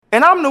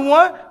And I'm the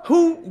one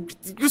who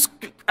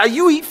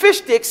you eat fish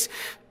sticks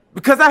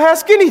because I had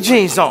skinny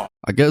jeans on.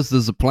 I guess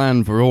there's a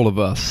plan for all of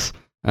us.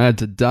 I had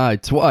to die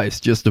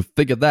twice just to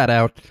figure that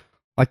out.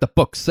 Like the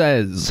book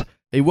says,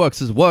 he works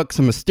his works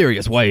in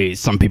mysterious ways.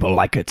 Some people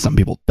like it, some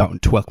people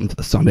don't. Welcome to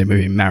the Sunday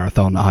Movie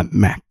Marathon. I'm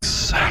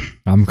Max.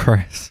 I'm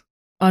Chris.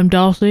 I'm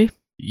Darcy.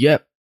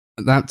 Yep,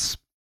 that's...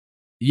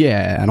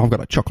 Yeah, and I've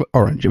got a chocolate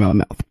orange in my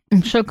mouth.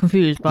 I'm so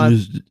confused by...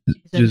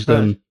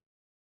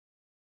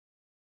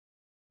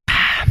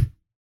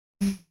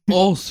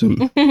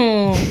 Awesome.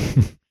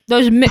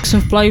 Those mix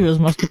of flavours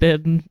must have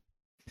been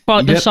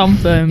quite the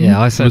something.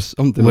 Yeah, I said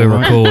we're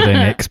recording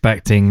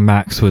expecting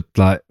Max would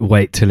like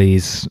wait till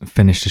he's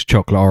finished his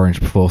chocolate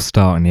orange before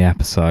starting the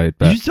episode.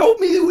 But you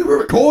told me that we were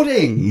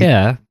recording.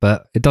 Yeah,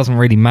 but it doesn't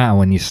really matter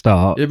when you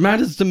start. It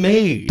matters to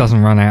me. It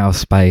doesn't run out of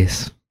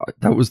space.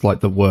 That was like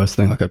the worst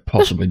thing I could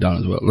possibly done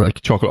as well. Like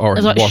chocolate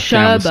orange like washed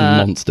down with some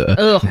monster.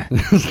 Ugh.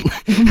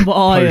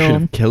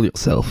 Potion of kill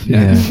yourself.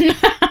 Yeah.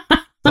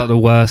 Like the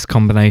worst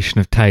combination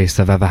of taste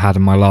I've ever had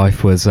in my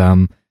life was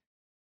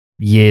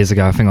years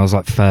ago. I think I was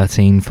like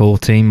 13,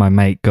 14. My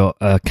mate got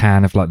a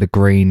can of like the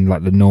green,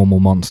 like the normal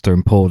Monster,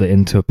 and poured it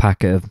into a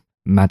packet of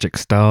Magic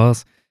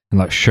Stars and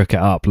like shook it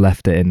up,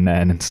 left it in there,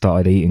 and then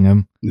started eating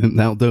them.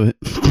 That'll do it.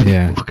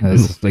 Yeah,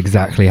 that's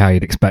exactly how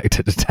you'd expect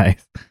it to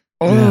taste.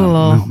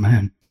 Oh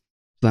man,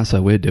 that's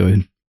how we're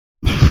doing.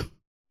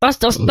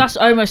 That's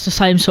almost the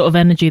same sort of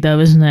energy, though,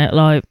 isn't it?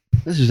 Like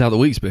this is how the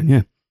week's been.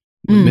 Yeah.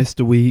 We missed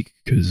a week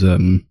because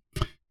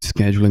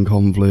scheduling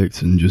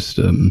conflicts and just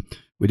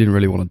we didn't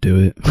really want to do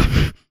it.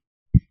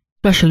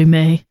 Especially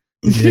me.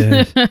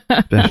 Yeah,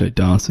 especially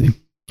Darcy.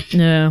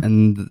 Yeah.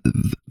 And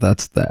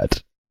that's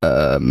that.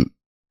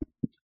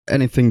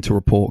 Anything to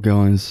report,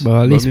 guys?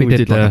 Well, at least we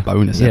did like a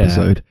bonus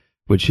episode,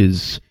 which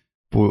is...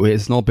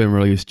 It's not been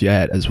released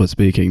yet as we're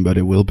speaking, but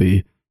it will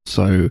be.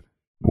 So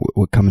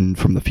we're coming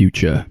from the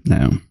future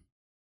now.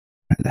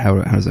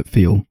 How does it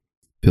feel?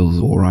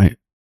 Feels all right.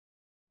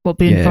 What,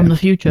 being from the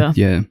future?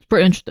 Yeah. It's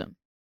pretty interesting.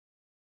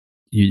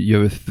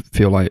 You ever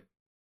feel like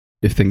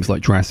if things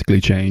like drastically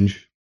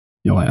change,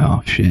 you're like,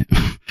 oh shit.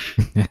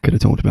 Could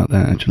have talked about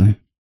that actually.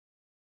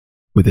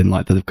 Within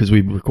like because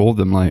we record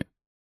them like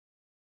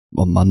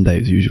on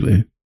Mondays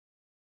usually.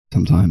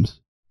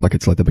 Sometimes. Like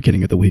it's like the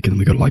beginning of the week and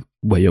we got to like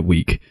wait a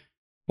week.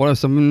 What if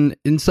something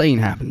insane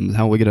happens?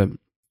 How are we going to...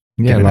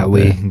 Yeah, like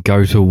we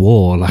go to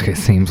war like it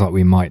seems like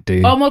we might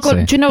do. Oh my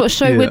god, do you know what's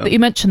so weird that you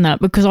mentioned that?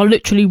 Because I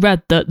literally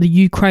read that the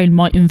Ukraine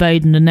might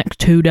invade in the next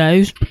 2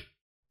 days.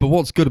 But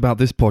what's good about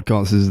this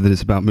podcast is that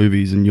it's about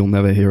movies and you'll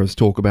never hear us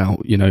talk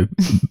about,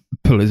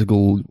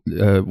 political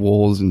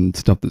wars and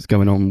stuff that's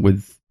going on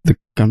with the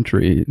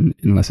country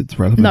unless it's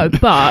relevant. No,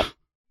 but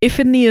if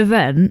in the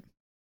event,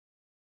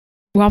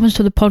 what happens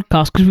to the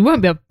podcast? Because we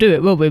won't be able to do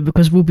it, will we?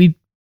 Because we'll be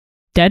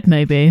dead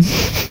maybe.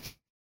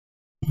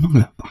 I'm not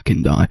going to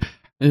fucking die.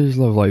 I just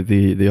love like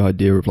the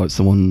idea of like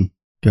someone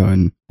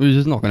going, it's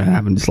just not going to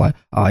happen. It's like,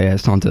 oh yeah,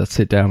 it's time to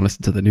sit down and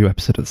listen to the new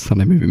episode of the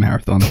Sunday Movie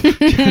Marathon.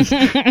 Just,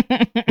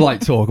 like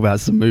talk about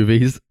some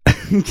movies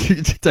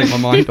to take my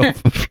mind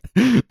off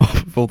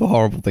of all the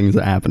horrible things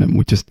that happen, and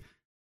we're just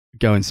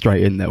going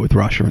straight in there with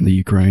Russia and the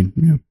Ukraine.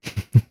 Yeah.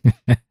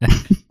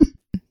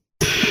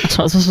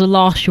 So this is the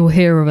last you'll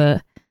hear of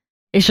it.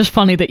 It's just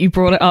funny that you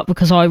brought it up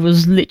because I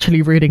was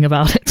literally reading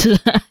about it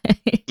today.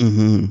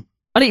 Mm-hmm.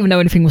 I didn't even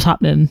know anything was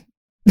happening.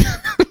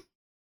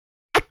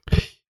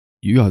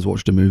 You guys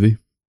watched a movie?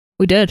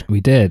 We did.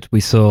 We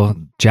saw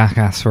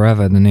Jackass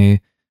Forever, the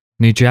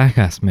new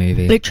Jackass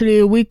movie. Literally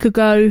a week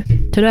ago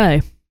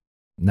today.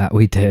 That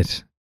we did.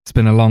 It's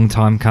been a long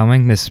time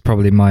coming. This is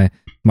probably my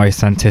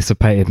most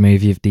anticipated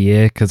movie of the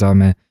year because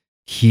I'm a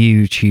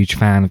huge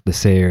fan of the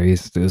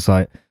series. It was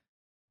like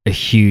a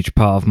huge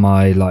part of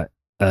my like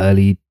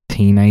early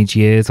teenage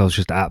years. I was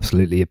just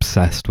absolutely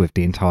obsessed with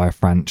the entire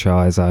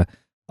franchise. I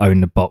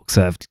owned the box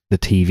set of the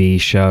TV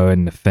show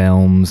and the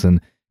films, and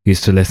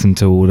used to listen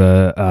to all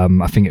the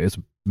I think it was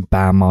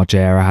Bam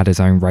Margera had his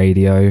own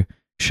radio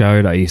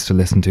show that I used to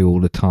listen to all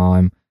the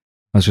time.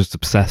 I was just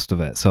obsessed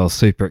with it, so I was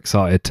super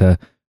excited to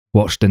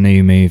watch the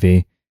new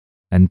movie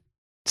and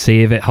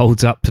see if it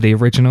holds up to the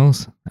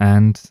originals,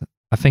 and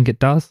I think it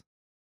does.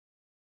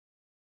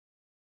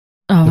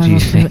 Oh, what do you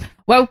think?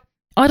 Well,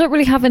 I don't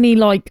really have any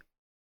like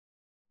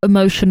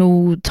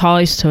emotional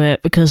ties to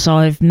it because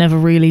I've never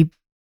really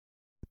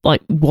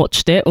like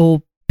watched it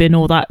or been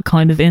all that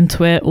kind of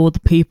into it or the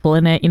people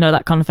in it,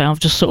 that kind of thing. I've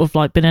just sort of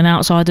like been an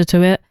outsider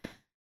to it.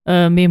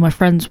 Me and my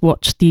friends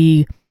watched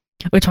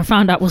which I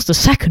found out was the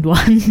second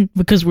one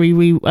because we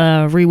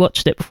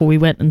rewatched it before we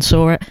went and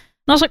saw it. And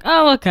I was like,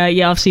 oh, okay,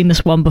 yeah, I've seen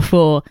this one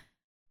before.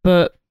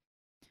 But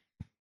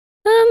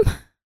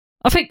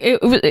I think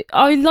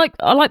I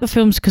like the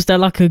films because they're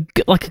like a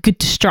good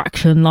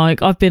distraction.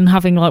 Like I've been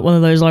having like one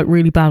of those like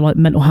really bad like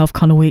mental health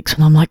kind of weeks,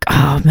 and I'm like,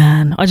 oh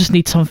man, I just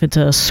need something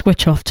to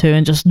switch off to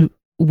and just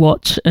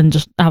watch and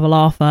just have a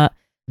laugh at.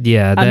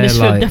 Yeah, and this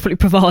film definitely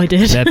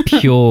provided. They're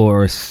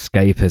pure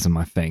escapism,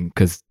 I think,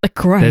 because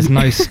there's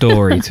no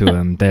story to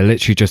them. They're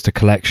literally just a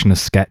collection of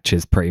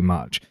sketches, pretty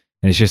much.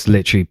 And it's just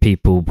literally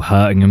people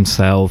hurting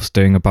themselves,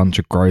 doing a bunch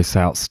of gross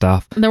out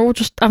stuff. And they're all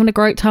just having a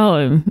great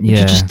time, which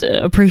Yeah. I just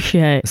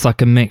appreciate. It's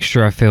like a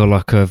mixture, I feel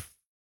like, of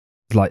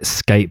like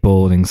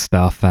skateboarding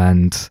stuff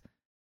and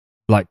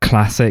like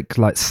classic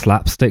like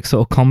slapstick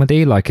sort of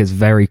comedy. Like it's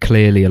very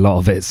clearly a lot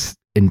of it's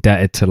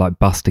indebted to like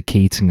Buster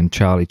Keaton and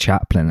Charlie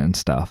Chaplin and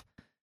stuff.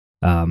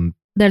 They're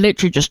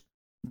literally just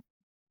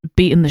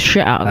beating the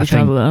shit out of each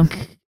other.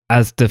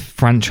 As the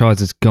franchise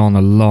has gone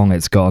along,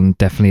 it's gotten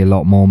definitely a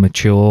lot more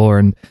mature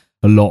and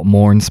a lot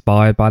more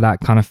inspired by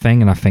that kind of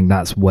thing. And I think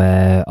that's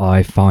where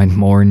I find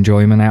more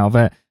enjoyment out of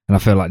it. And I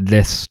feel like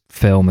this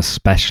film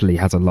especially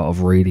has a lot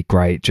of really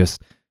great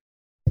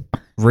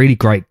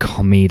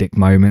comedic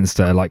moments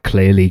that are like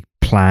clearly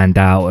planned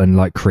out and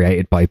like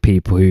created by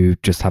people who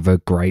just have a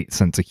great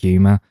sense of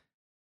humor.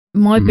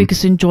 My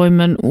biggest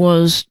enjoyment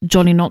was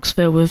Johnny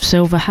Knoxville with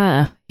silver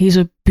hair. He's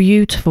a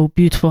beautiful,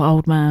 beautiful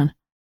old man.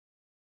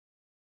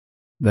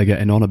 They're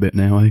getting on a bit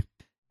now, eh?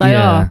 They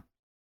are.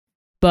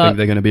 But Think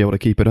they're going to be able to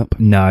keep it up?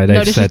 No,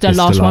 they've this said is the this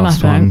last the one, I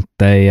last think. one.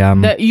 They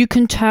that you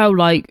can tell,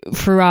 like,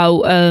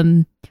 throughout,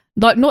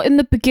 like, not in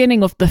the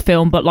beginning of the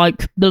film, but,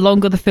 like, the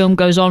longer the film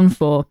goes on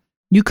for,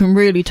 you can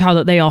really tell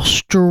that they are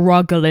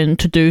struggling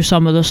to do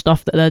some of the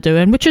stuff that they're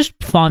doing, which is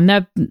fun.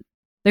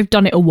 They've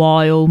done it a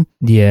while.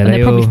 Yeah, and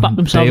they probably fucked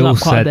themselves up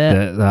quite a bit.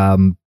 Said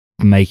that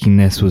making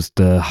this was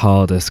the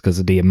hardest because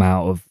of the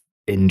amount of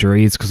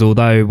injuries. Because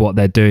although what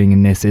they're doing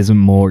in this isn't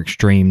more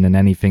extreme than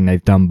anything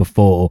they've done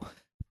before,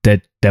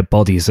 their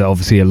bodies are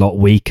obviously a lot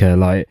weaker.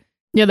 Like,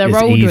 yeah, they're it's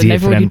older and easier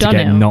they've for already them to done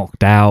get it.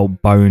 knocked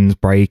out, bones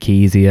break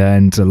easier,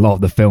 and a lot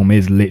of the film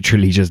is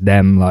literally just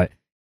them like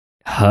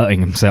hurting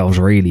themselves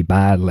really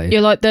badly. Yeah,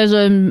 like there's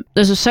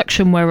a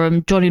section where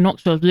Johnny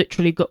Knoxville's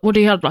literally got, what,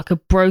 he had like a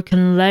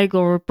broken leg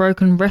or a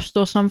broken wrist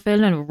or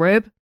something and a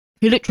rib.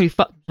 He literally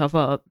fucked himself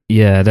up.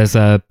 Yeah, there's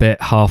a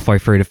bit halfway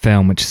through the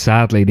film, which is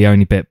sadly the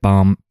only bit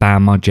Bam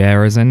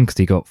Margera's in because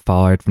he got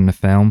fired from the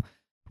film,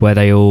 where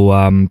they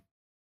all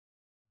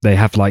they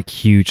have like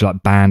huge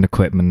like band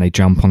equipment. They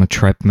jump on a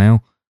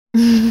treadmill.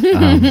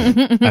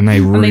 And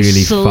they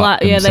really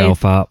fuck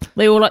themselves up.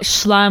 They all like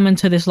slam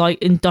into this like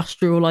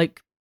industrial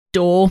like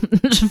door.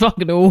 It's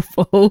fucking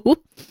awful.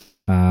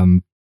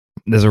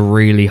 There's a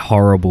really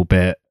horrible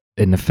bit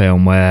in the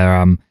film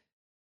where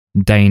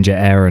Danger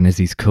Aaron, as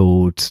he's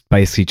called,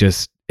 basically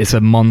just, it's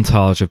a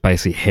montage of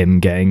basically him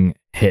getting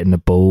hit in the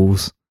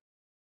balls,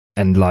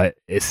 and like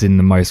it's in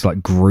the most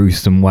like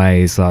gruesome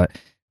ways. Like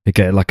you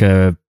get like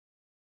a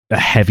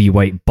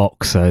heavyweight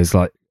boxer is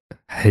like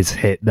has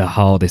hit the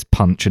hardest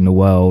punch in the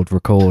world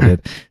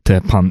recorded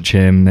to punch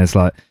him. There's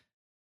like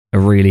a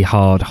really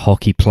hard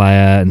hockey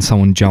player and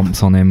someone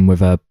jumps on him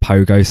with a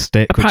pogo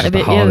stick, which is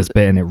the hardest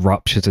bit, and it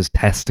ruptures his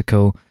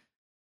testicle.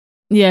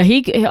 Yeah,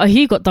 he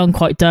got done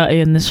quite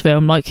dirty in this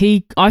film. Like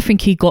I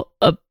think he got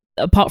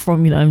apart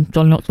from, you know,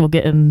 Johnny Knoxville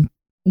getting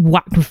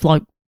whacked with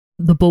like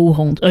the ball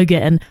horn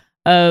again.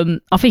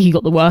 I think he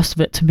got the worst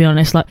of it, to be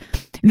honest. Like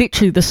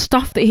literally the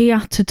stuff that he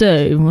had to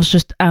do was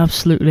just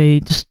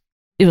absolutely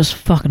it was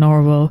fucking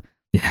horrible.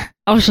 Yeah,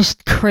 I was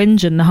just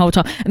cringing the whole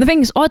time. And the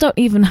thing is, I don't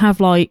even have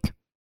like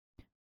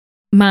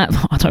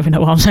I don't even know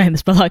why I'm saying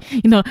this, but like,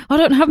 you know, I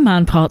don't have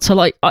man parts. So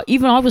like,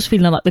 even I was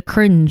feeling like the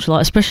cringe,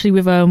 like especially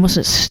with what's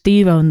it,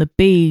 Steve-O and the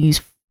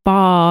bees.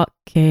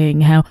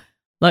 Fucking hell!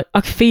 Like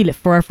I could feel it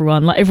for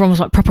everyone. Like everyone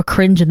was like proper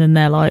cringing in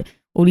there. Like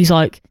all these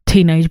like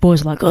teenage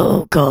boys are like,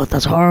 "Oh god,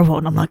 that's horrible,"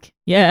 and I'm like,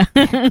 "Yeah,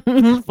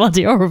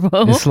 bloody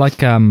horrible." It's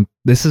like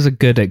this is a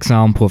good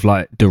example of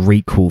like the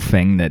recall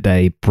thing that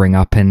they bring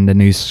up in the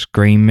new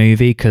Scream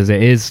movie, because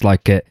it is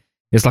like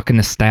it's like a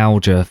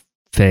nostalgia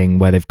thing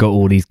where they've got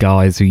all these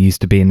guys who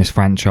used to be in this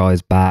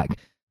franchise back,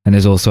 and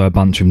there's also a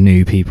bunch of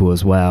new people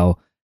as well.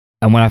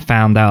 And when I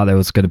found out there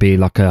was going to be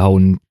like a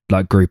whole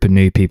like group of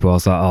new people, I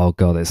was like, oh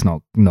god, it's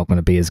not going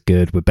to be as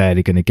good. We're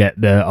barely going to get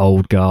the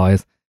old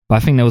guys. But I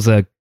think there was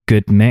a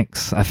good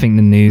mix. I think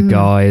the new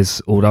guys,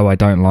 although I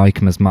don't like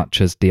them as much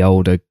as the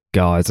older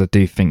guys, I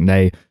do think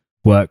they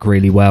work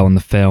really well in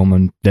the film,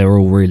 and they're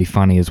all really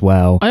funny as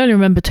well. I only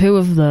remember two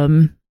of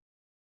them.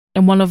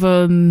 And one of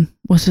them,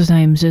 what's his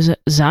name? Is it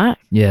Zach?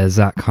 Yeah,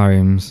 Zach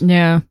Holmes.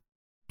 Yeah,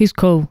 he's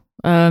cool.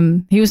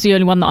 He was the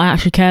only one that I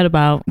actually cared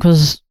about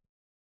because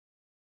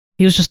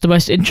he was just the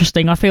most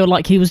interesting. I feel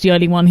like he was the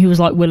only one who was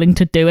like willing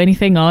to do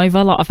anything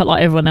either. Like I felt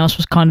like everyone else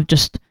was kind of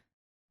just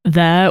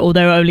there, or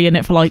they were only in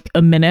it for like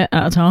a minute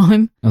at a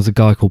time. There was a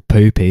guy called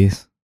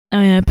Poopies.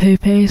 Oh yeah,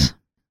 Poopies.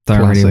 Don't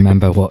Classic. really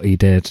remember what he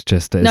did.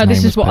 Just that his No, this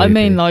name is was what I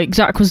mean. Poopies. Like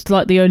Zach was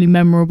like the only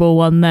memorable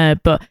one there,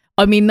 but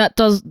I mean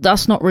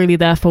that's not really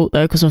their fault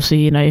though, because obviously,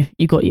 you know,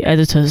 you got your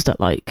editors that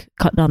like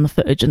cut down the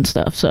footage and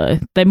stuff, so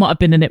they might have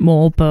been in it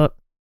more, but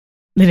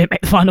they didn't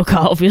make the final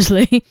cut,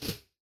 obviously.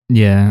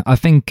 Yeah, I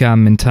think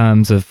in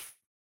terms of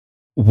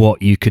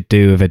what you could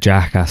do with a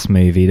Jackass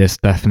movie, this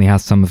definitely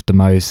has some of the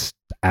most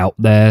out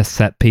there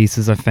set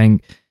pieces. I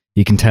think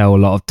you can tell a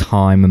lot of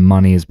time and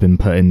money has been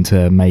put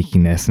into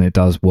making this, and it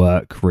does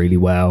work really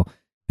well.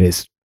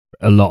 It's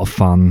a lot of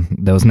fun.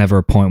 There was never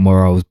a point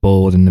where I was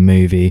bored in the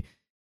movie.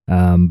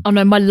 Oh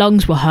no, my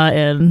lungs were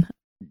hurting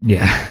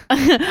Yeah.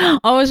 I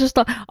was just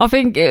like, I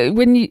think I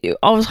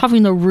was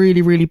having a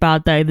really, really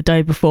bad day the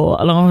day before,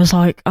 and I was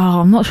like,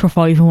 oh, I'm not sure if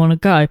I even want to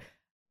go.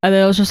 And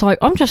then I was just like,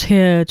 I'm just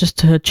here just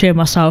to cheer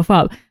myself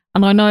up.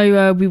 And I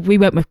know we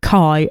went with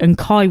Kai, and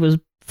Kai was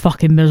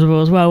fucking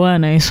miserable as well,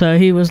 weren't he? So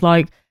he was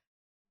like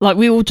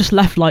we all just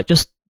left like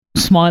just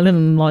smiling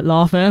and like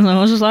laughing. And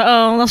I was just like,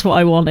 oh, that's what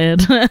I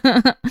wanted.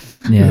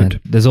 Yeah.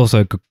 There's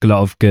also a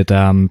lot of good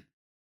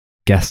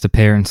guest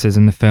appearances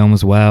in the film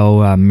as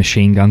well.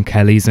 Machine Gun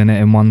Kelly's in it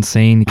in one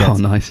scene. He gets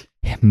nice.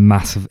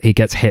 Massive. He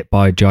gets hit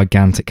by a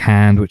gigantic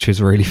hand, which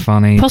is really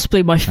funny.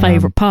 Possibly my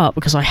favourite part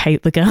because I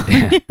hate the guy.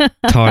 Yeah.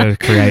 Tyler, the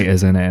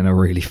Creator's in it in a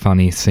really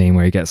funny scene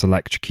where he gets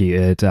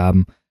electrocuted.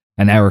 And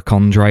Eric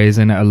Andre is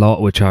in it a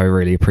lot, which I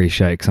really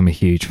appreciate because I'm a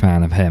huge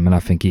fan of him, and I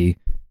think he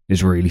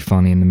is really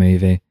funny in the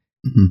movie.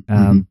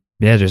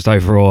 Yeah, just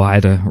overall, I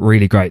had a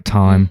really great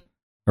time.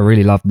 I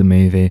really loved the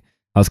movie.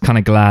 I was kind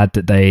of glad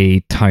that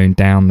they toned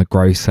down the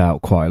gross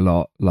out quite a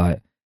lot.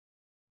 Like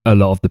a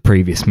lot of the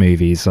previous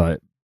movies, like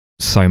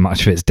so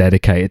much of it's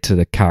dedicated to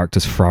the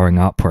characters throwing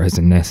up, whereas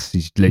in this,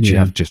 you literally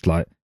have just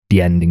like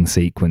the ending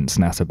sequence,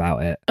 and that's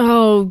about it.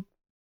 Oh,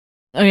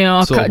 yeah,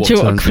 I sort of what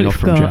turns me off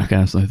from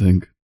Jackass, I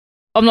think.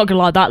 I'm not gonna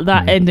lie,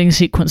 that ending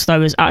sequence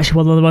though is actually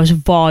one of the most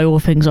vile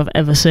things I've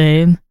ever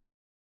seen.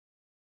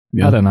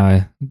 Yeah. I don't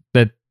know.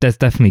 There's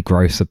definitely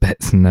grosser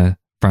bits in the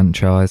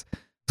franchise.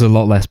 There's a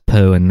lot less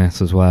poo in this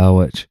as well,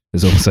 which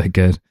is also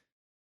good.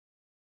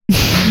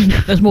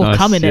 There's more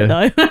coming in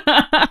though.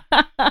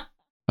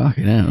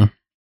 Fucking hell.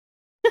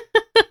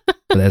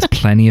 But there's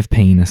plenty of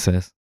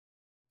penises.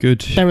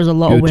 Good. There was a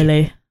lot of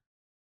willy.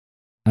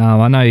 Oh,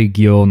 I know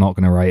you're not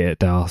going to rate it,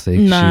 Darcy.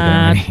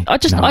 Nah,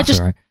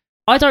 really,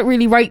 I don't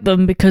really rate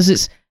them because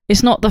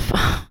it's not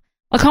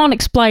I can't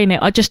explain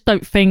it. I just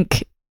don't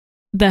think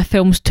they're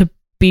films to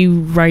be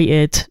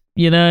rated.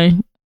 You know,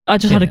 I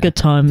just had a good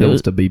time. It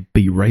was to be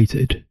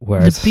B-rated.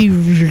 Whereas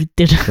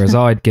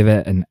I'd give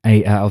it an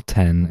 8 out of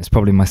 10. It's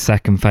probably my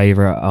second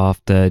favourite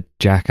after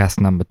Jackass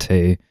number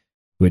 2,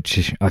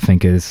 which I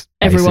think is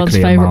everyone's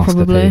favourite,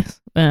 probably.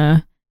 Yeah.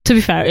 To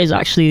be fair, it is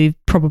actually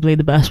probably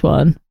the best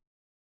one.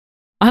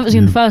 I haven't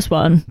seen the first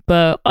one,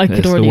 but I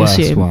could already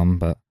assume. It's the worst one,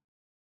 but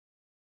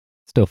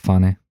still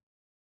funny.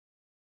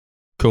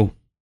 Cool.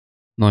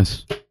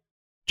 Nice.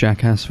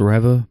 Jackass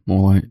Forever?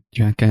 More like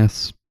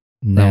Jackass.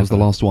 That was the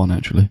last one,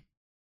 actually.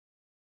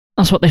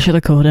 That's what they should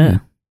have called it. Yeah.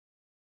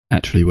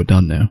 Actually, we're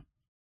done now.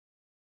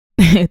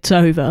 It's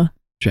over.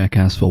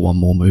 Jackass for one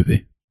more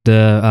movie.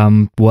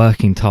 The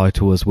working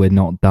title was We're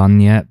Not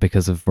Done Yet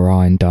because of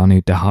Ryan Dunn,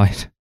 who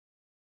died.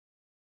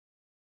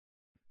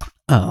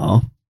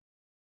 Oh.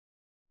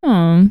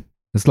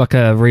 It's like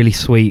a really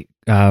sweet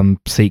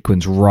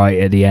sequence right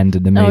at the end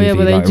of the movie. Oh yeah,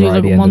 but they do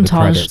like a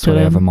montage to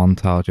They have a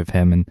montage of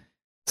him and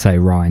say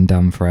Ryan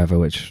Dunn Forever,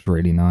 which is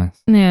really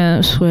nice. Yeah,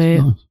 that's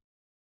sweet.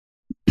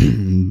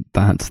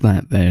 That's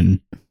that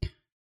then.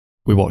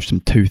 We watched some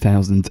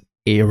 2000s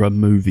era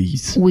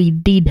movies. We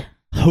did.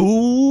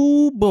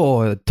 Oh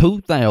boy,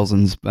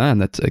 2000s. Man,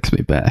 that takes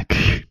me back.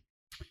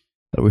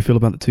 How do we feel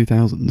about the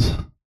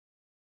 2000s?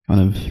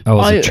 Kind of. I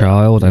was a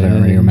child. I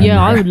don't really remember.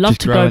 Yeah, I would love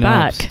to go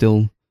back.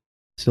 Still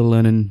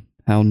learning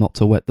how not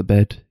to wet the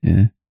bed.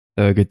 Yeah,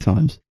 they were good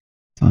times.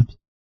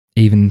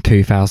 Even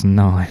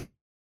 2009.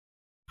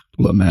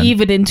 Look, man.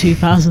 Even in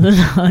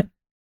 2009.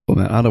 Well,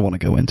 man, I don't want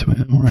to go into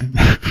it. All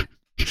right.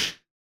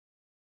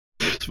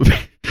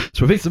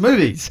 Let's repeat some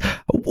movies.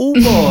 Oh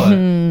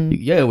boy.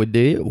 Yeah, we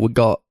did. We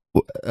got.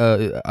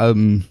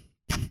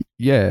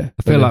 Yeah.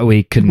 I feel like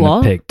we couldn't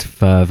have picked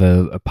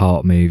further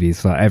apart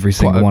movies. Like every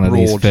single one of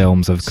these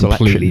films are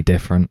completely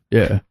different.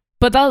 Yeah.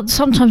 But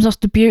sometimes that's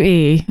the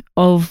beauty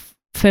of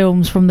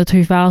films from the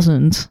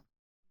 2000s.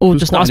 Or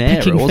just us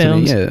picking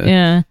films.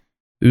 Yeah.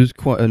 It was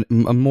quite a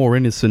more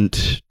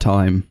innocent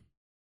time,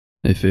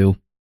 I feel.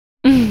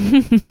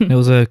 It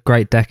was a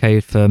great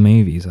decade for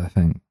movies, I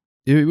think.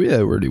 Yeah,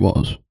 it really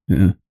was.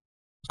 Yeah.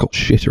 It's got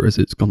shitter as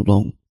it's gone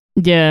along.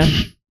 Yeah.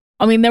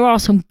 I mean, there are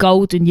some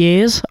golden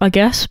years, I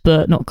guess,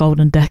 but not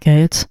golden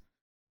decades.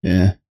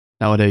 Yeah.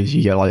 Nowadays,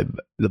 you get like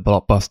the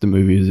blockbuster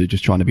movies are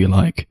just trying to be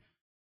like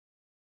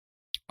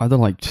either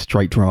like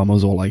straight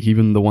dramas or like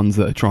even the ones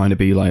that are trying to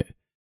be like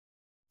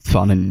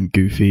fun and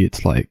goofy.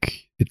 It's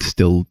like it's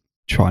still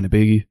trying to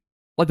be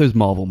like those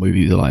Marvel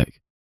movies are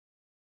like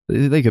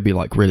they could be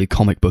like really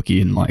comic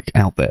booky and like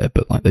out there,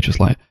 but like they're just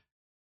like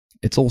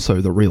it's also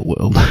the real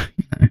world.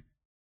 You know?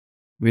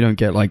 We don't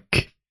get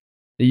like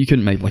you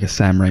couldn't make like a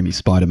Sam Raimi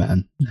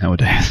Spider-Man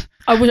nowadays.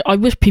 I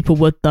wish people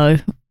would though.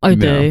 I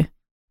do.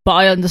 But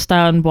I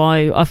understand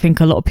why I think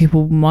a lot of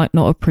people might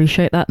not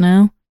appreciate that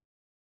now.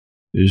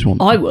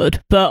 I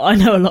would, but I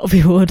know a lot of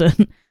people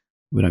wouldn't.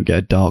 We don't get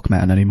a Dark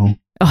Man anymore.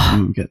 Oh,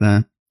 we don't get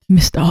that.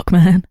 Miss Dark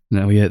Man.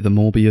 No, we get the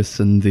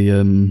Morbius and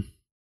the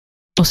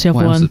what's the other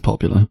what else one? is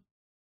popular?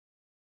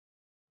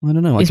 I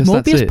don't know. I is guess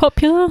Morbius that's it.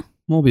 Popular?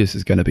 Morbius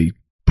is going to be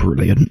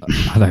brilliant.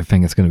 I don't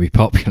think it's going to be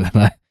popular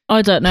though.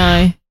 I don't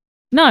know.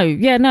 No,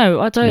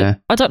 I don't. Yeah.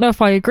 I don't know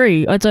if I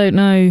agree. I don't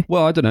know.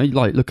 Well, I don't know.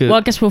 Like, look at. Well,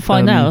 I guess we'll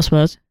find out. I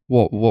suppose.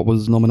 what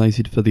was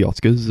nominated for the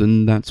Oscars,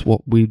 and that's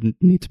what we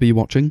need to be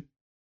watching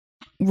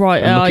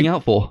Right, and looking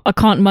out for. I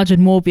can't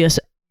imagine Morbius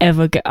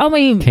ever get. I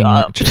mean, King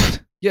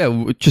Richard.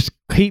 Yeah, just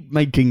keep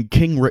making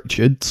King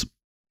Richards,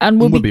 and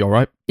we'll be all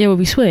right. Yeah, we'll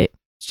be sweet.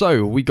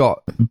 So we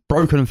got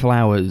Broken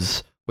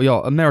Flowers, we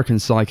got American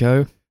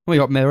Psycho, we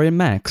got Mary and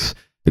Max.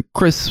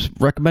 Chris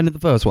recommended the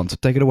first one, so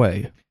take it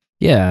away.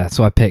 Yeah,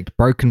 so I picked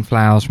Broken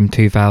Flowers from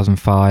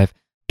 2005,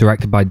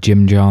 directed by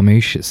Jim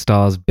Jarmusch. It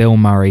stars Bill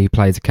Murray,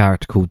 plays a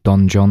character called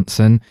Don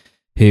Johnson,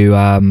 who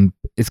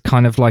is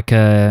kind of like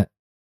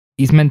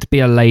he's meant to be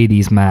a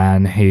ladies'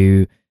 man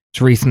who's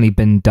recently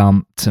been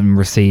dumped and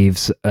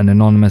receives an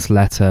anonymous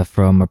letter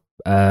from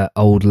an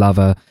old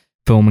lover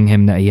informing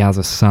him that he has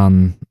a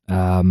son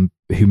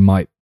who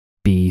might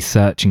be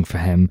searching for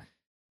him.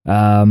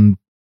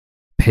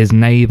 His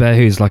neighbor,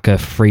 who's like a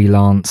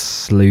freelance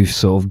sleuth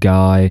sort of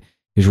guy,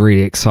 is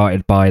really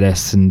excited by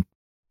this and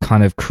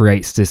kind of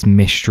creates this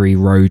mystery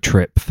road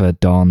trip for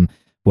Don,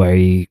 where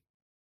he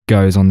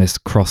goes on this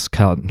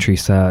cross-country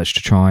search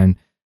to try and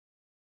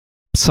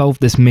solve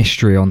this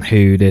mystery on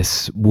who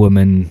this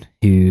woman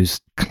who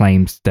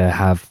claims to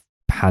have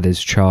had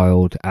his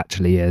child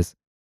actually is.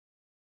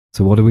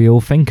 So what do we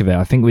all think of it?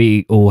 I think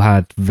we all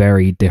had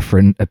very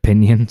different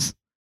opinions.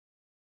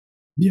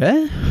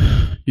 Yeah?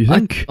 You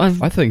think?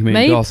 I think me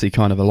and Darcy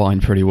kind of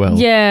aligned pretty well.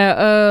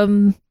 Yeah,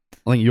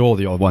 I think you're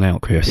the odd one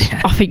out, Chris.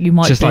 Yeah. I think you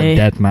might Just be. like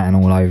Dead Man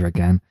all over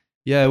again.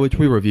 Yeah, which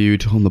we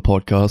reviewed on the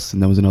podcast,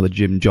 and there was another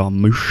Jim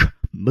Jarmusch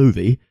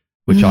movie,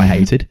 which I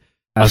hated.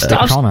 As did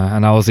Connor,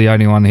 and I was the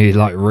only one who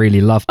like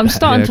really loved I'm it.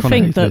 starting to Connor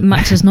think hates that it.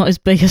 Max is not his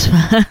biggest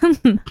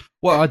fan.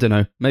 Well, I don't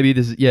know. Maybe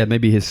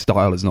maybe his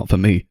style is not for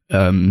me.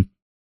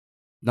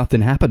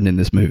 Nothing happened in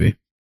this movie.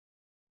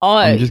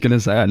 I'm just going to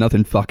say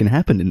nothing fucking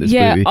happened in this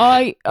movie.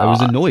 I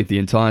was annoyed the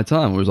entire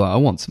time. I was like, I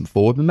want some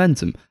forward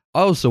momentum.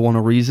 I also want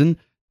a reason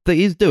that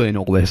he's doing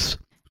all this.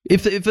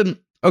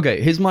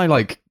 Okay, here's my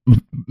like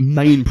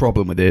main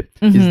problem with it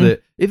is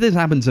that if this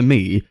happened to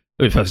me,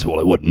 first of all,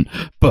 it wouldn't.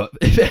 But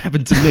if it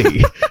happened to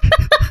me,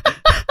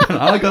 and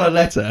I got a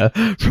letter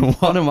from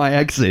one of my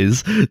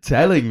exes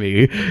telling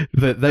me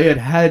that they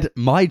had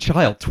my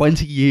child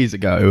 20 years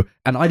ago,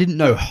 and I didn't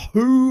know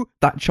who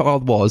that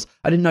child was.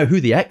 I didn't know who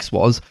the ex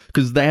was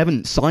because they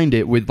haven't signed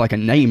it with like a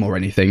name or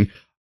anything.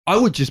 I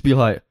would just be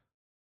like,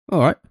 all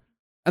right.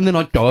 And then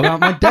I'd go about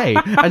my day,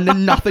 and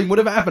then nothing would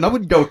have happened. I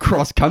wouldn't go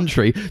across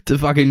country to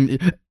fucking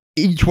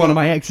each one of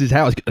my ex's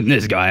house. And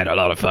this guy had a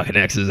lot of fucking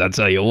exes, I'll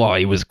tell you why.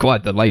 He was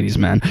quite the ladies'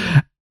 man.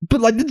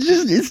 But like,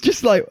 it's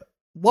just like,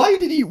 why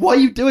are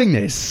you doing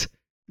this?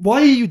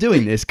 Why are you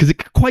doing this? Because it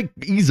could quite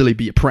easily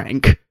be a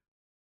prank.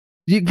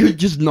 It could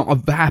just not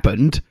have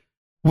happened.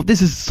 Well,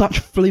 this is such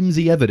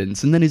flimsy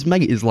evidence. And then his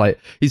mate is like,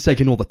 he's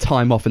taking all the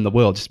time off in the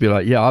world just to be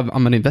like, yeah,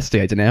 I'm an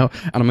investigator now,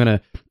 and I'm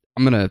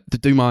gonna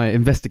do my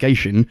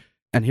investigation.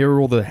 And here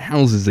are all the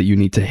houses that you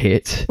need to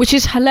hit. which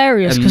is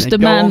hilarious because the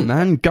go man, on,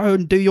 man, go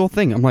and do your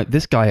thing. I'm like,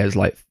 this guy has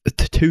like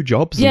 2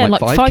 jobs yeah, and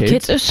like like 5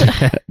 kids. kids.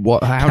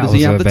 What? How That does he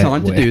was have a the bit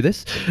time to weird. do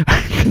this?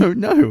 I don't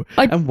know.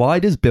 And why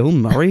does Bill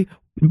Murray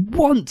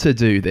want to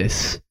do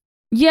this?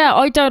 Yeah,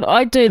 I don't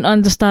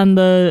understand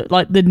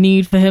the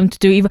need for him to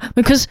do either,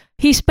 because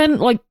he spent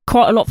like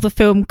quite a lot of the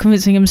film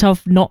convincing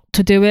himself not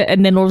to do it,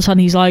 and then all of a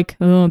sudden he's like,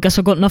 oh, I guess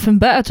I've got nothing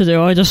better to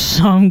do.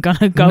 I'm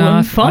gonna go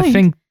and find. I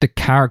think the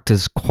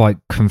character's quite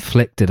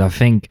conflicted. I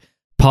think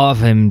part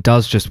of him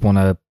does just want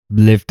to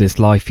live this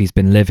life he's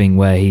been living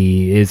where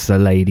he is a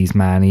ladies'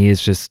 man. He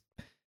is just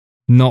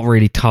not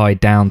really tied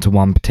down to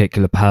one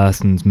particular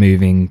person's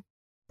moving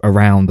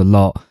around a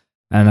lot.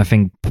 And I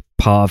think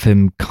part of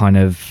him kind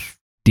of,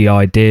 the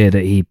idea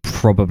that he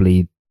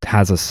probably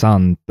has a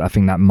son, I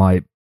think that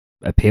might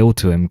appeal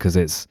to him because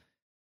it's,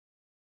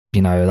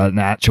 you know, an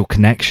actual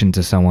connection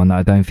to someone that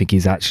I don't think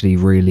he's actually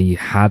really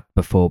had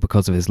before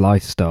because of his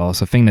lifestyle.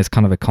 So I think there's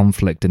kind of a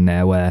conflict in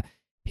there where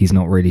he's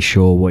not really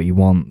sure what he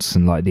wants,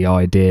 and like the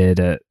idea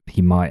that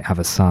he might have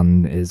a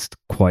son is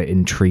quite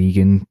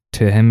intriguing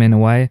to him in a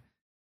way.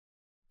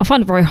 I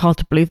find it very hard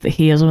to believe that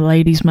he is a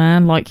ladies'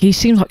 man. Like, he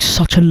seems like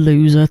such a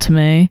loser to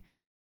me.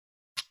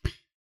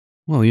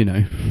 Well, you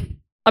know.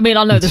 I mean,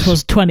 I know this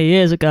was 20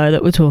 years ago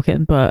that we're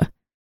talking, but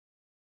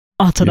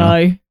I don't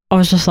know. I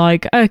was just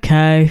like,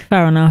 okay,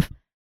 fair enough.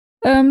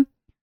 I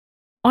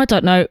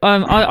don't know.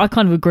 I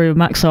kind of agree with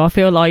Max, though. I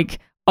feel like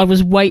I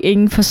was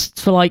waiting for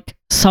like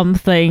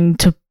something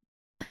to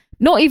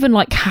not even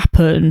like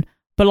happen,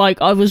 but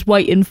like I was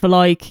waiting for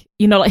like,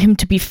 you know, like him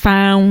to be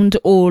found,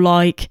 or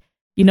like,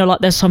 you know, like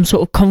there's some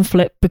sort of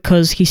conflict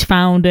because he's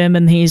found him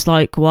and he's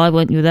like, why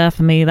weren't you there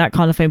for me? That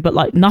kind of thing. But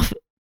like nothing.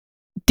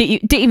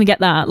 Didn't even get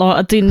that. Like,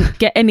 I didn't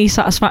get any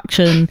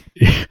satisfaction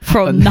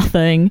from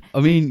nothing. I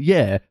mean,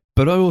 yeah,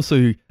 but I don't want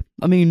to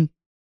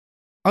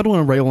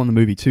rail on the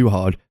movie too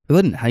hard because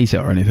I didn't hate it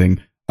or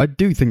anything. I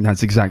do think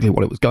that's exactly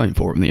what it was going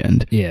for in the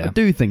end. Yeah. I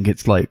do think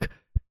it's like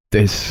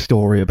this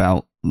story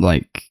about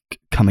like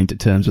coming to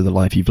terms with the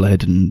life you've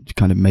led and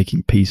kind of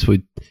making peace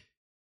with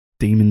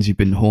demons you've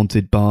been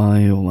haunted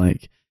by, or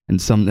like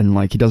and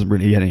like he doesn't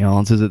really get any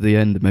answers at the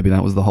end. Maybe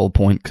that was the whole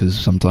point, because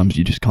sometimes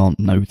you just can't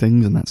know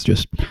things, and that's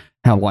just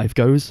how life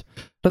goes.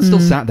 But still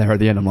sat there at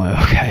the end. I'm like,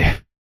 okay,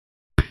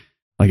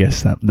 I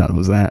guess that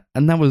was that,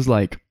 and that was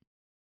like,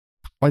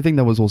 I think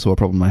that was also a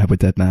problem I had with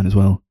Dead Man as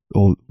well,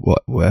 or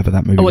whatever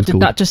that movie was did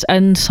called. that just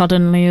end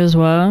suddenly as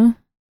well?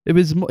 It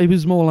was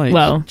more like,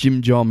 well,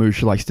 Jim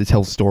Jarmusch likes to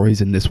tell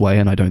stories in this way,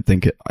 and I don't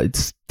think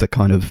it's the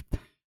kind of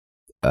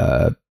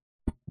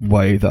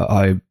way that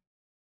I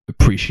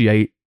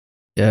appreciate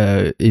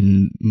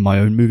in my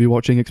own movie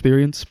watching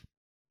experience.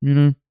 You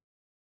know,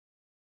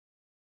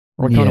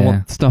 or I kind of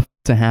want stuff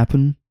to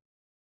happen,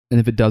 and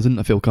if it doesn't,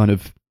 I feel kind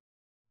of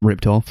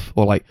ripped off.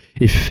 Or like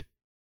if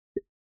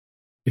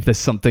there's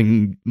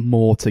something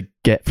more to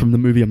get from the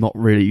movie, I'm not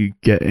really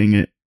getting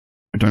it,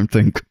 I don't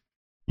think.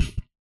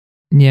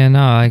 Yeah,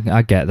 no,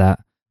 I get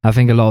that. I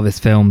think a lot of his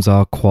films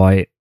are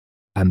quite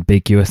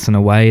ambiguous in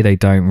a way. They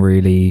don't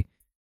really...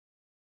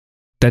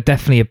 They're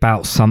definitely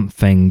about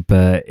something,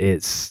 but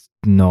it's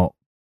not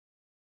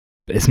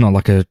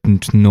like a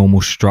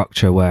normal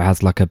structure where it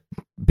has like a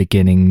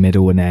beginning,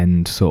 middle, and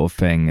end sort of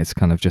thing. It's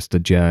kind of just a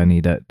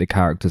journey that the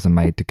characters are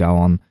made to go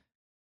on.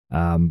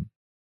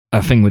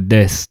 I think with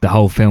this, the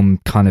whole film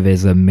kind of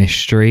is a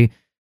mystery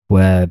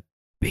where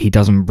he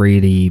doesn't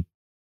really...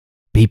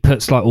 He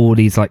puts like all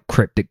these like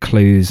cryptic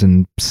clues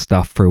and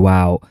stuff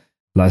throughout,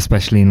 like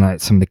especially in like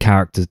some of the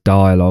characters'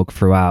 dialogue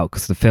throughout,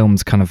 because the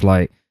film's kind of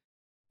like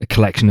a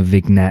collection of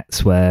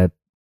vignettes where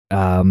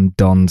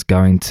Don's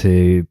going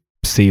to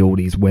see all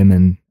these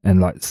women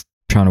and like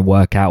trying to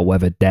work out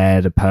whether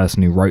they're the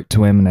person who wrote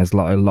to him, and there's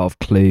like a lot of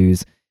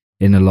clues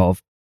in a lot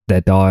of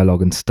their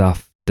dialogue and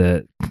stuff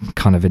that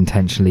kind of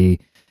intentionally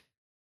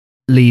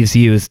leaves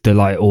you as the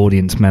like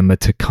audience member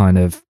to kind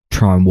of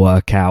try and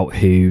work out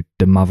who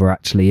the mother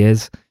actually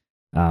is.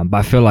 But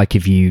I feel like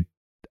if you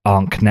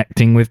aren't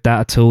connecting with that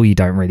at all, you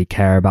don't really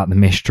care about the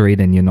mystery,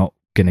 then you're not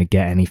going to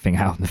get anything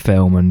out of the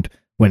film. And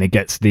when it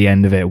gets to the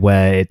end of it,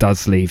 where it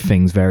does leave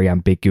things very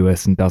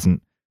ambiguous and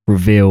doesn't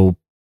reveal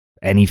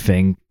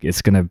anything,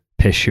 it's going to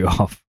piss you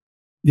off.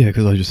 Yeah,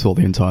 because I just thought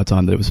the entire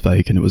time that it was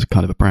fake and it was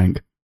kind of a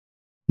prank.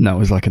 And that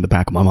was like in the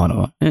back of my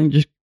mind, and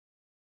just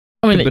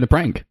could have been a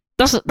prank.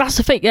 That's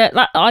the thing.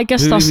 Yeah, I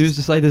guess that's... Who's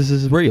to say this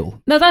is real?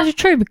 No, that's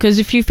true, because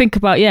if you think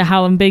about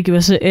how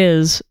ambiguous it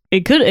is,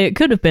 it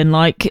could have been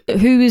like,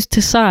 who is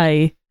to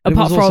say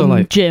apart from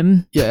like,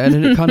 Jim? Yeah,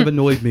 and it kind of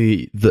annoyed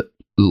me that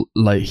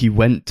like he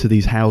went to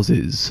these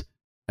houses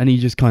and he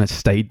just kind of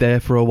stayed there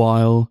for a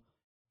while,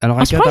 and I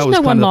guess that was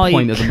kind of the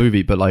point of the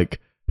movie, but like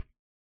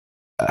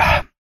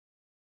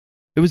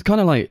it was kind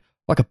of like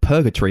a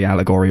purgatory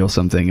allegory or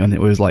something, and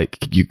it was like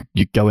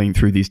you're going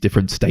through these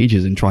different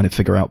stages and trying to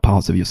figure out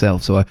parts of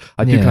yourself. So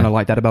I do kind of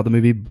like that about the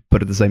movie,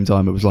 but at the same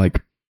time it was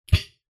like,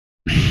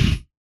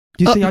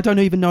 you see, I don't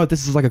even know if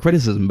this is like a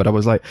criticism, but I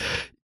was like,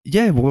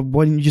 yeah, well,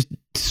 why didn't you just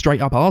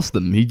straight up ask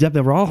them? He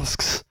never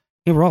asks.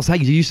 He never asks, hey,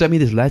 did you send me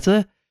this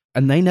letter?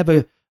 And they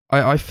never...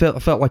 I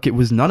felt like it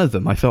was none of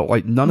them. I felt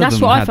like none of them. That's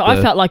what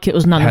I felt like it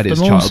was none of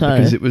them also.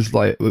 Because it was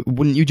like,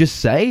 wouldn't you just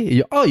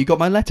say, oh, you got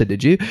my letter,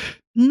 did you?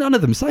 None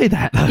of them say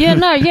that.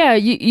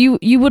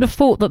 You would have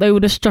thought that they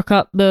would have struck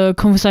up the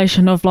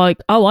conversation of like,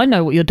 oh, I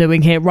know what you're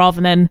doing here,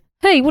 rather than,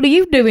 hey, what are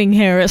you doing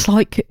here? It's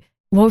like,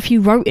 well, if you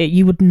wrote it,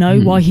 you would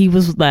know why he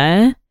was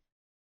there.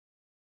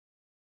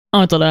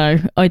 I don't know.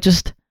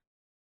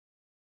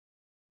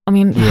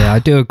 Yeah, I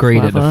do agree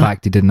that the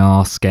fact he didn't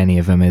ask any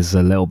of them is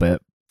a little bit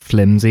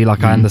flimsy.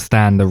 Like, I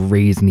understand the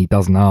reason he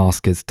doesn't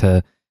ask is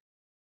to...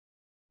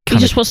 He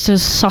just wants to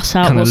suss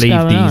out what's going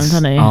on,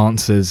 doesn't he?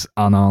 Answers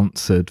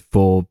unanswered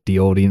for the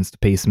audience to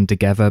piece them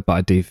together, but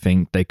I do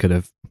think they could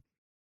have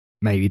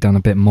maybe done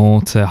a bit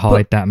more to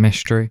hide that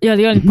mystery. Yeah,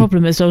 the only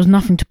problem is there was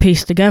nothing to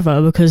piece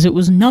together because it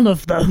was none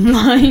of them.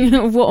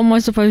 Like, what am I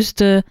supposed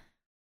to...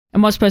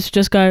 Am I supposed to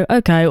just go,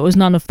 okay, it was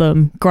none of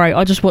them. Great,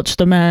 I just watched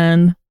a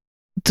man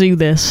do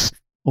this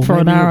for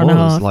an hour and a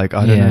half. Like,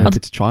 I don't know if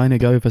it's trying to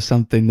go for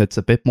something that's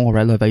a bit more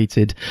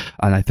elevated,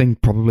 and I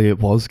think probably it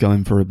was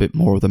going for a bit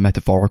more of the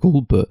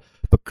metaphorical, but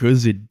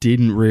because it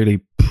didn't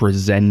really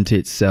present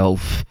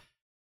itself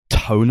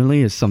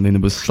tonally as something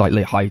that was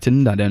slightly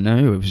heightened, I don't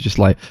know, it was just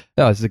like,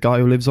 it's a guy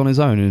who lives on his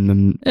own in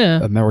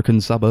an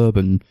American suburb,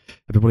 and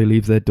everybody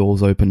leaves their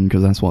doors open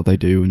because that's what they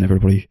do, and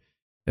everyone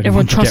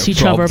trusts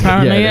each other,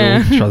 apparently.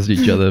 Everyone trusts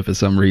each other for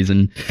some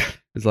reason.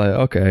 It's like,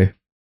 okay,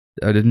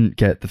 I didn't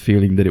get the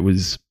feeling that it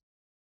was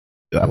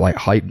like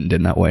heightened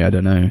in that way. I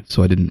don't know,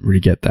 so I didn't really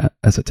get that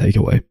as a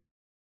takeaway.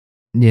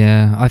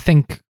 Yeah, I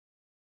think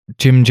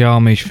Jim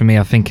Jarmusch, for me,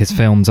 I think his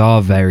films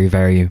are very,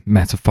 very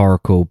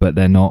metaphorical, but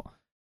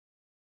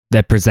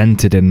they're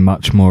presented in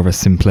much more of a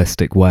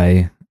simplistic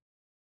way,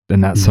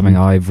 and that's something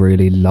I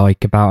really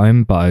like about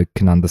him, but I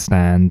can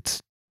understand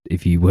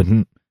if you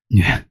wouldn't.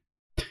 Yeah.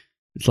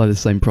 It's like the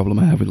same problem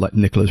I have with like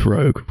Nicholas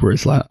Roeg, where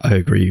it's like, I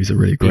agree he's a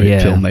really great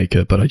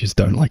filmmaker, but I just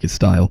don't like his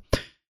style.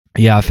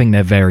 Yeah, I think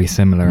they're very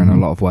similar in a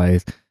lot of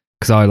ways,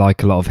 because I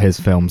like a lot of his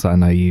films that I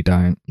know you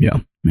don't. Yeah.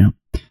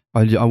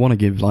 I want to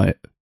give like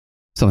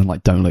something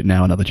like Don't Look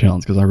Now another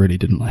chance, because I really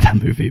didn't like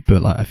that movie,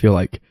 but like I feel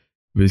like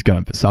he was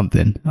going for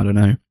something. I don't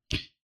know.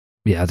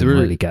 Yeah, I didn't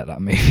really get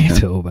that movie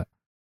at all. But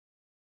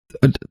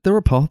there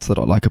are parts that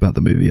I like about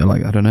the movie.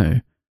 I don't know.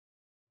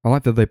 I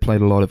like that they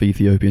played a lot of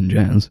Ethiopian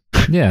jazz.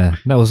 yeah,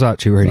 that was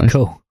actually really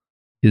cool.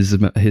 His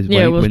it was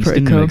Winston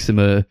pretty cool. makes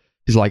him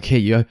he's like, hey,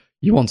 you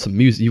want some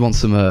music? You want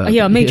some?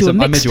 I made you a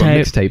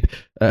mixtape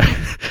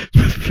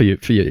for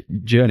your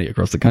journey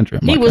across the country.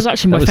 He was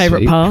actually my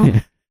favourite part.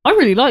 Yeah. I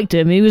really liked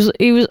him. He was.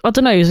 I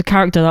don't know. He was a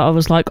character that I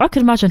was like, I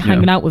could imagine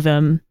hanging out with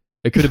him.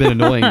 It could have been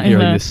annoying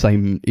hearing this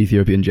same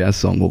Ethiopian jazz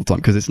song all the time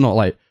because it's not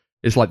like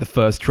it's like the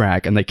first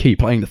track and they keep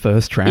playing the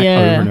first track over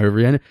and over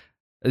again.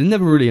 It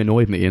never really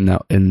annoyed me in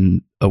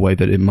a way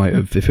that it might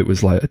have if it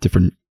was like a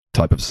different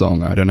type of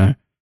song. I don't know.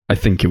 I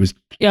think it was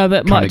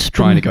but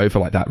trying to go for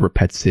like that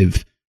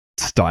repetitive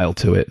style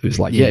to it. It was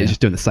like it's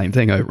just doing the same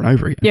thing over and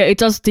over again. Yeah, it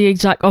does the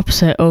exact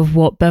opposite of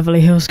what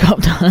Beverly Hills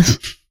Cop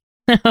does.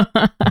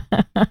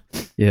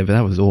 Yeah, but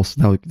that was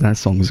awesome. That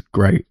song was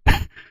great.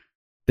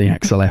 The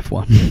Axel F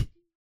one.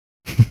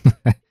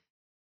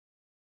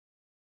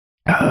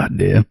 Oh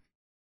dear.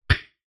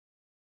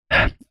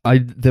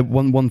 The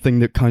one thing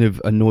that kind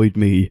of annoyed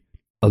me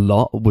a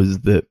lot was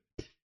that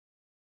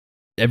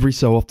every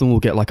so often we'll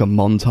get like a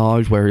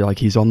montage where like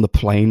he's on the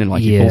plane and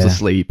like he falls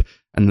asleep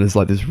and there's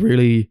like this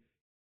really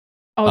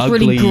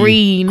really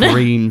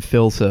green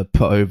filter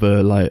put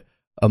over like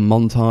a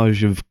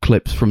montage of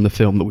clips from the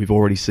film that we've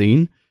already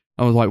seen.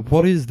 I was like,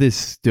 what is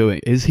this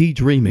doing? Is he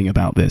dreaming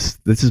about this?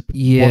 This is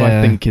what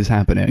I think is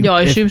happening. Yeah,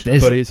 I assume.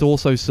 But it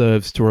also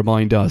serves to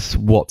remind us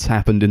what's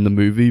happened in the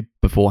movie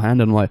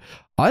beforehand. And I'm like,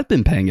 I've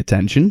been paying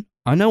attention.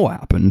 I know what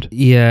happened.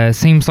 Yeah, it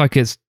seems like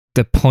it's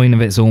the point of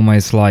it's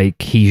almost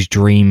like he's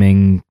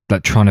dreaming,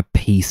 like trying to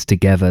piece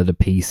together the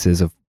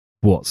pieces of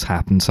what's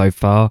happened so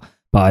far.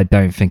 But I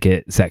don't think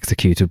it's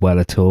executed well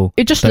at all.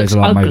 It just Those looks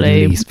are like ugly.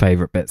 my least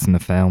favourite bits in the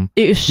film.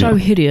 It is so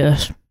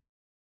hideous.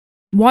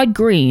 Why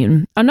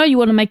green? I know you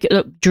want to make it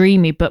look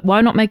dreamy, but why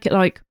not make it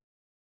like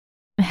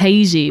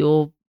hazy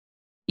or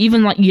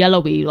even like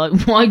yellowy? Like,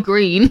 why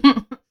green?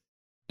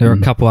 There are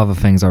a couple other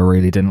things I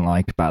really didn't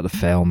like about the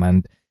film,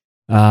 and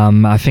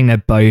I think they're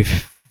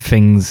both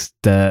things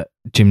that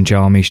Jim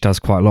Jarmusch does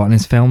quite a lot in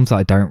his films that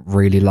I don't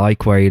really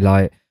like, where he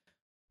like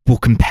will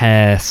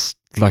compare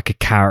like a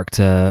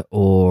character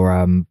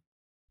or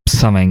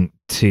something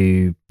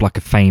to like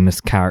a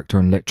famous character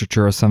in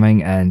literature or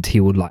something, and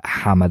he would like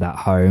hammer that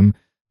home.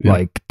 Yeah.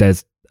 Like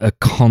there's a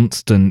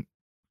constant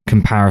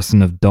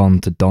comparison of Don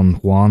to Don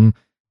Juan,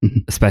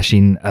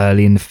 especially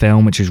early in the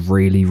film, which is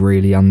really,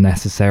 really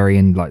unnecessary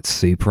and like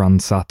super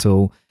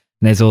unsubtle.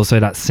 And there's also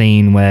that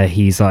scene where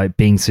he's like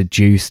being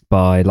seduced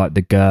by like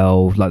the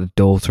girl, like the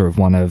daughter of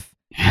one of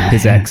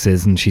his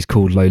exes, and she's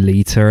called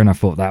Lolita. And I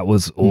thought that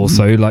was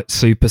also like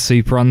super,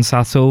 super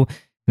unsubtle.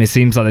 And it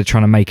seems like they're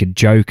trying to make a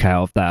joke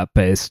out of that,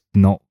 but it's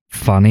not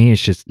funny.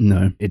 It's just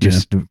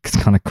it's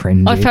kind of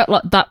cringy. I felt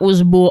like that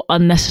was more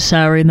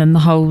unnecessary than the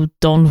whole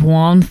Don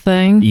Juan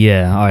thing.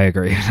 Yeah, I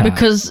agree with that.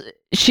 Because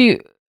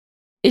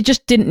it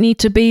just didn't need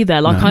to be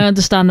there. Like I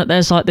understand that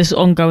there's like this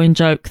ongoing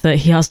joke that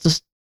he has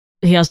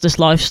this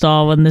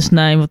lifestyle and this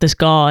name of this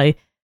guy,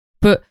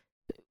 but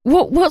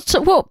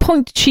what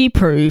point did she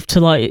prove to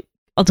like,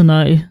 I don't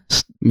know,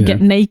 get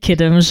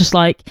naked and was just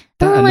like,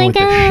 that oh my annoyed the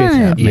shit out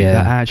god. of me.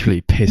 That actually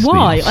pissed me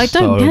off. I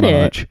don't so get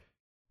much. it.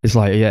 It's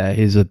like,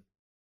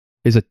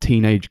 here's a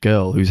teenage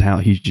girl whose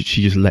house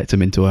she just lets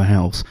him into her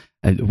house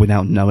and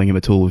without knowing him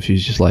at all.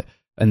 She's just like,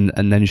 and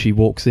then she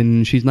walks in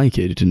and she's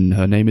naked and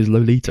her name is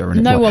Lolita.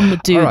 And no one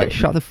would do all right,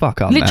 shut the fuck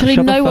up. Literally,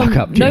 man. no one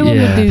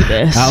would do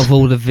this. Out of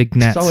all the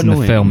vignettes in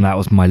the film, that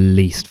was my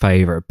least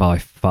favourite by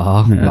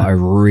far. Yeah. Like, I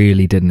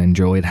really didn't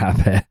enjoy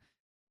that bit.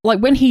 Like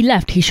when he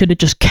left, he should have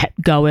just kept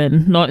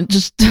going. Like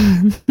just.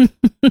 There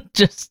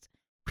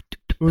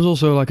was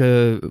also like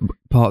a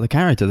part of the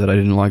character that I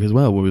didn't like as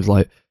well, where it was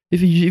like,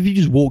 if you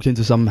just walked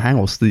into some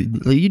house,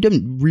 you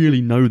don't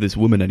really know this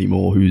woman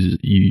anymore who you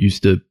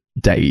used to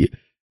date,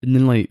 and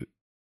then like,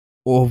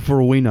 or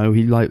for all we know,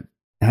 he like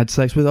had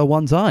sex with her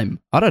one time.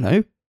 I don't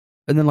know,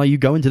 and then like you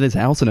go into this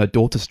house and her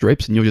daughter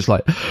strips, and you're just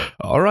like,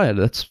 all right,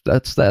 that's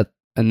that,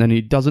 and then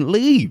he doesn't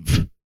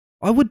leave.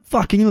 I would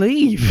fucking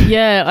leave.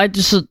 Yeah, I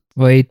just.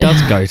 Well, he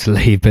does go to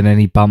leave, and then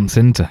he bumps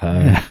into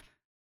her.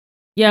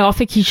 Yeah, I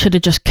think he should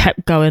have just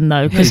kept going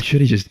though. He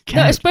should have just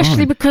kept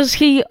especially because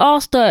he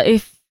asked her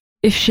if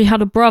she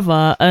had a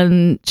brother,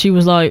 and she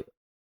was like,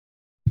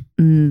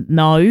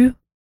 no.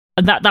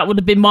 And that would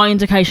have been my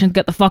indication to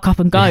get the fuck up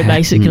and go,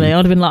 basically.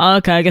 I'd have been like, oh,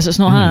 okay, I guess it's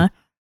not her.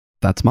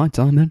 That's my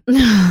time then.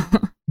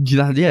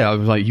 Yeah, I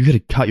was like, you could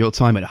have cut your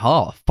time in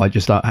half by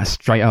just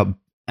straight up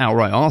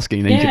outright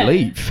asking, then you could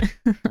leave.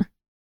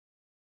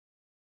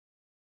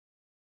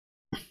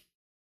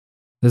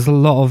 There's a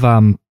lot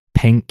of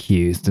pink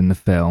used in the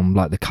film,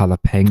 like the colour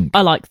pink.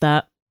 I like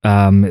that.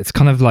 It's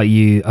kind of like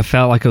I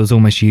felt like it was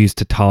almost used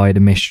to tie the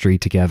mystery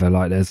together.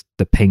 Like there's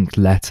the pink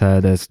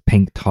letter, there's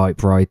pink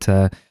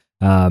typewriter.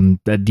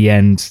 At the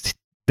end,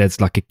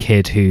 there's like a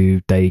kid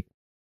who they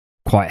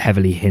quite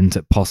heavily hint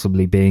at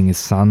possibly being his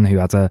son, who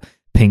has a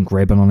pink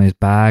ribbon on his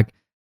bag.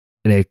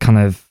 And it kind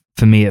of,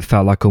 for me, it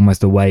felt like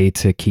almost a way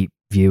to keep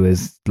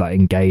viewers like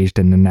engaged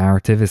in the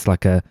narrative. It's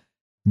like a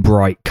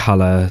bright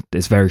color.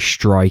 It's very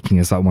striking.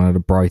 It's like one of the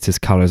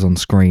brightest colors on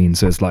screen.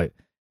 So it's like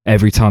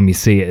every time you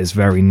see it, it's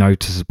very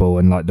noticeable,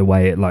 and like the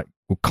way it like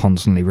will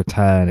constantly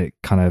return, it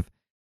kind of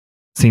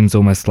seems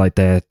almost like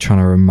they're trying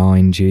to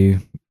remind you,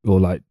 or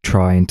like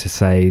trying to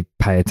say,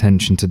 pay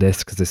attention to this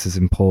because this is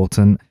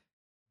important.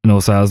 And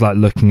also, I was like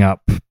looking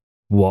up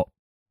what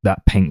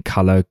that pink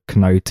color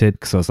connoted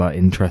because I was like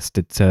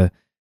interested to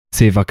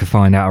see if I could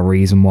find out a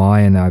reason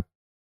why, and I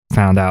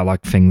found out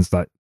like things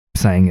like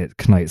saying it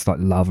connotes like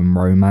love and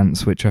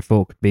romance, which I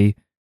thought could be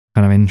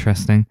kind of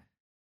interesting.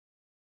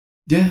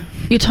 Yeah.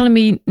 You're telling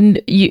me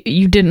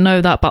you didn't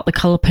know that about the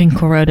color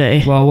pink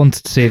already? Well, I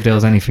wanted to see if there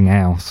was anything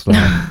else,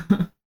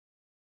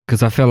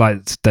 because I feel like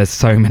there's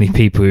so many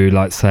people who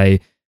like say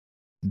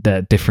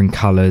that different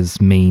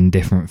colors mean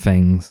different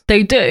things.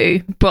 They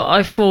do, but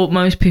I thought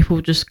most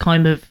people just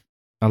kind of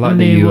I like that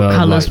knew you what are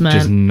colours like, meant.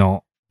 just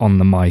not on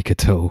the mic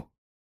at all.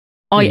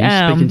 I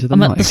Yeah, you speak am. into the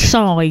I'm at mic. the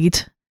side.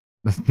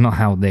 That's not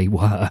how they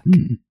work.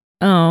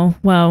 Oh,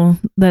 well,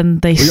 then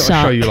they We got to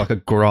suck. show you like a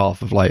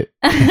graph of like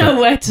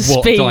Where to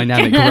what speak.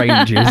 dynamic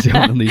range is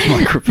on these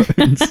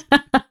microphones.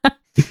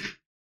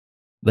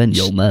 Then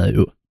you'll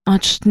know. I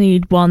just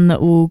need one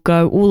that will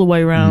go all the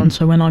way around,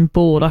 so when I'm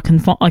bored, I can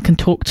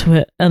talk to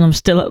it, and I'm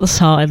still at the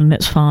side, and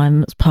it's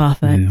fine. It's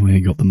perfect. Yeah, we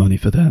ain't got the money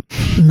for that.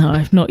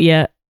 No, not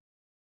yet.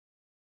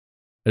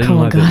 I didn't Come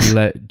on, like that guys. you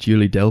let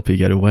Julie Delpy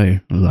get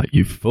away. I was like,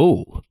 you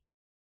fool.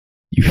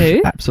 You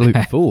Who? absolute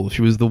fool.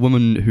 She was the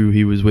woman who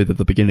he was with at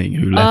the beginning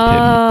who left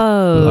him.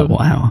 I was Oh, like,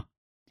 wow.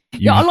 You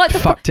Yeah, I like the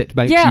fucked it,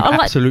 mate. Yeah, you I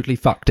like- absolutely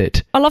fucked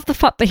it. I love the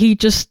fact that he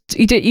didn't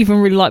even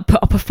really like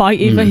put up a fight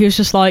either. He was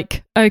just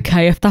like,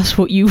 okay, if that's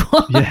what you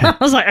want. Yeah.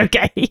 I was like,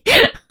 okay.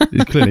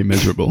 He's clearly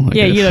miserable. I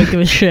Yeah, guess. you don't give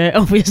a shit,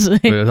 obviously.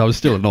 But I was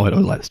still annoyed. I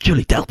was like, it's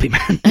Julie Delpy,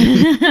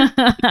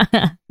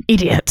 man.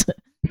 Idiot.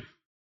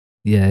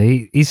 Yeah,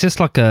 he's just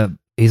like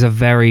he's a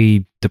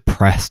very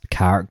depressed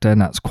character,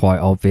 and that's quite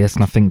obvious.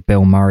 And I think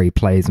Bill Murray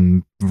plays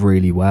him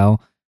really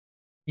well.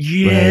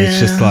 Where it's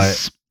just like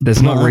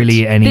there's not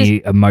really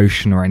any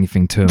emotion or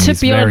anything to him. To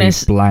He's be very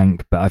honest-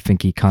 blank, but I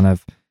think he kind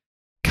of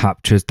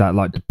captures that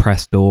like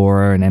depressed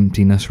aura and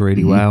emptiness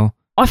really well.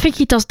 I think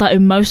he does that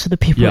in most of the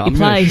people that he I'm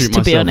gonna plays, shoot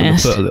to be myself in the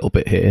honest. foot a little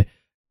bit here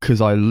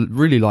because I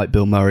really like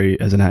Bill Murray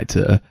as an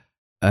actor,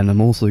 and I'm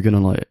also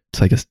gonna like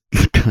take a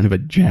kind of a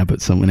jab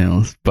at someone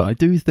else. But I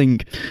do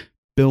think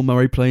Bill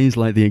Murray plays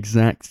like the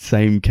exact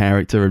same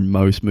character in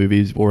most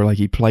movies, or like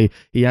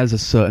he has a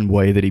certain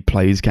way that he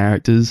plays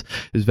characters.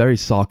 It's very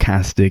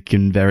sarcastic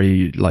and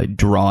very like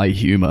dry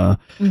humor,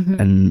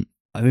 and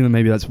I think that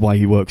maybe that's why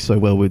he works so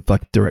well with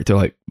like a director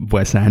like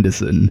Wes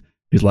Anderson.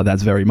 Is like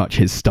that's very much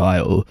his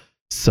style.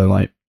 So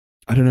like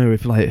I don't know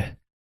if like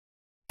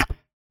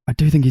I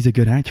do think he's a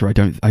good actor. I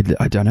don't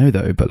know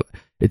though, but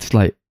it's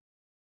like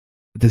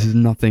this is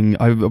nothing.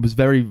 I was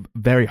very,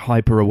 very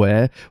hyper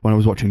aware when I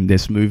was watching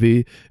this movie.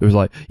 It was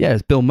like, yeah,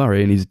 it's Bill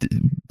Murray and he's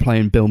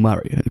playing Bill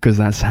Murray because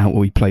that's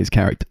how he plays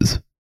characters.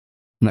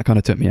 And that kind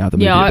of took me out of the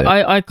movie. Yeah, a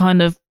bit. I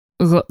kind of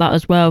got that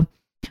as well.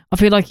 I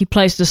feel like he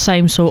plays the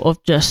same sort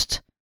of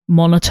just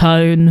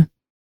monotone,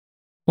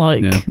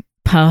 like Yeah.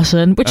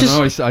 person, which I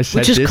is know I said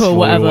which is this cool.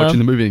 while we were Whatever. watching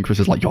the movie, and Chris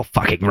was like, "You're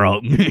fucking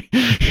wrong."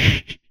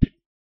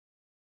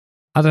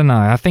 I don't know.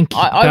 I think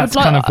I that's would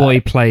like- kind of what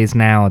he plays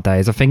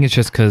nowadays. I think it's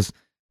just because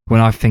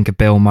when I think of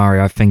Bill Murray,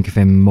 I think of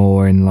him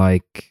more in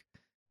like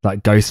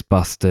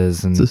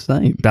Ghostbusters and It's the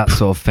same. that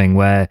sort of thing,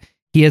 where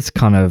he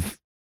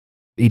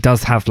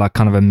does have like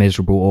kind of a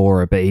miserable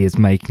aura, but he is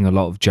making a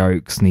lot of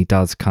jokes and he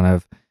does kind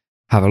of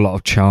have a lot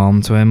of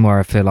charm to him, where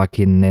I feel like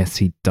in this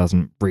he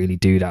doesn't really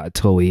do that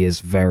at all. He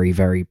is very,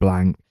 very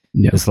blank.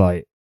 Yeah. It's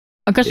like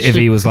I guess if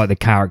he was like the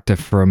character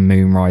from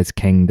Moonrise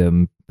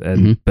Kingdom,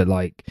 and but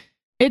like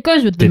it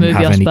goes with the didn't movie,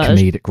 have I any suppose.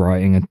 comedic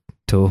writing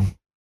at all.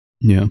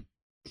 Yeah.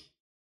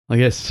 I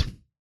guess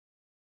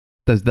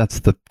that's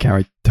the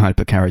type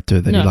of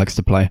character that he Yeah. likes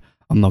to play.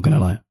 I'm not gonna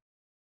like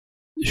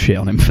shit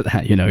on him for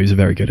that. You know, he's a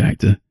very good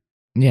actor.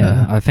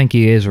 Yeah, I think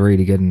he is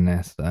really good in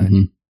this, though.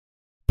 Mhm.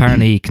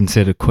 Apparently, he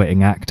considered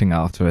quitting acting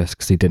after this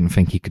because he didn't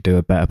think he could do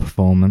a better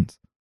performance.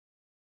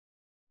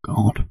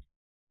 God.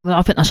 Well,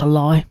 I think that's a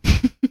lie.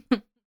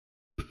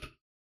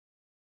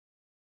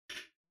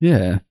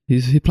 Yeah,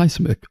 he plays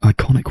some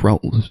iconic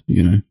roles.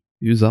 You know,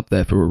 he was up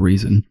there for a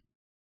reason.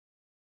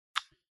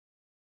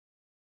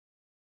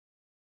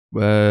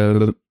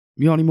 Well,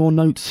 you got any more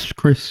notes,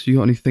 Chris? You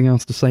got anything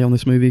else to say on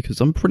this movie? Because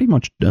I'm pretty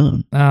much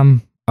done.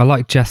 I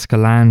like Jessica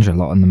Lange a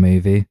lot in the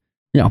movie.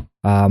 Yeah.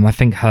 I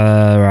think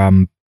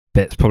her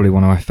bit's probably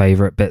one of my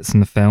favourite bits in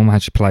the film. How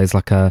she plays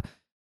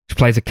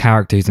a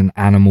character who's an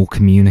animal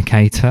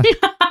communicator.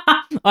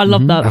 I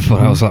love that. I thought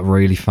that was like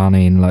really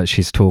funny, and like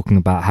she's talking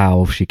about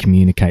how she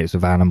communicates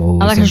with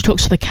animals. I like how and- she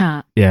talks to the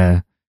cat.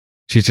 Yeah.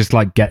 She's just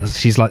like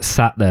she's like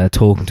sat there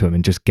talking to him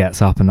and just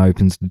gets up and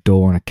opens the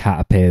door and a cat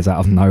appears out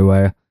of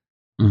nowhere.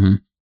 Mm-hmm.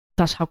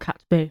 That's how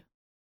cats be.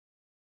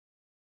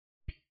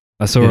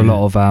 I saw a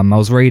lot of I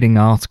was reading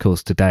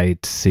articles today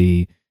to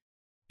see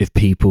if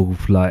people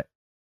like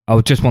I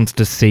just wanted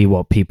to see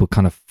what people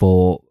kind of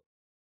thought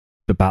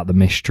about the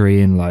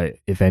mystery and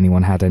like if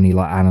anyone had any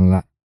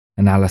like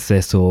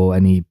analysis or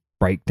any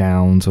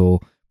breakdowns or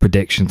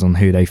predictions on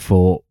who they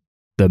thought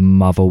the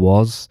mother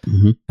was.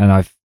 Mhm. And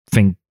I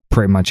think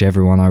pretty much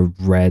everyone I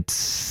read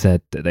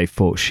said that they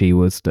thought she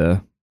was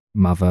the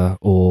mother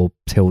or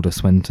Tilda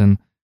Swinton.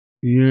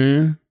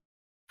 Yeah.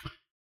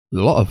 A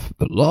lot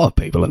of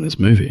people in this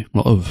movie. A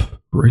lot of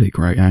really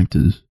great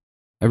actors.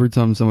 Every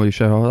time somebody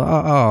shows,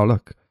 oh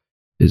look,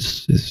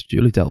 it's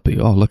Julie Delpy.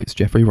 Oh look, it's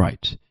Jeffrey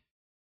Wright.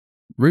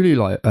 Really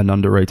like an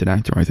underrated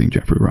actor, I think,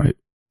 Jeffrey Wright.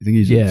 I think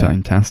he's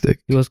fantastic.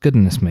 He was good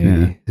in this movie.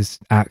 Yeah. His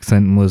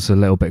accent was a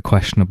little bit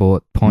questionable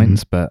at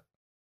points, but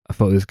I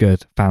thought it was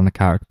good. Found the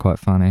character quite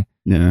funny.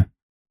 Yeah.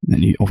 And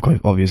then you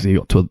obviously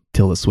got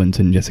Tilda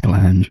Swinton, Jessica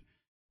Lange,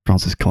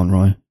 Francis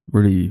Conroy,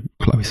 really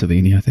Chloe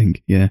Savini, I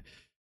think. Yeah.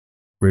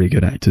 Really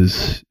good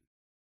actors.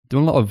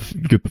 Doing a lot of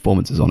good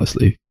performances,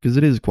 honestly, because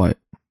it is quite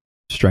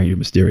strange and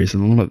mysterious,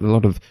 and a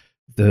lot of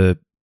the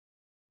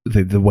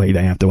way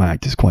they have to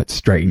act is quite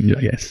strange,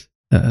 I guess.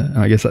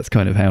 I guess that's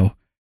kind of how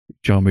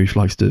Jarmusch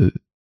likes to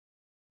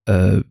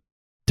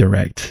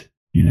direct,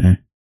 you know.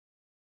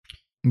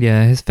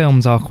 Yeah, his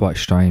films are quite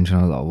strange in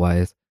a lot of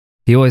ways.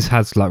 He always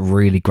has like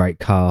really great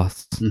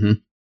casts.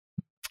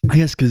 Mm-hmm. I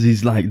guess because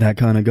he's like that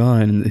kind of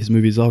guy, and his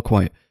movies are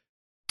quite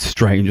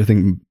strange. I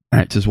think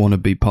actors want to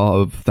be part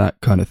of that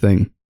kind of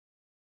thing.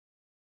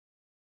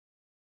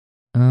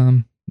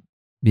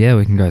 Yeah,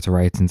 we can go to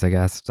ratings, I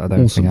guess. I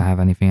don't think I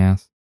have anything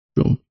else.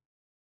 Sure.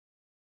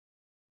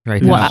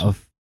 Rating out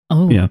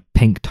of Yeah.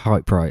 pink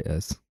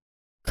typewriters.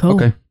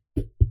 Cool. Okay.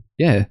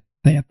 Yeah,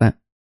 they have that.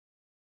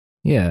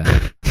 Yeah.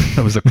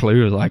 That was a clue.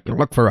 It was like,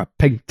 look for a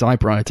pink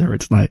typewriter.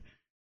 It's like,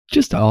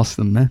 just ask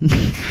them, man.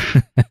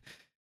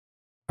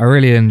 I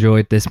really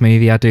enjoyed this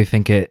movie. I do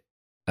think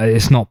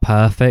it's not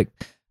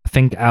perfect. I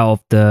think out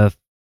of the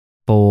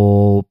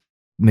 4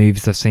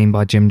 movies I've seen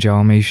by Jim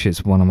Jarmusch,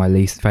 it's one of my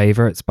least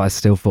favourites, but I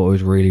still thought it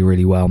was really,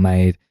 really well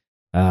made.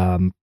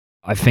 I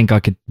think I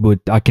can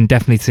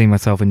definitely see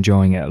myself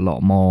enjoying it a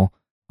lot more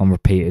on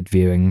repeated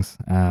viewings.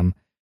 I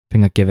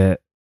think I'd give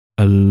it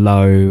a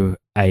low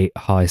 8,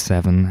 high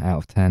 7 out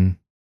of 10.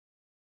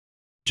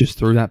 Just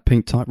threw that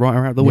pink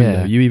typewriter out the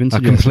window. Yeah, You even I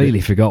suggested completely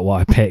it. forgot what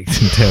I picked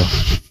until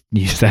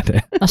you said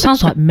it. That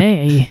sounds like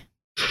me.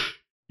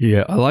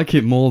 Yeah, I like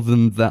it more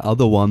than that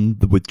other one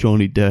with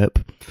Johnny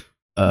Depp.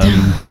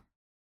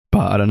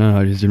 But I don't know,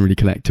 I just didn't really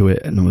connect to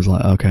it, and I was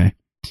like, okay,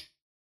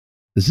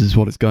 this is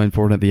what it's going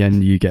for, and at the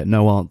end you get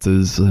no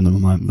answers, and I'm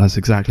like, that's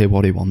exactly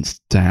what he wants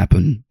to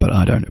happen, but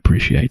I don't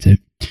appreciate it.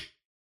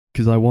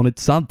 Because I wanted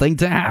something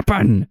to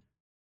happen!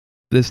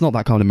 It's not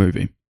that kind of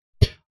movie.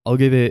 I'll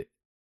give it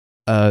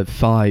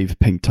 5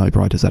 pink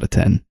typewriters out of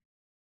 10,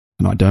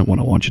 and I don't want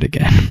to watch it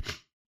again.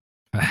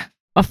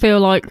 I feel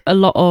like a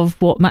lot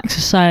of what Max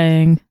is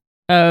saying,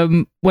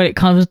 when it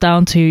comes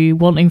down to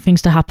wanting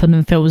things to happen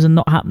in films and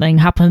not happening,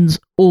 happens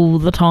all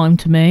the time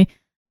to me.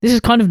 This is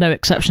kind of no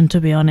exception, to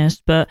be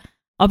honest, but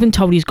I've been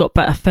told he's got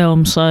better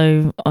films,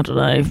 so I don't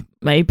know,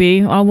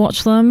 maybe I'll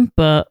watch them,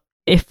 but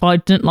if I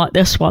didn't like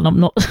this one, I'm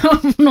not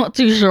I'm not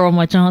too sure on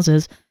my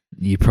chances.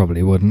 You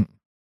probably wouldn't.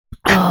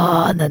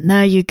 Oh, and then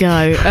there you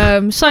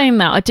go. Saying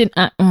that, I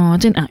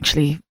didn't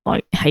actually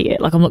like hate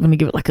it. Like, I'm not going to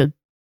give it like a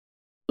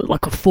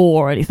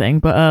 4 or anything,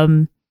 but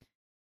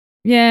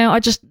yeah, I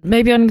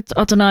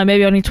don't know,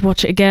 maybe I need to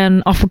watch it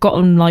again. I've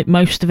forgotten like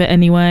most of it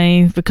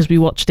anyway, because we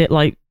watched it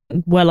like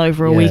well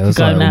over a week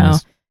ago like now.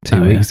 almost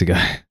 2 weeks ago.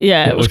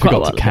 Yeah, it was we quite a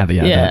forgot while to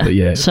caveat ago. that, but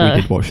yeah, so,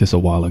 we did watch this a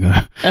while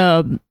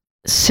ago.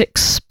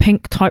 6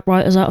 pink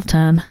typewriters out of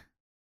 10.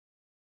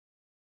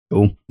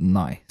 Cool.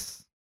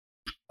 Nice.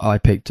 I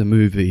picked a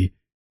movie.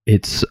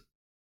 It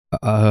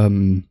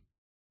was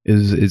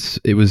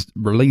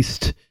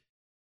released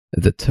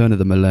at the turn of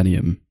the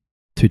millennium,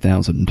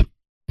 2000.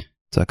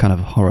 It's a kind of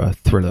horror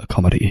thriller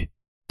comedy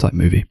type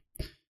movie.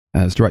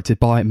 It's directed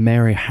by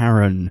Mary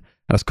Harron, and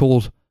it's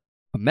called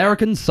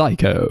American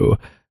Psycho.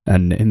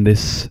 And in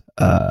this,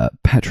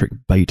 Patrick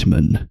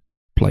Bateman,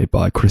 played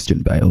by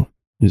Christian Bale,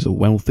 is a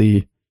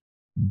wealthy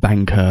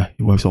banker.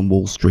 He works on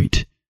Wall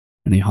Street,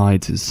 and he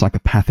hides his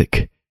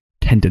psychopathic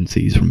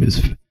tendencies from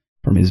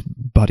his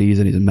buddies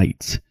and his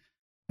mates.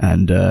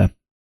 And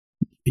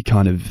he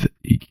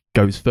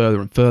goes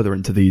further and further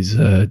into these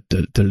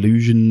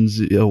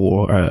delusions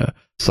or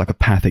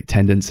psychopathic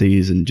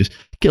tendencies, and just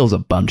kills a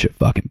bunch of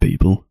fucking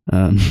people.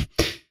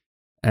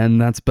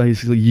 And that's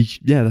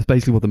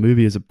basically what the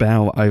movie is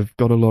about. I've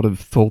got a lot of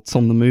thoughts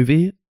on the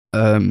movie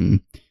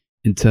in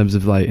terms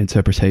of like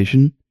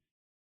interpretation,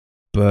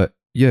 but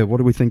yeah, what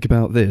do we think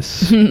about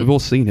this? We've all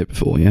seen it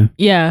before,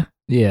 yeah.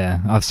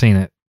 Yeah, I've seen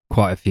it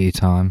quite a few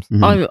times.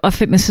 Mhm. I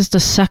think this is the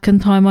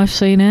second time I've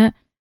seen it.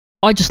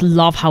 I just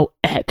love how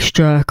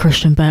extra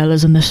Christian Bale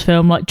is in this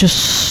film, like just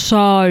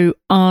so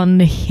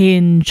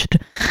unhinged.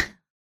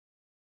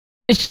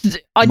 Might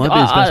be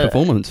his best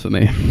performance for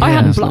me. I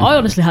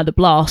honestly had a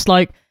blast.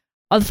 Like,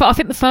 I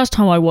think the first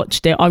time I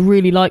watched it, I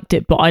really liked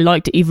it, but I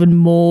liked it even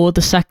more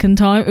the second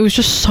time. It was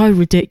just so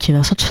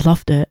ridiculous. I just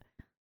loved it.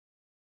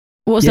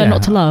 What was there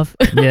not to love?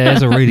 Yeah,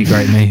 it's a really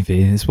great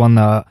movie. It's one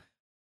that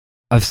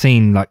I've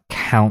seen like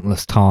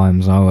countless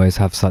times. I always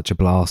have such a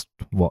blast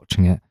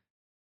watching it.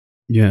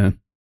 Yeah.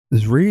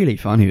 It's really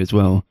funny as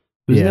well.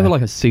 There's never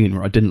like a scene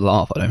where I didn't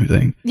laugh, I don't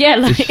think.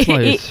 Yeah,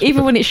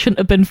 even when it shouldn't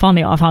have been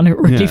funny, I found it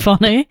really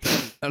funny.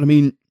 And I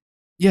mean,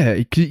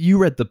 yeah, you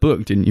read the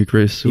book, didn't you,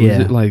 Chris? Or yeah.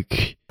 Was it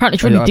like... Apparently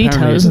it's really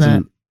detailed, isn't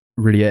it?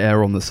 Really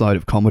err on the side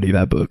of comedy,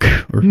 that book.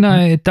 No,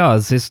 it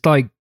does. It's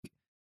like...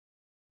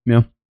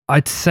 Yeah.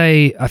 I'd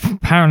say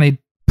apparently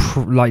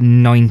like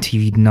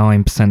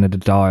 99% of the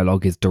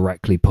dialogue is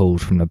directly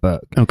pulled from the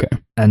book. Okay.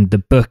 And the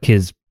book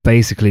is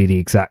basically the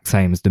exact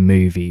same as the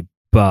movie,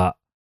 but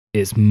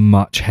it's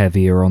much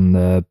heavier on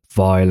the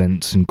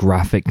violence and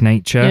graphic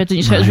nature. Yeah, didn't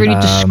you say it was really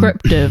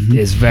descriptive?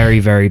 It's very,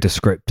 very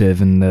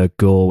descriptive, and the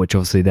gore, which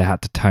obviously they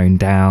had to tone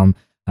down.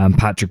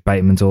 Patrick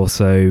Bateman's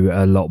also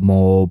a lot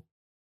more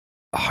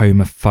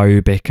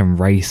homophobic and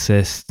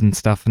racist and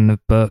stuff in the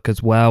book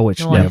as well, which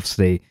they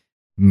obviously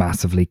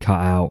massively cut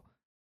out.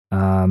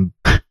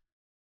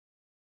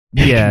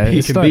 Yeah,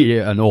 he can be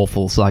an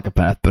awful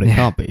psychopath, but it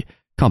can't be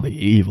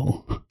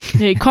evil.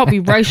 Yeah, it can't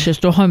be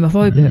racist or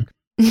homophobic.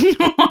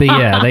 But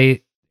yeah,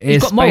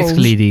 it's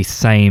basically the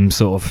same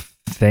sort of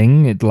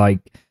thing. It like,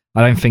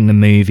 I don't think the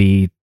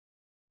movie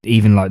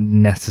even like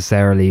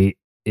necessarily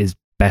is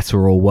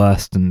better or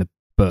worse than the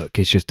book.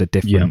 It's just a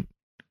different.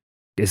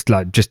 It's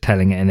like just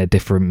telling it in a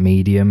different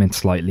medium and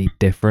slightly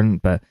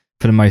different, but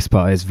for the most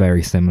part, it's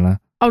very similar.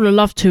 I would have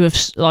loved to have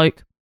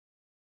like,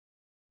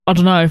 I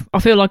don't know. I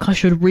feel like I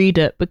should read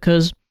it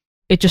because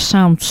it just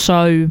sounds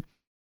so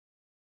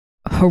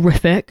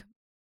horrific.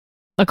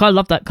 Like, I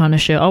love that kind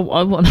of shit. I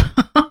want.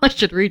 I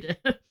should read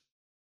it.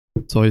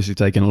 It's obviously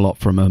taken a lot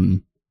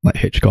from like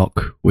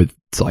Hitchcock with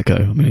Psycho.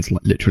 I mean, it's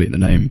like literally in the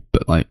name,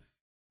 but like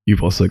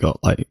you've also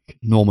got like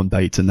Norman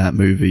Bates in that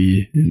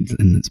movie,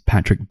 and it's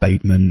Patrick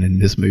Bateman in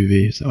this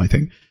movie. So I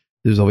think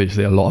there's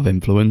obviously a lot of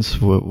influence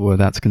where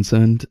that's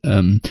concerned,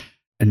 and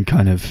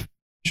kind of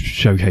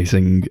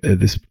showcasing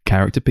this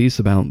character piece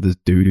about this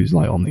dude who's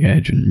like on the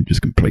edge and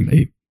just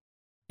completely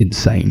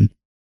insane.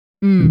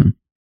 I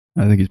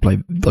think he's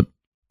played like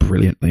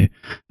brilliantly.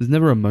 There's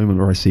never a moment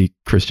where I see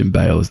Christian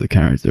Bale as the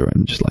character and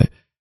I'm just like,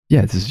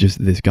 yeah, this is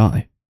just this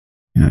guy.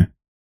 You know,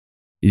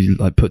 he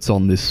like puts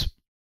on this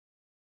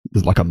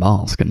like a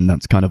mask, and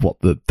that's kind of what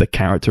the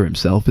character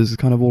himself is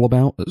kind of all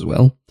about as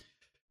well.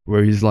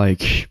 Where he's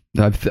like,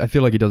 I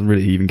feel like he doesn't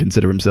really even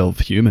consider himself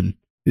human.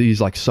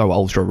 He's like so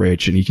ultra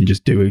rich and he can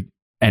just do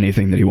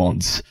anything that he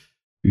wants.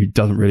 He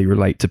doesn't really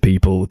relate to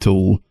people at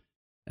all,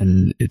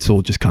 and it's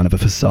all just kind of a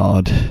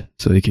facade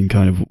so he can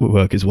kind of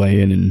work his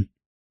way in and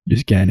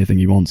just get anything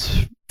he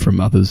wants from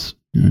others.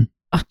 You know?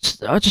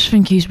 I just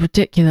think he's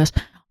ridiculous.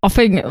 I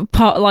think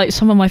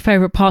some of my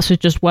favorite parts is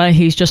just where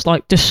he's just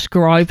like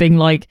describing,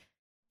 like,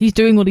 he's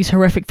doing all these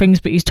horrific things,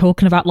 but he's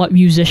talking about like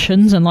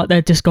musicians and like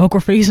their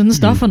discographies and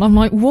stuff. And I'm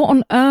like, what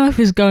on earth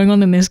is going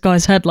on in this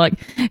guy's head? Like,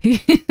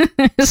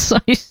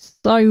 it's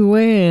so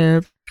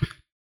weird.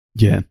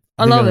 Yeah.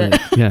 I love it.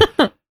 Yeah.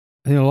 I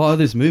think a lot of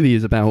this movie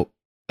is about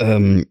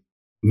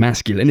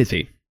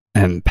masculinity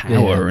and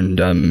power.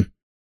 And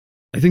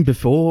I think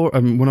before,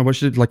 when I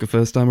watched it like a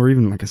first time or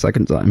even like a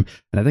second time,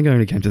 and I think I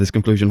only came to this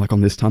conclusion like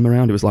on this time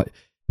around, it was like,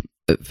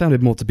 I found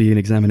it more to be an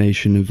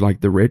examination of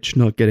like the rich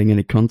not getting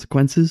any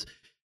consequences.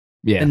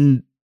 Yeah.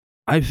 And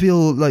I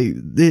feel like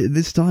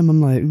this time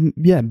I'm like,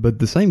 yeah, but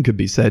the same could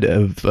be said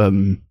of,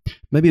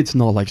 maybe it's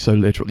not like so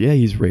literal. Yeah,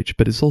 he's rich,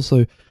 but it's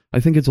also, I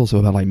think it's also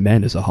about like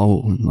men as a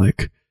whole. And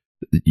like,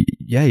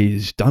 yeah,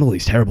 he's done all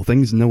these terrible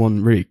things and no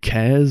one really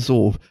cares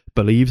or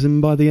believes him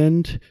by the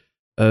end.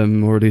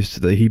 Or at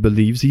least that he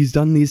believes he's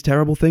done these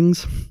terrible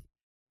things.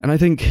 And I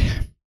think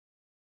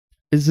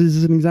this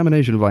is an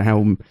examination of like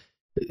how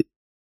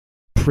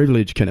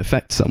privilege can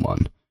affect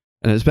someone.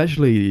 And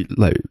especially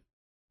like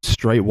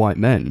straight white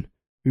men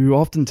who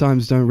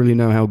oftentimes don't really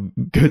know how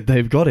good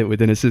they've got it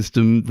within a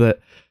system that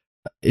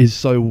is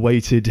so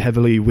weighted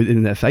heavily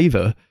within their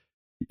favor.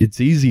 It's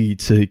easy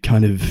to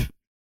kind of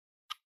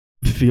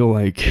feel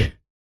like,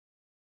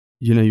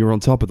 you know, you're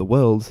on top of the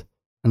world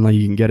and like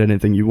you can get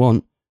anything you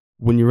want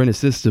when you're in a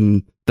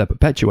system that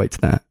perpetuates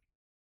that.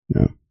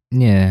 You know?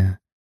 Yeah.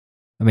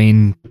 I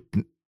mean,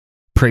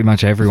 pretty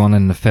much everyone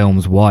in the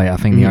film's white. I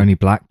think the only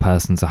black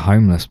person's a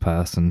homeless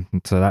person.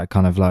 So that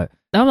kind of like,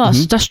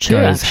 that's true,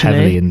 goes actually.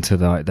 heavily into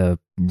like the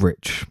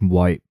rich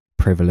white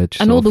privilege.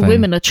 And all the thing.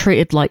 women are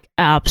treated like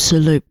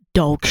absolute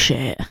dog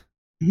shit.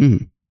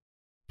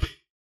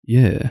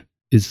 Yeah.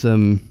 It's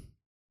and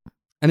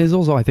it's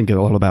also, I think,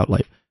 a lot about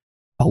like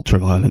ultra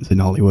violence in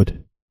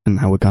Hollywood and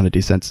how we're kind of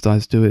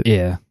desensitized to it.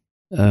 Yeah.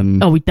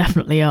 We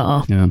definitely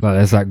are. Yeah. Like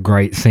there's that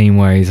great scene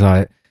where he's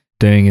like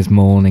doing his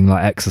morning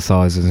like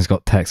exercises and he's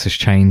got Texas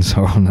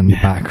Chainsaw on in the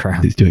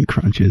background. He's doing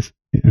crunches.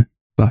 Yeah.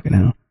 Fucking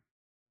hell.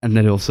 And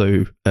then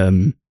also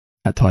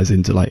that ties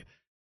into like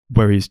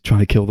where he's trying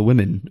to kill the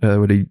women,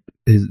 when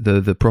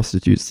the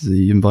prostitutes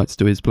he invites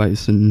to his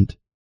place and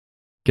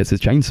gets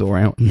his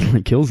chainsaw out and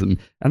like kills them.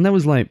 And that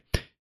was like,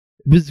 it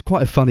was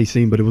quite a funny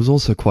scene, but it was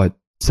also quite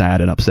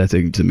sad and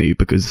upsetting to me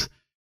because,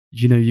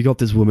 you know, you got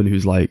this woman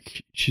who's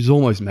like, she's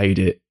almost made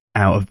it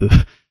out of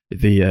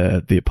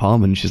the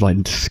apartment. She's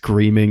like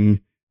screaming,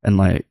 and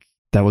like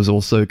that was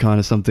also kind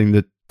of something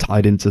that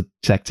tied into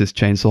Texas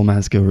Chainsaw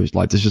Massacre. Where it's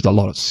like there's just a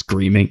lot of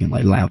screaming and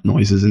like loud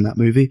noises in that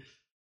movie.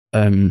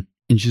 And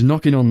she's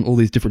knocking on all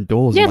these different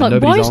doors. Yeah, and,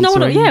 like why is no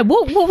one? answering. Yeah,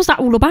 what was that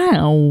all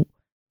about?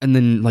 And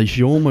then like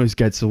she almost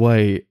gets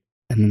away,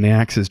 and then the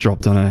axe is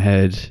dropped on her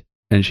head,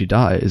 and she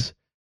dies.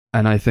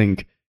 And I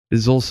think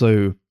there's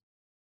also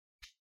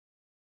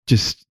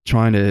just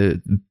trying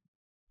to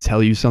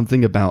tell you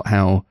something about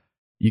how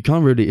you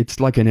can't really, it's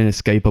like an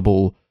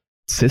inescapable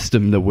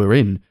system that we're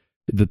in.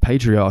 The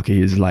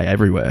patriarchy is like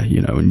everywhere,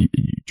 you know, and you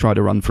try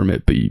to run from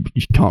it, but you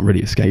can't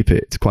really escape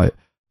it. It's quite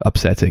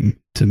upsetting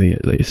to me,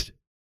 at least.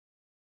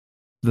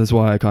 That's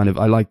why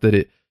I like that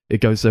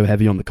it goes so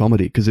heavy on the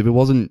comedy, because if it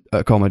wasn't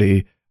a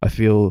comedy, I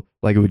feel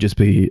like it would just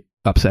be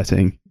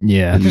upsetting.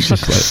 Yeah. And Just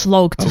like a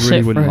slog to I sit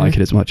really wouldn't through. like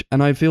it as much.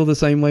 And I feel the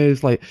same way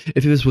as like,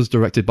 if this was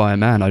directed by a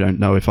man, I don't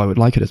know if I would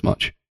like it as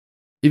much.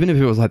 Even if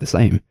it was like the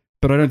same.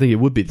 But I don't think it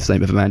would be the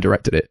same if a man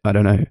directed it. I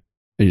don't know.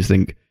 I just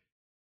think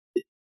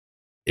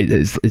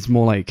it's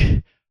more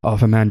like, oh,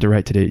 if a man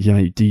directed it, you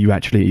know, do you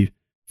actually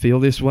feel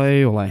this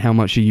way? Or like, how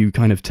much are you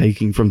kind of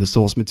taking from the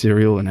source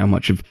material, and how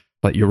much of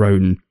like your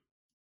own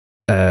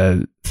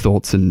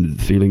thoughts and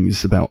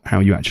feelings about how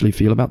you actually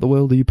feel about the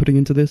world are you putting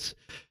into this?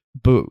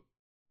 But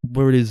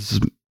where it is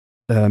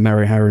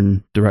Mary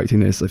Harron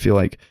directing this, I feel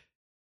like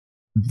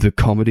the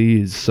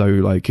comedy is so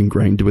like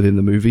ingrained within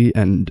the movie,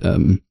 and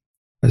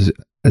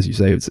as you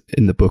say, it's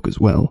in the book as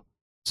well.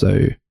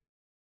 So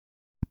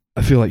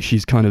I feel like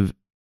she's kind of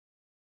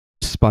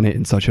spun it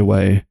in such a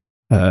way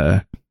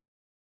where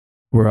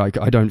I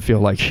don't feel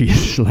like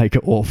she's like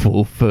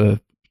awful for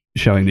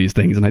showing these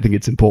things, and I think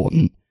it's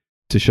important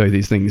to show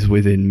these things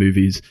within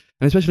movies,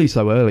 and especially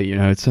so early. You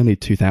know, it's only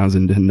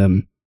 2000,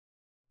 and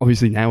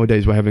obviously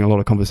nowadays we're having a lot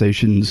of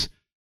conversations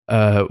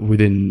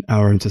within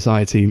our own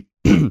society.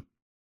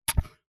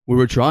 We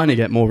were trying to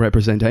get more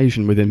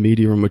representation within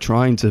media, and we're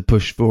trying to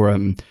push for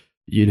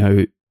you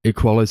know,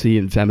 equality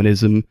and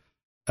feminism.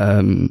 I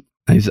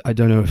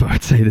don't know if I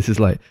would say this is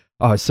like,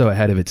 oh, it's so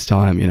ahead of its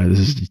time, you know, this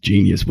is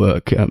genius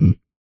work.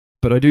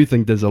 But I do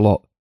think there's a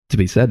lot to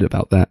be said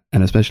about that,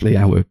 and especially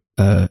how we're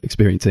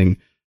experiencing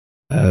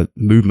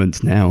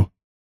movements now.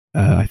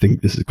 I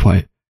think this is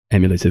quite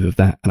emulative of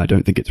that, and I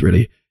don't think it's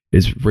really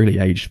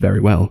aged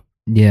very well.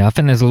 Yeah, I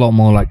think there's a lot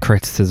more like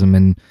criticism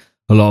in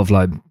a lot of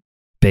like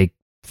big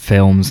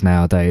films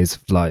nowadays,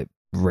 of, like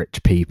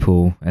rich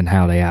people and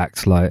how they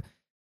act. Like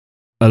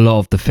a lot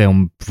of the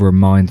film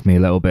reminds me a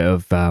little bit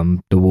of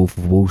The Wolf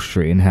of Wall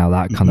Street, and how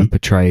that kind of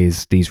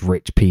portrays these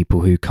rich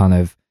people who kind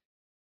of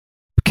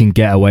can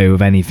get away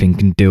with anything,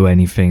 can do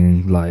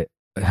anything, like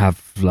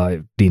have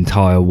like the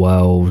entire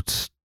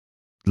world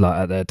like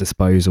at their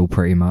disposal,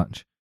 pretty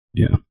much.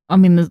 Yeah, I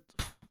mean,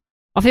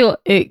 I feel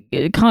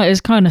it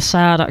kind of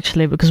sad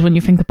actually, because when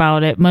you think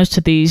about it, most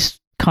of these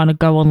kind of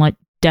go on like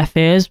deaf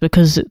ears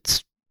because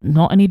it's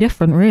not any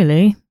different,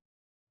 really.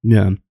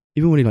 yeah.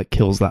 Even when he like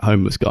kills that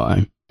homeless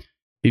guy,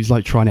 he's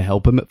like trying to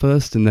help him at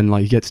first, and then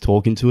like he gets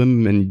talking to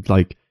him, and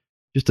like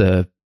just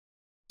a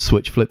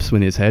switch flips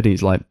in his head, and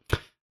he's like,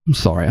 I'm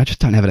sorry, I just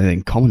don't have anything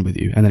in common with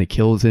you. And then he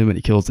kills him, and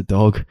he kills the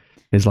dog.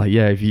 It's like,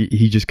 yeah,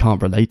 he just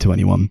can't relate to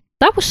anyone.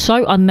 That was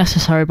so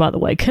unnecessary, by the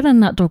way. Killing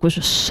that dog was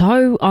just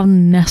so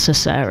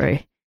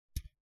unnecessary.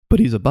 But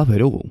he's above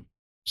it all.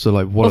 So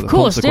like, what Of are the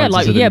course, yeah, consequences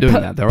like, of him yeah, doing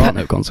put- that? There are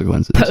no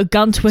consequences. Put a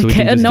gun to a So we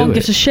can kitten, just no do one it.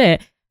 gives a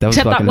shit. That was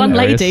Except that fucking one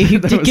hilarious. lady who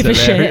That did was give a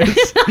shit.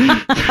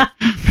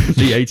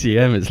 The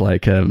ATM is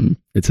like,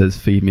 it says,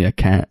 feed me a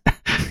cat.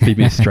 Feed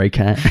me a stray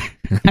cat.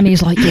 And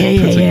he's like, Puts a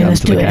yeah, gun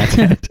let's to do the cat's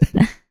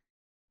it.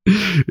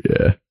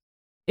 head.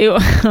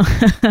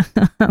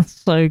 Yeah. That's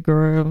so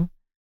grim.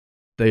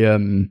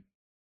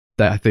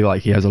 I feel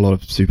like he has a lot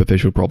of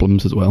superficial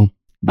problems as well.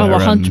 Oh, where,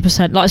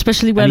 100%. Like,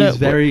 especially when and he's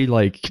very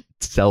like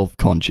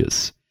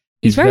self-conscious.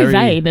 he's very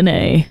vain, isn't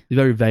he? He's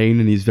very vain,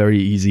 and he's very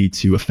easy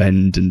to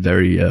offend, and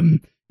very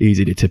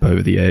easy to tip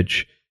over the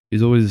edge.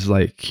 He's always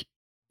like,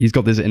 he's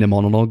got this inner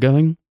monologue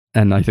going,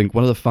 and I think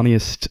one of the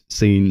funniest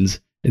scenes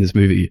in this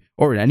movie,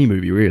 or in any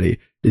movie really,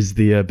 is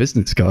the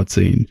business card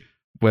scene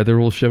where they're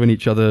all showing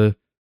each other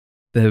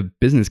their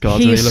business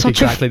cards, and they look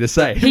exactly the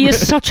same. He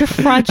is such a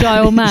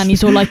fragile man.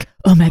 He's all like,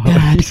 oh my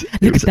god,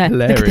 look at that,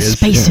 look at the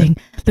spacing,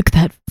 look at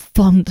that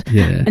font.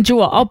 Yeah. And do you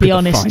know what? I'll be The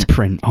honest. fine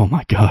print. Oh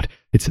my god,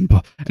 it's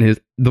impossible. And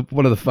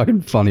one of the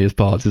fucking funniest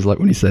parts is like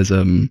when he says,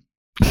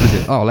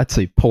 "Oh, let's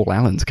see Paul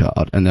Allen's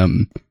card,"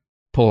 and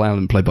Paul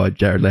Allen, played by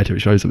Jared Leto,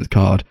 shows him his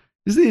card.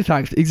 It's the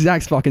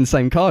exact fucking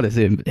same card as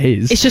his.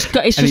 It's just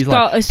he's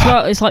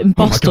it's like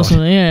embossed or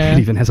something. Yeah. It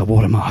even has a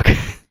watermark.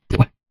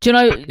 Do you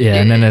know? Yeah,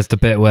 and then there's the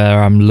bit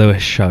where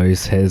Lewis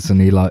shows his,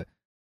 and he like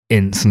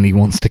instantly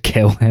wants to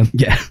kill him.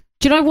 Yeah.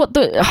 Do you know what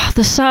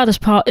the saddest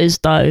part is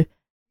though?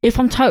 If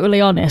I'm totally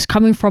honest,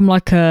 coming from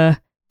like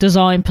a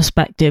design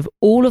perspective,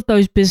 all of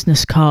those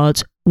business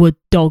cards were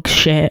dog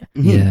shit.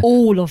 Yeah.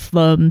 All of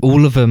them.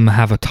 All of them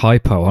have a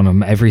typo on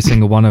them. Every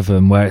single one of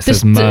them, where it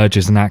says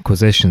mergers and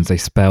acquisitions, they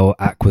spell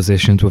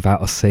acquisitions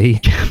without a C.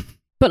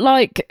 But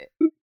like,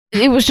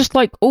 it was just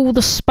like all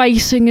the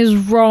spacing is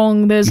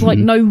wrong. There's like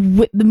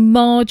the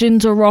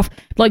margins are off.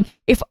 Like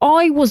if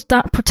I was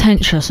that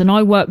pretentious and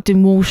I worked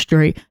in Wall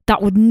Street,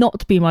 that would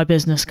not be my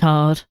business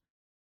card.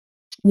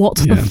 What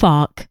the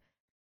fuck?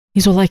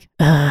 He's all like,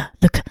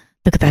 look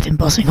at that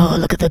embossing. Oh,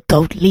 look at the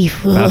gold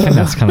leaf. I think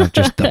that's kind of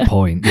just the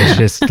point. It's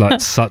just like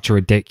such a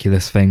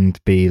ridiculous thing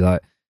to be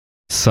like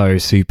so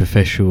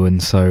superficial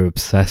and so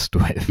obsessed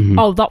with.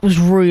 Oh, that was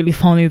really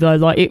funny though.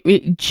 Like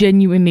it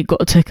genuinely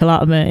got a tickle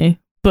out of me,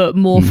 but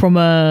more from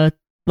a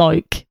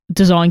like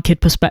design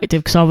kid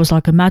perspective, because I was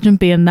like, imagine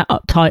being that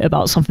uptight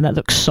about something that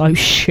looks so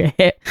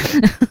shit.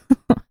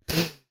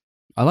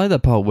 I like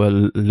that part where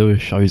Lewis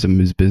shows him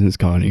his business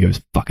card and he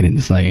goes fucking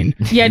insane.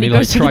 Yeah, and he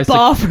goes to the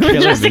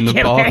bathroom just to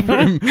kill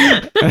him.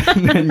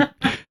 And then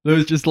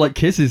Lewis just like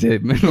kisses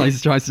him and like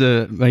tries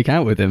to make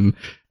out with him,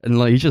 and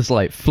like he just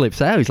like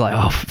flips out. He's like,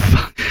 oh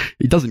fuck.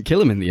 He doesn't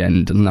kill him in the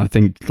end, and I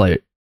think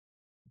like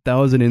that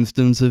was an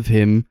instance of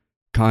him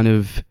kind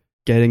of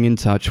getting in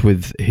touch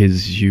with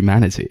his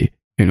humanity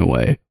in a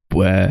way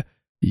where,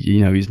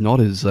 you know, he's not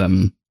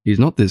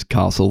this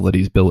castle that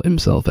he's built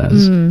himself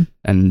as.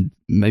 And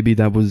maybe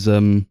that was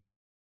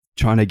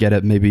trying to get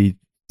at maybe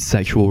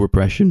sexual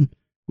repression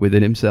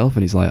within himself,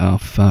 and he's like, oh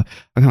fuck,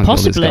 I can't kill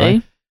this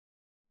guy.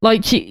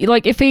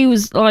 Like if he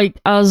was like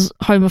as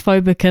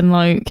homophobic and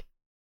like,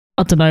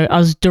 I don't know,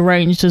 as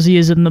deranged as he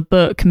is in the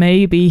book,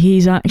 maybe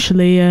he's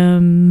actually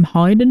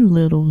hiding a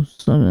little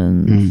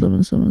something.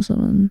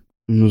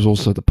 And there's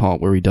also the part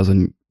where he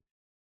doesn't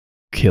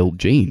kill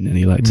Jean and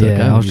he lets her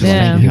go. I was just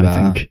thinking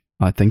about that.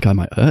 I think I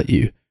might hurt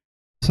you,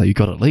 so you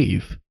gotta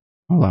leave.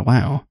 I was like,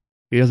 wow.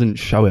 He doesn't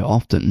show it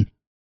often,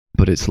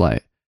 but it's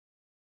like,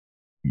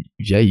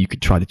 yeah, you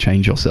could try to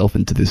change yourself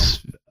into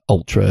this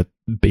ultra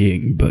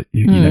being, but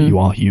you know, you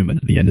are human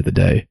at the end of the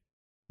day.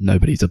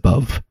 Nobody's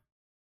above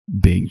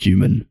being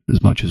human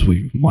as much as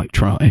we might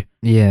try.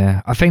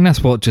 Yeah, I think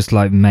that's what just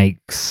like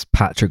makes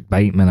Patrick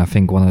Bateman, I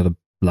think, one of the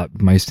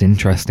like most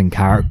interesting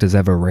characters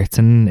ever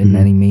written in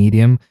any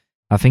medium.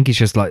 I think he's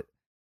just like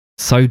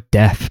so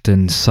deft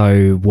and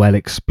so well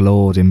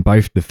explored in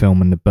both the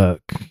film and the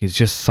book. He's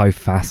just so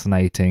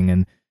fascinating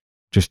and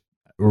just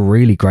a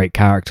really great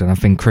character. And I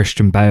think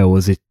Christian Bale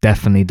was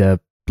definitely the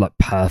like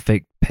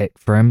perfect pick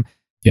for him.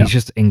 Yeah. He's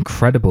just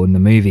incredible in the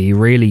movie. He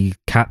really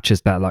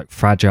captures that like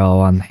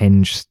fragile,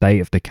 unhinged state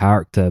of the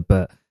character,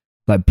 but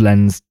like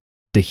blends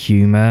the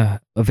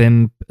humor of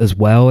him as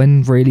well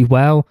in really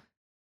well.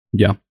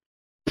 Yeah.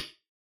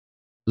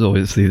 There's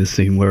obviously the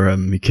scene where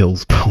he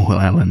kills Paul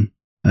Allen.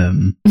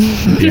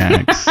 The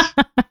axe.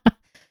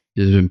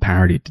 It's been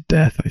parodied to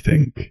death, I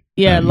think.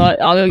 Yeah, but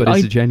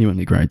it's a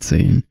genuinely great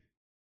scene.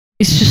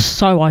 It's just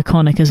so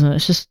iconic, isn't it?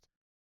 It's just.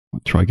 I'll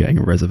try getting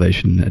a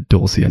reservation at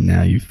Dorsia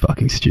now, you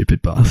fucking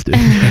stupid bastard.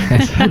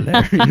 It's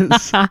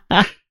hilarious.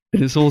 And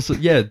it's also,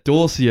 yeah,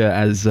 Dorsia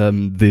as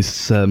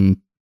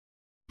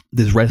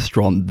this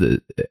restaurant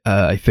that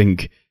I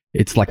think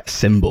it's like a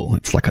symbol.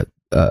 It's like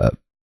a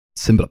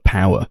symbol of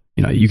power.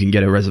 You know, you can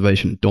get a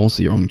reservation at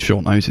Dorsia on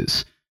short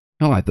notice.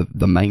 Oh, like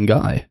the main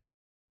guy.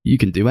 You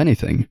can do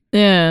anything.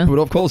 Yeah. But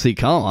of course he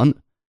can't.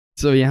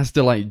 So he has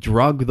to like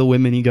drug the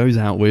women he goes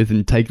out with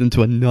and take them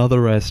to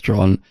another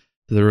restaurant.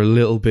 So they're a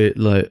little bit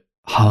like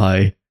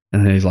high.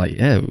 And then he's like,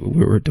 yeah,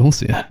 we're at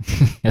Dorsia.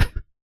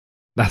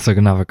 That's like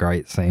another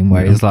great scene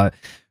where he's like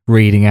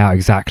reading out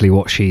exactly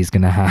what she's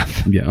going to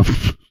have. Yeah.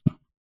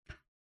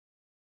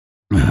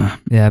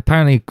 Yeah,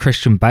 apparently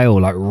Christian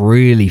Bale like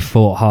really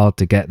fought hard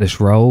to get this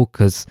role,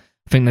 because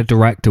I think the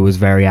director was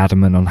very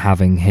adamant on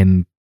having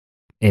him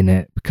in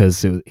it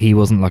because he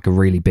wasn't like a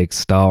really big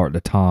star at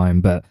the time,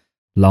 but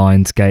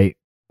Lionsgate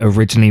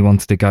originally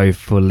wanted to go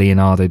for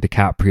Leonardo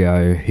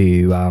DiCaprio,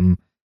 who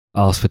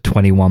asked for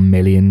 21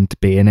 million to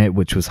be in it,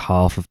 which was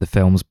half of the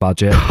film's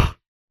budget.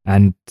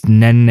 And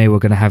then they were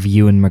going to have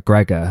Ewan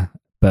McGregor,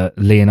 but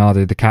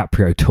Leonardo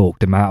DiCaprio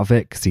talked him out of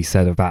it because he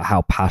said about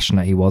how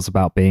passionate he was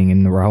about being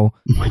in the role.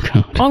 Oh my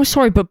God. I'm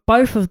sorry, but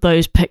both of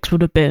those picks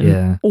would have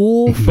been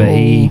awful.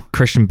 But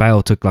Christian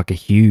Bale took like a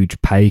huge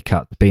pay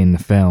cut to be in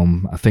the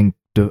film. I think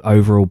the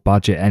overall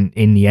budget and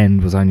in the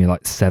end was only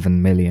like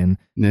 7 million.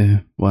 Yeah,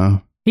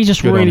 wow. He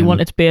just really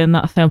wanted to be in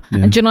that film. Yeah.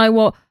 And do you know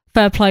what?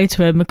 Fair play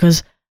to him,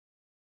 because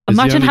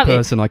imagine having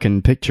person I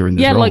can picture in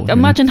this role. Like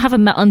imagine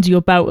having that under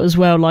your belt as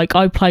well. Like,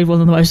 I played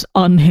one of the most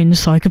unhinged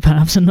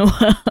psychopaths in the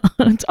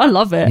world. I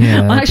love it.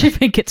 Yeah. I actually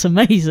think it's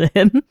amazing.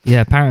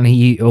 Yeah, apparently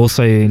he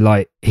also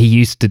he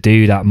used to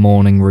do that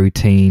morning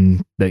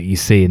routine that you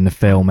see in the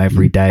film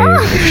every day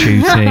of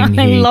shooting.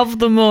 I love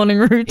the morning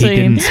routine. He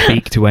didn't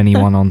speak to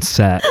anyone on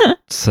set,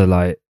 so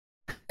like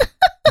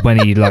when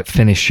he like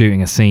finished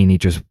shooting a scene, he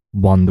just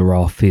wander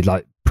off. He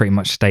like pretty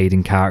much stayed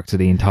in character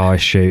the entire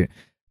shoot.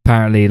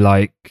 Apparently,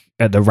 like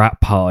at the rap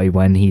party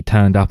when he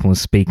turned up and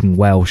was speaking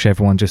Welsh,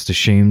 everyone just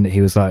assumed that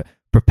he was like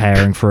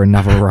preparing for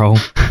another role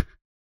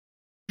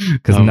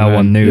because no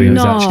one knew he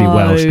was actually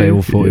Welsh. They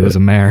all thought he was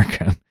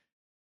American.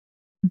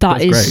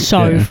 That's great.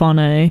 So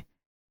funny.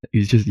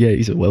 He's just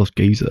he's a Welsh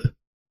geezer.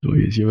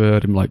 You ever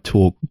heard him like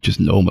talk just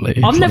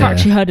normally? I've never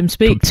actually heard him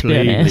speak. To be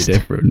honest,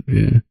 different.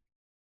 Yeah.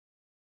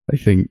 I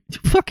think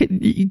fucking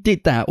he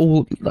did that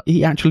all.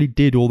 He actually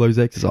did all those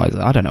exercises.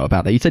 I don't know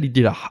about that. He said he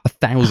did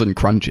 1,000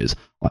 crunches.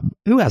 Like,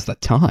 who has the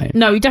time?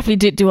 No, he definitely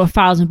did do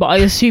 1,000, but I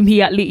assume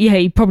he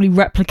he probably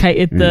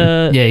replicated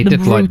the he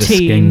did routine. like the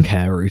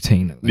skincare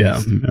routine. At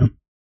least. Yeah.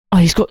 Oh,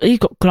 he's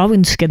got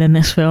glowing skin in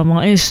this film.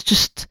 Like, it's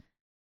just,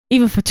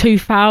 even for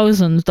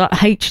 2000, that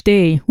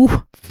HD,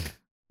 whew,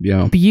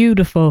 Yeah,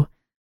 beautiful.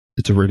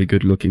 it's a really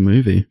good looking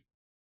movie,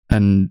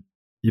 and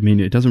I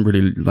mean, it doesn't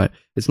really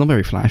it's not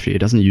very flashy. It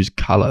doesn't use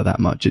color that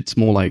much. It's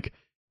more like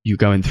you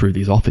going through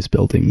these office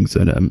buildings,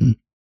 and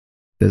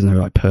there's no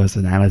like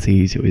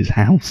personality to his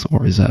house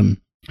or his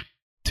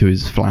to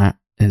his flat,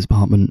 his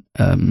apartment.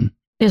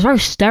 It's very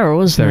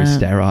sterile, isn't Very it?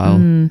 sterile,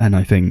 and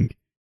I think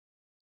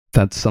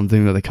that's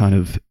something that they kind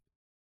of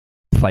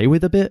play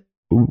with a bit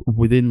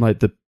within like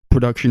the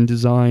production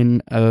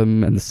design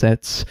and the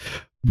sets,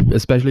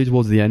 especially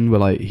towards the end where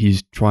like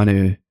he's trying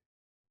to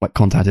like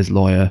contact his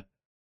lawyer.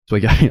 So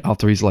again,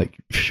 after he's like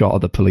shot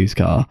at the police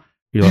car,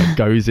 he like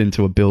goes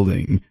into a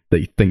building that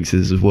he thinks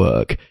is his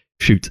work,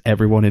 shoots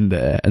everyone in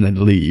there, and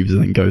then leaves,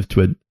 and then goes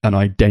to an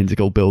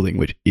identical building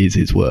which is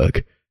his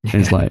work.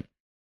 And it's like,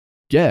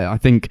 yeah, I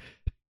think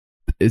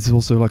it's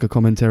also like a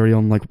commentary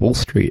on like Wall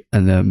Street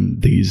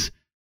and these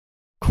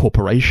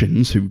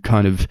corporations who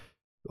kind of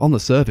on the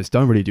surface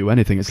don't really do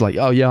anything. It's like,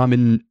 oh yeah, I'm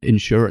in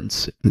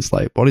insurance. And it's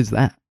like, what is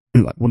that?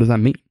 And like, what does that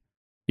mean?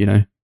 You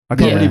know, I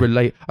can't really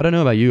relate. I don't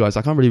know about you guys.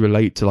 I can't really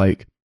relate to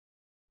like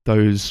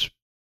those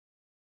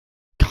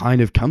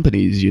kind of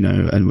companies, you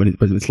know. And when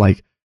it's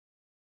like,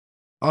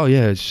 oh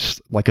yeah, it's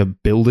just like a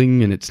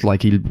building, and it's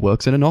like he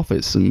works in an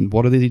office, and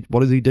what does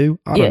he do?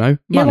 I don't know.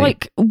 Yeah, Money.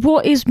 like,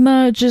 what is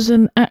mergers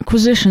and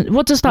acquisitions?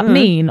 What does that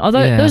mean? Are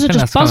those I are think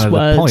just that's kind of the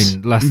buzzwords.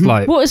 point. That's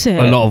like What is it?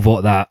 a lot of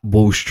what that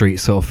Wall Street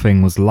sort of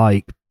thing was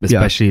like,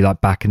 especially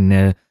like back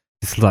in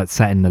it's like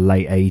set in the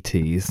late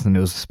 80s, and it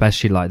was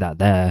especially like that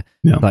there.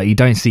 Yeah. Like you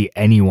don't see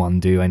anyone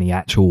do any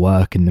actual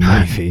work in the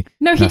movie.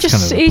 No, he That's just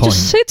kind of the he point.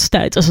 just sits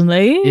there, doesn't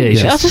he? Yeah, he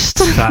I just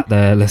sat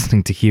there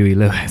listening to Huey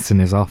Lewis in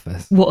his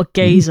office. What a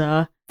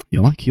geezer.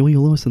 You like Huey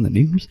Lewis in the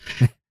news?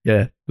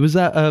 Yeah. There was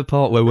that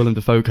part where Willem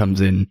Dafoe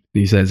comes in and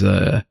he says,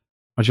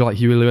 would you like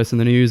Huey Lewis in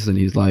the news? And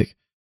he's like,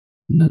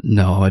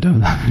 no, I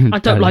don't. I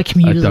don't like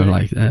music. I don't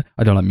like that.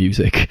 I don't like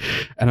music.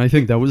 And I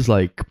think that was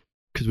like,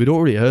 because we'd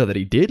already heard that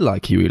he did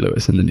like Huey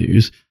Lewis in the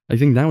news. I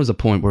think that was a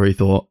point where he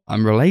thought,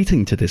 I'm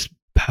relating to this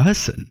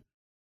person.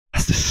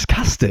 That's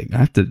disgusting. I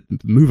have to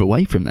move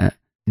away from that.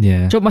 Yeah.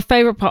 Do you know what my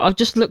favourite part? I've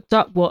just looked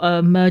up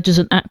what mergers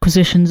and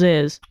acquisitions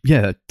is.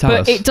 Yeah, tell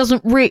us. But it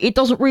doesn't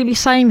really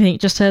say anything.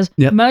 It just says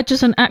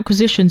mergers and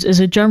acquisitions is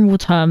a general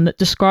term that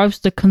describes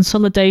the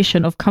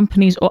consolidation of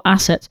companies or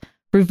assets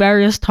through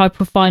various types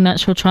of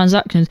financial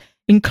transactions,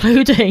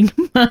 including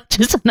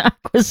mergers and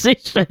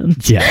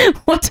acquisitions. Yeah.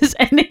 What does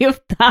any of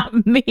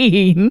that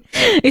mean?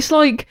 It's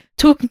like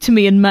talking to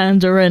me in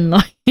Mandarin.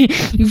 Like,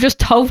 you've just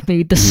told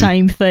me the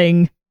same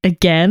thing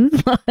again.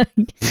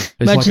 It's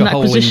like a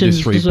whole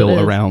industry built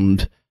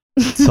around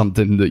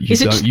something that you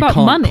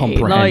can't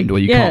comprehend or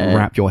you can't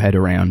wrap your head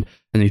around.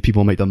 And these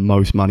people make the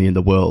most money in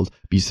the world,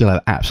 but you still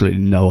have absolutely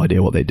no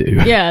idea what they do.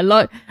 Yeah,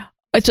 like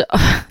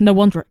no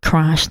wonder it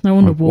crashed. No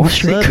wonder Wall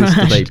Street crashed. What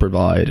service do they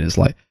provide? It's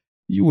like,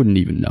 you wouldn't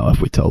even know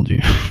if we told you.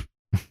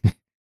 The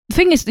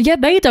thing is,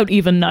 they don't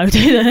even know,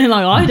 do they?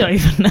 Like, I don't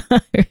even know.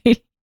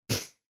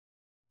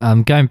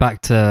 Going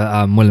back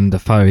to Willem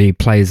Dafoe, he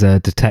plays a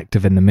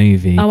detective in the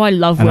movie. Oh, I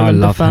love and Willem I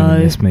love Dafoe. him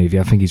in this movie.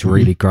 I think he's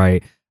really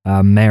great.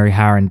 Mary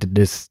Harron did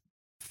this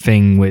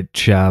thing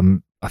which I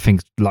think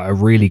is like a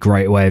really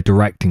great way of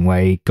directing,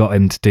 where he got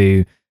him to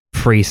do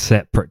 3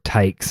 separate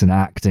takes and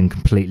act in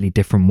completely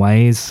different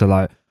ways. So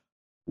like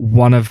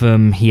one of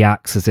them, he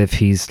acts as if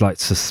he's like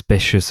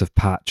suspicious of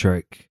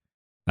Patrick.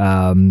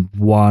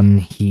 One,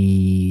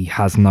 he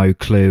has no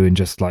clue and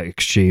just like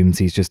assumes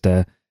he's just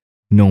a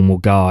normal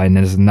guy, and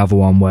there's another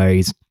one where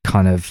he's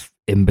kind of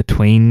in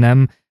between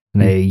them,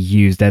 and they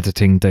used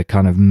editing to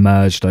kind of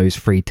merge those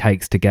 3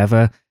 takes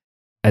together,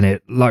 and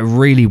it like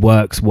really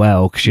works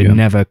well because you're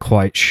never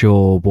quite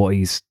sure what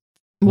he's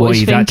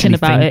thinking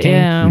about it.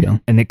 Yeah.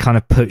 And it kind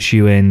of puts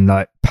you in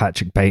like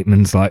Patrick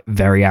Bateman's like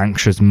very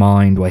anxious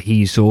mind, where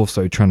he's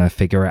also trying to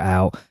figure it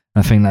out.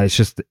 I think that it's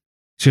just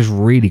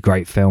really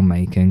great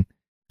filmmaking.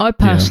 I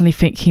personally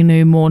think he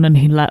knew more than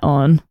he let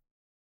on.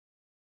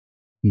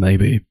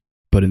 Maybe.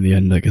 But in the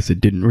end, I guess it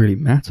didn't really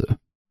matter.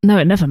 No,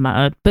 it never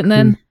mattered. But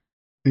then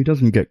he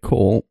doesn't get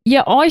caught.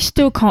 Yeah, I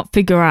still can't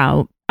figure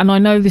out, and I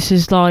know this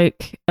is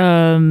like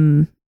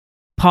part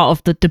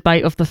of the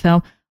debate of the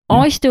film.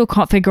 I still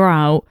can't figure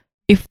out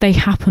if they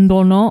happened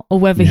or not, or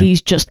whether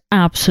he's just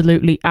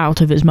absolutely out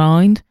of his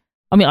mind.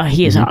 I mean,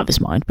 he is out of his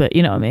mind, but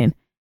you know what I mean?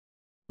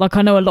 Like,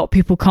 I know a lot of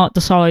people can't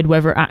decide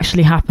whether it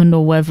actually happened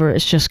or whether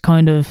it's just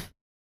kind of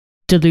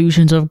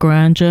delusions of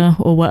grandeur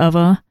or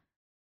whatever.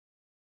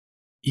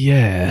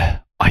 Yeah,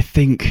 I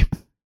think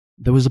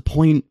there was a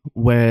point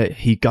where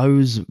he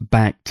goes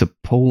back to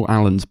Paul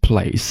Allen's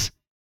place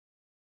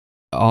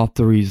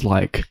after he's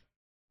like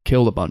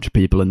killed a bunch of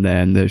people in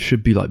there, and there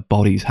should be like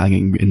bodies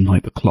hanging in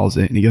like the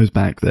closet, and he goes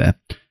back there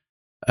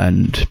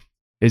and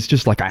it's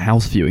just like a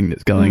house viewing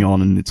that's going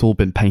on, and it's all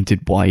been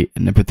painted white,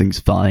 and everything's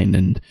fine,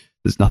 and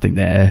there's nothing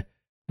there.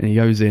 And he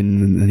goes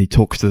in and he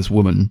talks to this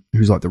woman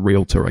who's like the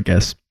realtor, I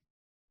guess.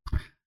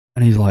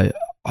 And he's like,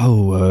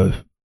 "Oh,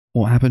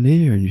 what happened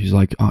here?" And she's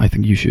like, "I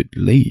think you should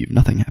leave.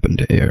 Nothing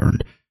happened here."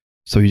 And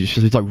so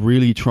she's like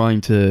really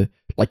trying to,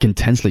 like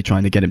intensely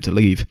trying to get him to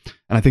leave.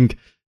 And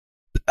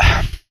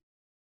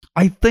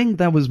I think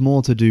that was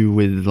more to do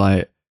with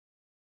like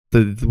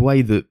the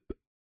way that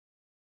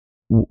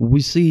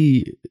we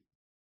see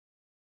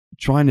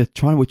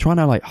we're trying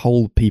to like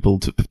hold people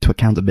to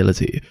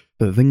accountability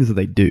for the things that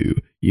they do.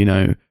 You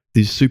know,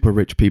 these super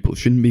rich people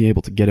shouldn't be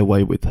able to get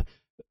away with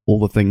all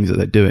the things that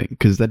they're doing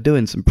because they're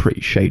doing some pretty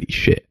shady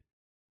shit.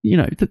 You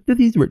know,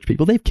 these rich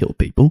people, they've killed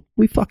people.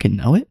 We fucking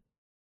know it.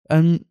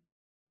 And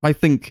I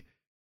think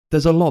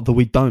there's a lot that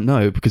we don't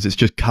know because it's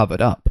just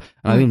covered up.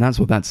 And I think that's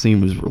what that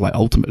scene was like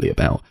ultimately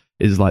about,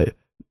 is like,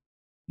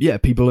 yeah,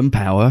 people in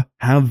power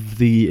have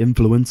the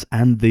influence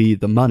and the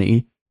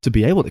money to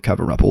be able to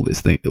cover up all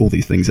these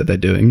things that they're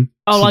doing,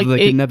 so like that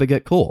they can never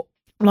get caught.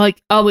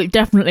 Like, it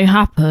definitely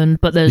happened,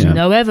 but there's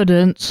no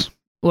evidence.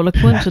 Well, a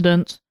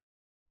coincidence.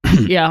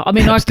 Yeah, I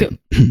mean, I could...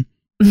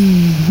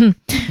 Don't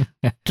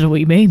know what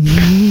you mean.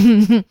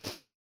 I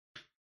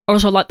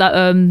also like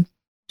that,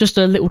 just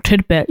a little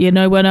tidbit, you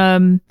know,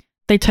 when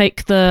they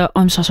take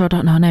I'm so sorry, I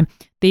don't know her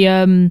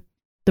name,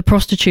 the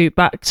prostitute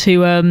back to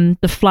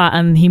the flat,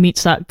 and he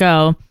meets that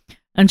girl,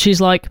 and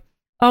she's like,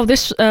 "Oh,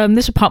 this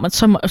apartment's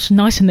so much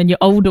nicer than your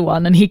older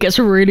one," and he gets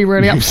really,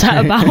 really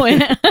upset about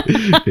it.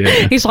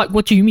 Yeah. He's like,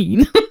 "What do you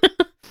mean?"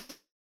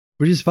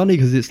 Which is funny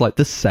because it's like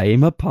the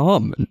same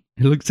apartment.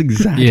 It looks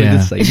exactly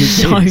the same.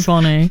 It's so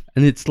funny.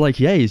 And it's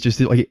like, it's just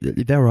like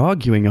they're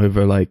arguing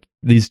over like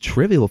these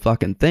trivial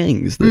fucking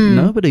things that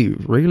nobody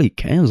really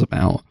cares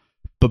about.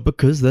 But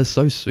because they're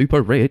so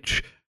super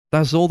rich,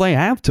 that's all they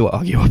have to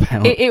argue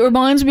about. It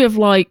reminds me of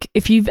like,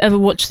 if you've ever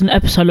watched an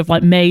episode of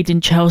like Made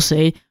in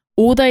Chelsea,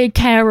 all they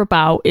care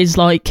about is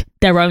like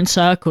their own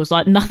circles.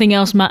 Like nothing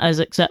else matters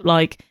except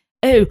like,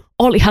 "Oh,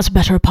 Ollie has a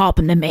better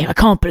apartment than me. I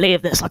can't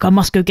believe this. Like, I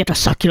must go get a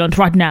succulent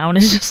right now." And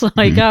it's just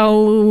like,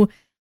 oh,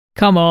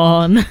 come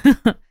on.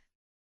 What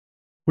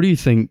do you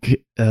think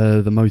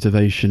the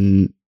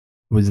motivation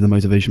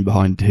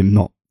behind him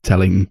not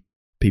telling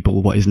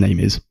people what his name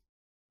is?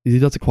 He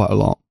does it quite a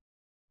lot.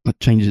 Like,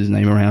 changes his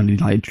name around. He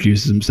like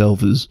introduces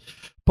himself as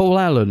Paul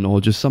Allen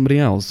or just somebody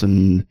else,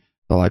 and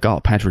they're like, "Oh,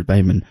 Patrick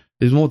Bateman."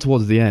 There's more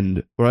towards the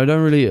end where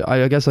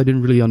I guess I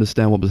didn't really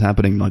understand what was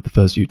happening like the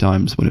first few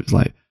times when it was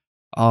like,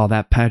 "Oh,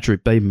 that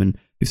Patrick Bateman,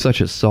 he's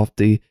such a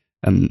softie,"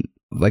 and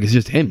like it's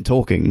just him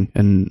talking,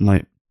 and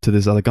like to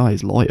this other guy,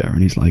 his lawyer,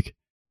 and he's like,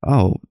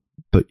 "Oh,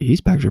 but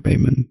he's Patrick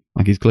Bateman.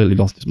 Like he's clearly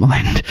lost his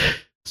mind."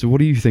 So what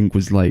do you think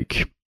was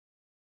like,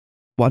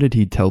 why did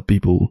he tell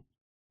people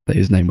that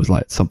his name was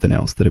like something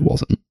else that it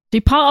wasn't?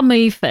 See, part of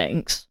me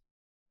thinks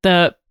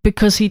that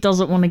because he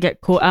doesn't want to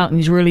get caught out and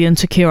he's really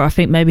insecure, I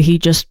think maybe he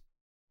just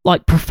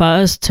like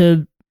prefers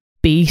to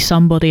be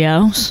somebody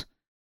else.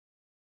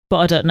 But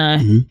I don't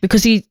know,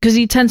 because he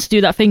tends to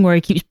do that thing where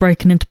he keeps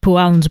breaking into Paul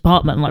Allen's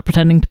apartment and like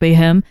pretending to be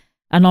him,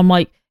 and I'm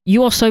like,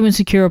 you are so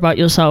insecure about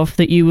yourself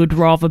that you would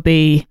rather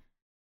be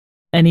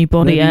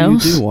anybody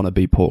else. You do want to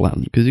be Paul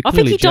Allen because I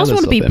think he does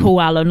want to be Paul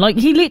Allen. Like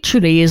he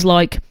literally is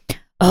like,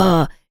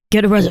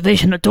 get a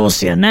reservation at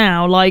Dorsia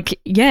now. Like,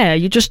 yeah,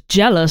 you're just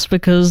jealous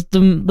because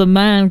the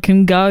man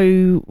can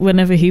go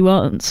whenever he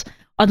wants.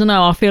 I don't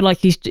know. I feel like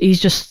he's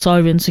just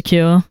so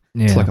insecure.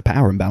 Yeah. It's like a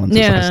power imbalance.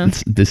 Yeah.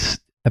 It's like this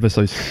ever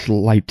so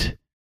slight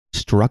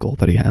struggle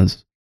that he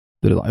has.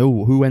 That like,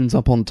 oh, who ends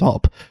up on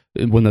top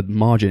when the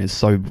margin is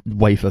so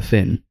wafer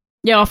thin?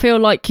 Yeah, I feel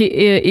like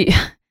he's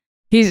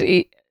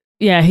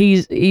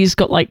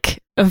got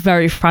like a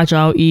very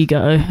fragile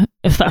ego,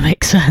 if that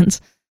makes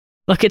sense.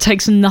 Like it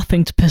takes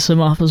nothing to piss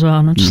him off as well,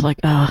 and I'm just like,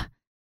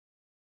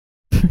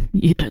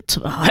 you don't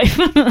survive.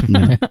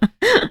 No.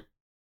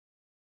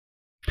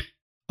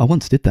 I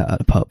once did that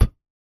at a pub.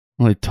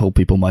 I told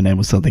people my name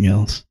was something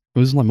else. It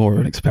was like more of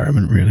an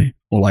experiment, really.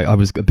 Or like I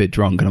was a bit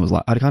drunk and I was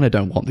like, I kind of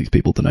don't want these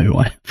people to know who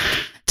I am.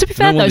 To be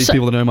fair, I don't want these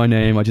people to know my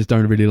name. I just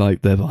don't really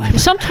like their vibe.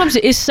 Sometimes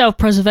it is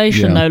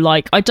self-preservation, though.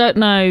 Like, I don't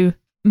know,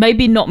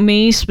 maybe not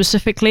me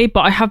specifically,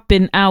 but I have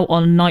been out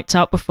on nights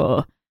out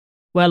before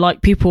where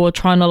like people are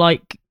trying to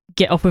like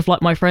get off with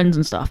like my friends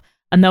and stuff,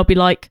 and they'll be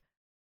like,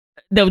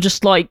 they'll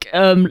just like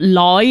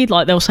lie,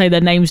 like they'll say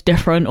their name's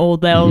different, or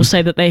they'll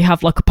say that they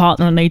have like a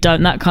partner and they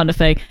don't, that kind of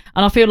thing.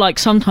 And I feel like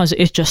sometimes it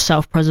is just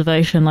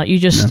self-preservation. Like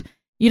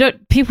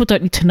people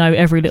don't need to know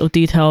every little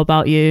detail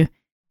about you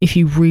if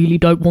you really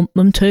don't want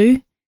them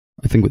to.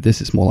 I think with this,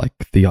 it's more like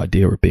the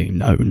idea of being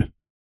known,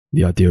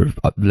 the idea of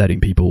letting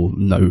people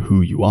know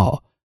who you are.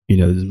 You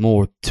know, there's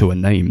more to a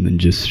name than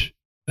just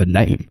a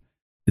name.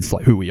 It's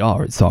like who we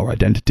are. It's our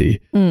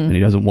identity. And he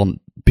doesn't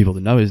want people to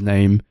know his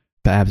name,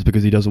 perhaps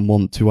because he doesn't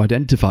want to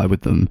identify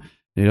with them.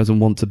 And he doesn't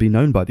want to be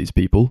known by these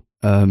people.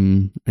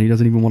 And he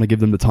doesn't even want to give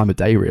them the time of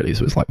day, really.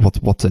 So it's like,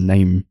 what's a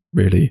name,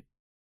 really?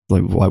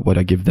 Like, why would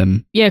I give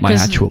them my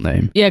actual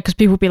name? Yeah, because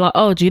people would be like,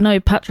 oh, do you know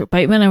Patrick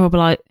Bateman? And we'll be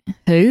like,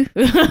 who?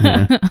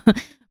 Yeah.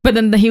 But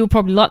then he would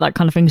probably like that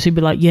kind of thing. So he'd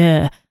be like,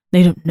 yeah,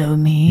 they don't know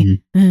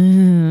me.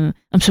 I'm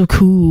so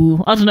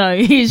cool. I don't know.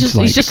 He's just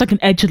like an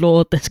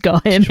edgelord, this guy.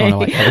 He's trying to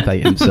like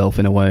elevate himself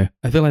in a way.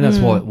 I feel like that's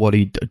what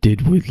he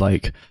did with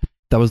like,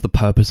 that was the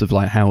purpose of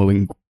like how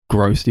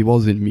engrossed he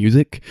was in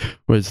music,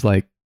 where it's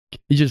like,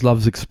 he just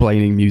loves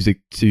explaining music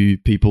to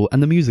people,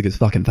 and the music is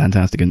fucking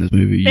fantastic in this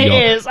movie. It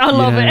is. I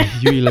love it.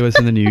 Huey Lewis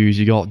in the News.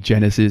 You got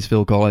Genesis,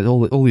 Phil Collins,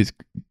 all these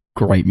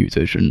great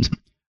musicians,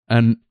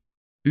 and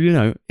you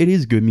know it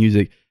is good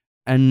music,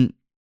 and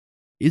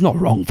he's not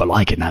wrong for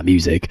liking that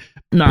music.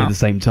 No. But at the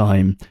same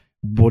time,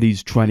 what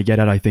he's trying to get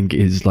at, I think,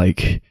 is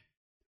like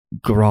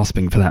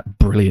grasping for that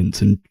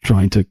brilliance and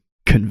trying to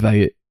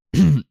convey it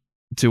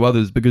to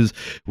others, because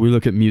we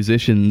look at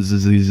musicians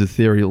as these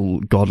ethereal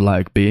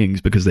godlike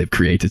beings because they've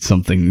created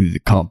something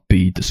that can't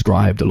be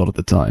described a lot of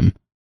the time.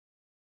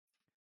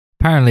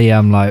 Apparently,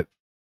 like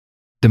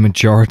the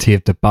majority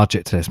of the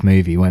budget to this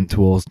movie went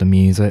towards the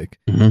music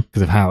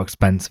because of how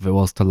expensive it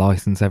was to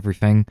license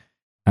everything.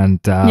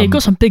 And you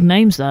got some big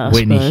names there.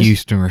 Whitney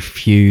Houston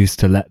refused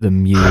to let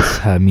them use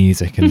her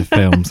music in the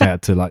film, so they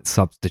had to like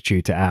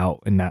substitute it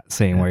out in that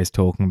scene where he's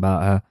talking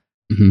about her.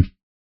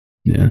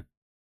 Yeah, it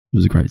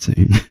was a great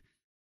scene.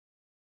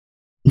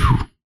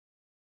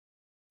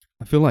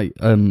 I feel like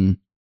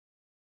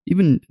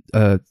even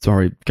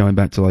sorry, going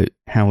back to like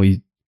how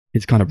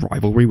his kind of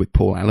rivalry with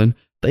Paul Allen,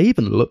 they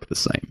even look the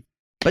same.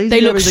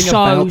 They look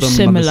so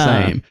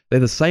similar.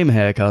 They're the same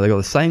haircut, they got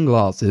the same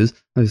glasses,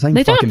 they're the same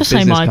they don't have the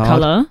same eye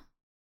colour.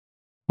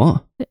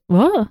 What?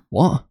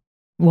 What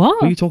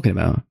are you talking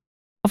about?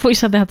 I thought you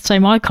said they had the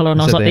same eye colour, and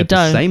I was like, they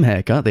don't. The same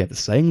haircut, they have the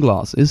same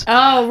glasses.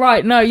 Oh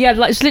right, no, yeah,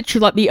 like it's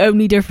literally like the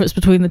only difference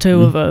between the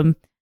two of them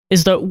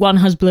is that one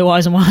has blue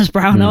eyes and one has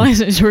brown eyes.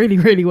 It's really,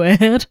 really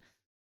weird.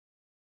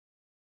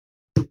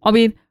 I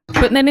mean,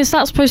 but then is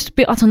that supposed to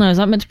be, I don't know, is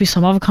that meant to be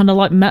some other kind of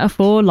like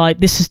metaphor? Like,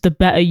 this is the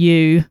better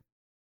you.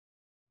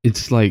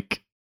 It's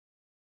like,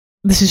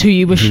 this is who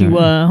you wish you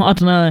were. I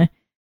don't know.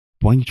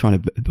 Why are you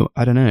trying to,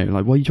 I don't know,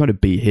 like, why are you trying to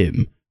be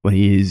him when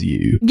he is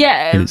you?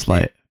 Yeah. And it's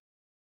like,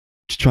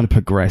 just trying to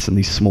progress in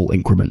these small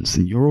increments,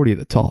 and you're already at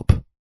the top.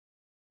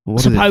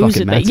 What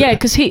supposedly, yeah,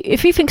 because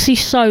if he thinks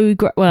he's so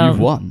great, well, you've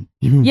won.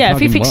 If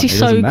he thinks he's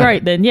so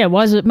great, then yeah,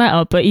 why does it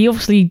matter? But he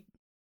obviously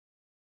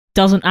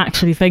doesn't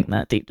actually think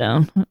that deep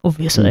down.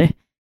 Obviously,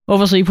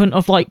 he wouldn't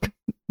have like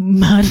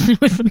murdered him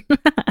with an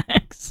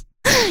axe.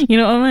 You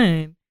know what I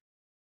mean?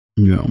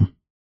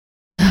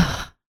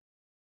 Yeah.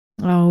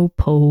 Oh,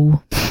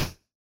 Paul.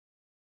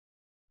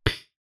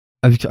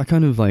 I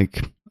kind of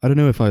like, I don't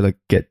know if I like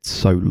get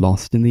so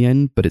lost in the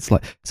end, but it's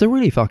like, it's a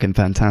really fucking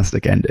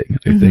fantastic ending.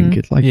 I think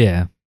it's like,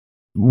 yeah.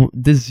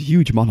 There's a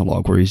huge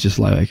monologue where he's just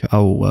like,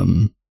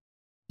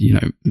 you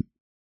know,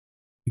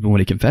 even when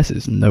he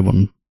confesses, no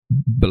one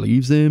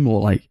believes him,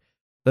 or like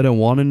they don't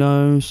want to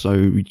know, so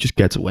he just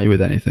gets away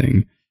with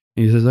anything.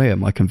 And he says, "Oh yeah,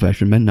 my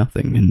confession meant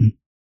nothing," and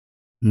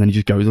then he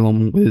just goes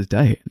along with his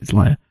day. It's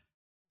like,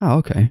 oh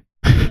okay,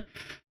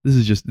 this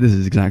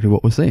is exactly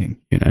what we're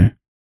seeing, you know.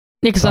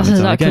 Yeah, because that's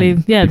exactly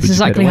that's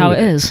exactly how it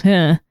is.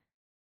 Yeah.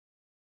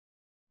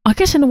 I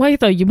guess in a way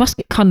though, you must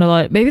get kind of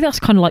like, maybe that's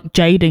kind of like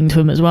jading to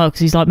him as well, because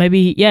he's like,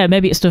 maybe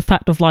it's the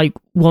fact of like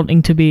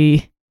wanting to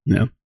be,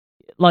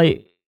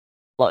 like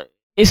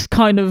it's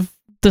kind of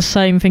the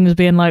same thing as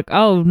being like,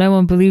 oh, no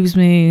one believes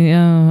me.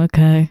 Oh,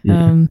 okay.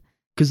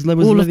 Because there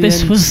was all of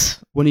this was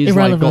when he's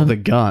irrelevant. like got the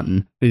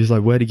gun. He's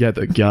like, where'd he get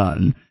the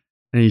gun?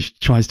 And he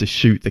tries to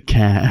shoot the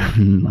cat.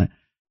 And like,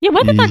 yeah,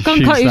 where did that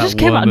gun come? It just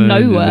came out of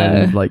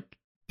nowhere. Then, like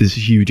this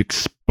huge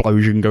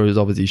explosion goes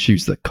off as he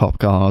shoots the cop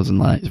cars and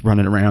like he's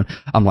running around.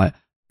 I'm like,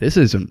 this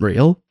isn't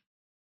real.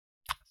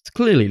 It's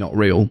clearly not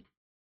real.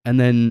 And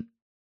then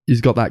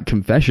he's got that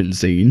confession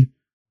scene.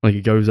 Like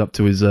he goes up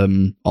to his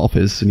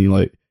office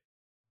and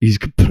he's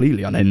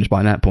completely unhinged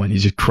by that point.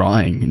 He's just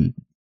crying and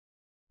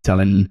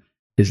telling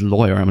his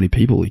lawyer how many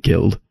people he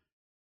killed.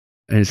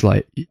 And it's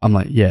like, I'm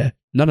like, yeah,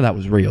 none of that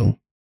was real.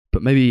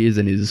 But maybe he is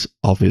in his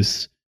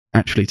office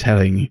actually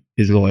telling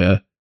his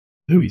lawyer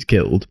who he's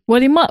killed. Well,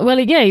 he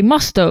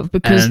must have,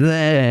 because... And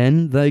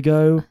then they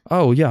go,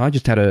 oh yeah, I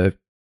just had a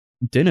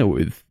dinner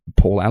with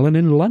Paul Allen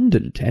in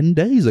London 10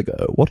 days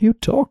ago. What are you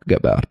talking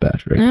about,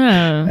 Patrick?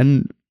 Yeah.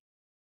 And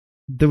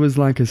there was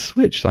like a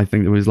switch. I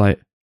think there was like,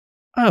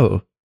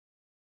 oh,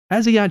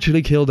 has he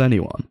actually killed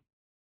anyone?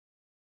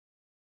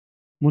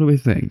 What do we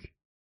think?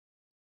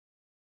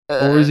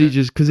 Or is he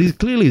just, because he's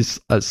clearly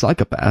a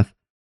psychopath,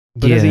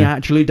 but has he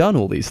actually done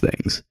all these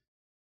things?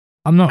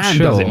 I'm not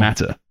sure. Does it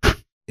matter?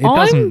 It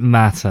doesn't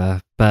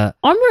matter, but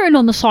I'm rooting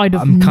on the side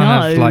of I'm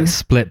kind of like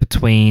split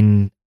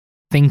between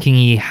thinking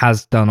he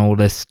has done all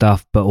this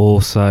stuff, but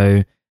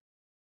also,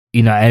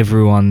 you know,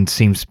 everyone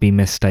seems to be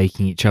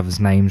mistaking each other's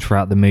names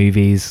throughout the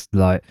movies.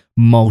 Like,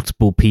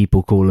 multiple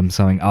people call him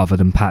something other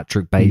than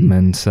Patrick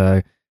Bateman. So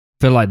I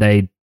feel like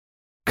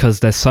because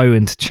they're so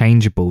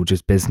interchangeable,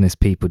 just business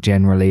people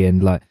generally,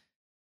 and like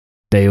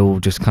they all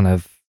just kind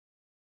of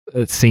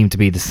seem to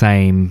be the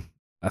same.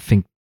 I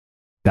think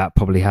that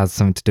probably has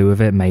something to do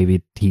with it.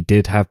 Maybe he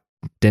did have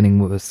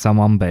dinner with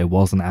someone, but it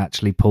wasn't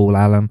actually Paul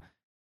Allen.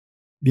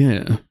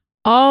 Yeah.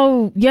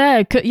 Oh,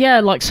 yeah,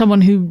 like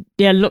someone who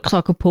looks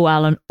like a Paul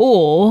Allen,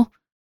 or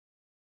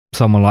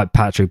someone like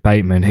Patrick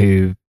Bateman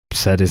who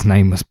said his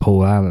name was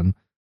Paul Allen.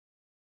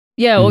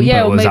 Yeah, but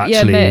or was maybe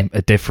actually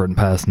a different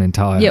person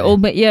entirely. Yeah, or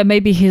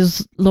maybe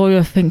his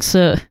lawyer thinks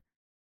that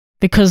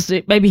because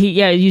maybe he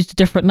used a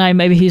different name.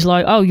 Maybe he's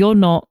like, oh, you're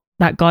not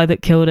that guy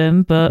that killed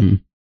him, but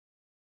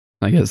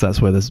I guess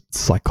that's where the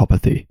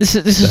psychopathy this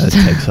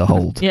takes a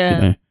hold. Yeah,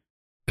 you know?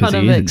 Kind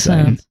of he is makes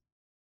insane. sense.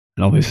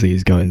 And obviously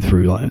he's going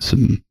through like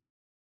some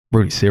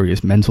really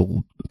serious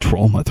mental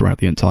trauma throughout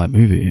the entire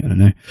movie. I don't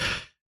know.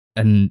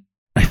 And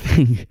I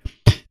think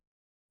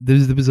there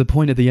was a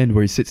point at the end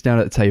where he sits down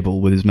at the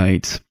table with his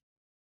mates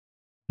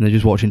and they're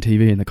just watching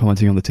TV and they're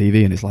commenting on the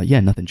TV and it's like,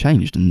 yeah, nothing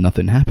changed and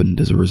nothing happened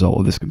as a result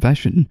of this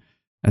confession.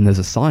 And there's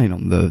a sign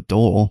on the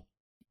door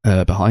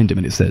behind him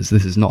and it says,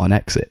 "This is not an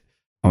exit."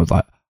 I was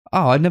like,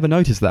 oh, I'd never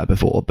noticed that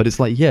before. But it's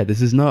like, yeah,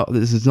 this is not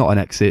an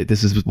exit.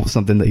 This is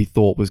something that he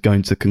thought was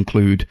going to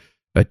conclude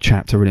a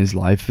chapter in his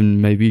life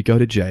and maybe go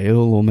to jail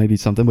or maybe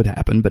something would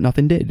happen, but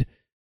nothing did.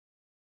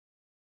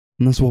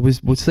 And that's what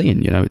we're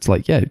seeing, you know. It's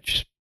like, yeah,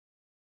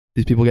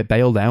 these people get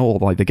bailed out or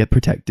like they get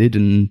protected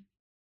and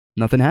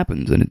nothing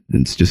happens. And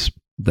it's just,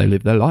 they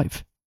live their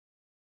life.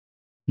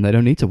 And they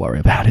don't need to worry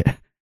about it.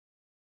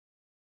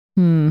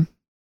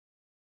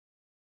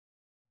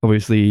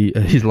 Obviously,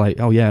 he's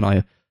like, oh yeah, and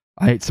I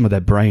ate some of their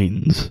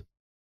brains.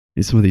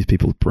 It's some of these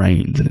people's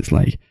brains. And it's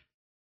like,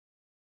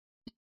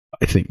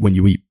 I think when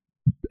you eat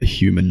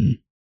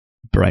human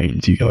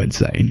brains, you go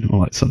insane, or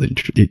like something.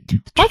 It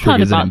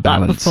triggers an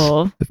imbalance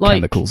of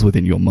chemicals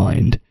within your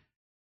mind,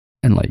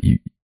 and like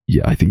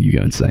I think you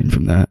go insane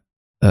from that.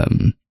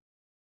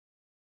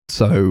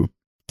 So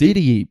did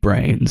he eat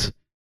brains?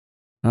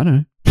 I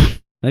don't know.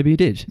 Maybe he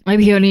did.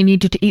 Maybe he only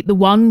needed to eat the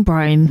one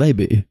brain.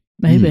 Maybe.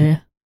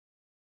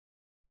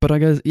 But I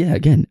guess, yeah,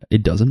 again,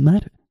 it doesn't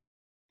matter.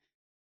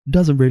 It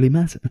doesn't really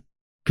matter.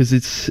 Because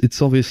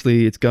it's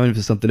obviously, it's going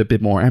for something a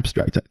bit more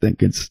abstract, I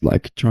think. It's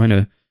like trying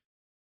to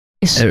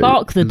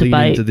spark the lean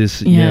debate into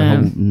this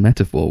whole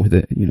metaphor with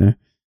it, you know?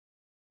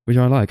 Which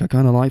I like. I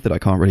kind of like that I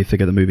can't really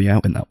figure the movie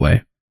out in that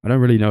way. I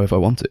don't really know if I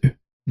want to.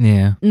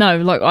 Yeah. No,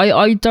 like,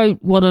 I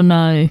don't want to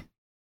know.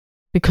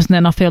 Because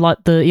then I feel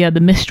like the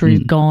mystery's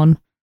gone.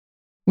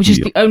 Which is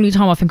the only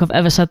time I think I've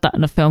ever said that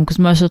in a film, because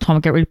most of the time I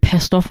get really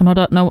pissed off when I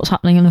don't know what's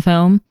happening in the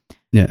film.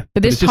 Yeah.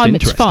 But this time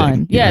it's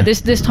fine. Yeah,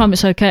 this time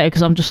it's okay,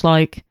 because I'm just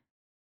like,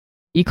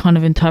 you kind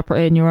of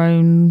interpret it in your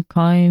own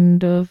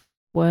kind of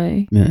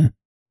way. Yeah.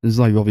 There's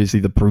like obviously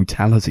the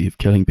brutality of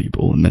killing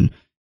people and then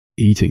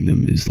eating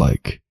them is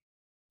like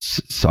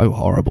so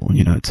horrible.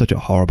 You know, it's such a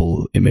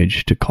horrible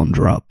image to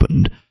conjure up.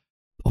 And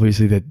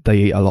obviously they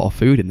eat a lot of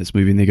food in this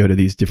movie and they go to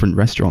these different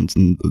restaurants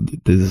and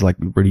there's like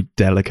really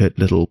delicate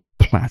little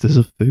platters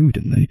of food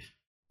and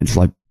it's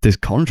like this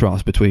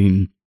contrast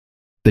between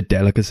the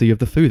delicacy of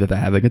the food that they're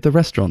having at the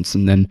restaurants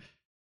and then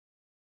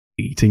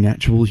eating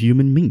actual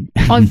human meat.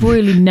 I've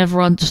really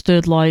never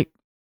understood like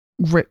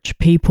rich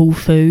people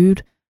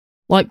food.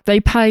 Like they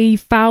pay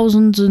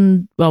hundreds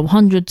and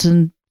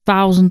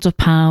thousands of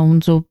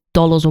pounds or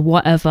dollars or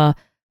whatever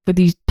for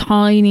these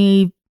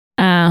tiny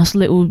ass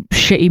little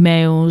shitty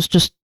meals.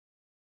 Just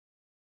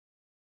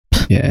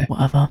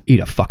whatever. Eat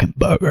a fucking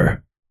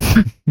burger.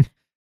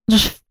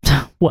 Just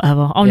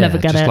whatever. I'll never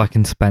get it. Just like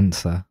in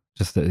Spencer,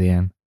 just at the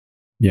end.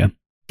 Yeah.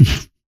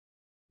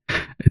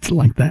 It's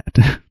like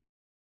that.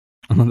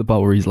 I love the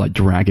part where he's like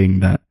dragging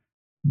that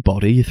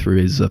body through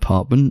his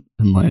apartment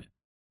and like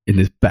in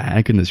this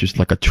bag and there's just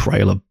like a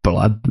trail of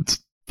blood that's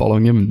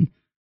following him and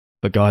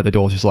the guy at the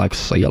door's just like,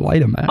 see you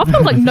later, man. I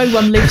feel like no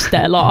one lives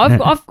there. Like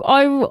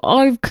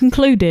I've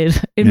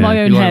concluded in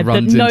my own head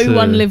that no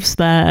one lives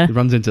there. He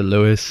runs into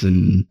Lewis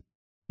and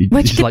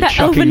where'd you get that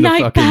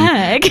overnight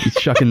bag? He's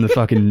chucking the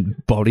fucking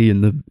body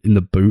in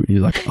the boot and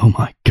he's like, oh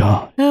my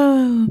god.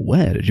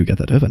 Where did you get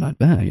that overnight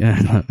bag?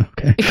 Yeah,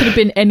 okay. It could have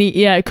been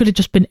it could have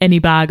just been any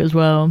bag as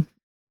well.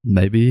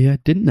 Maybe I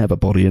didn't have a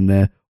body in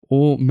there.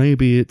 Or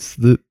maybe it's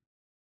that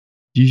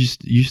you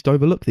just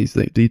overlook these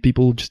things. These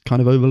people just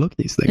kind of overlook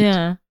these things.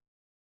 Yeah.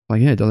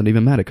 Like, yeah, it doesn't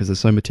even matter because they're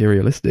so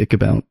materialistic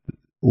about,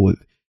 or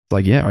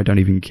like, yeah, I don't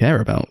even care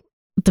about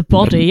the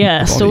body.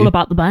 It's all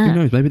about the bag. Who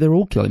knows? Maybe they're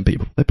all killing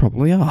people. They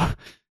probably are.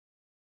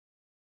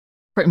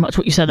 Pretty much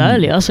what you said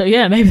earlier. So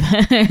yeah,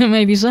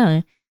 maybe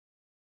so.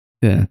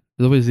 Yeah,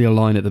 there's obviously a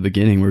line at the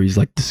beginning where he's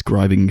like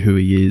describing who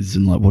he is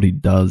and like what he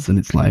does, and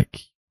it's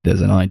like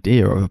there's an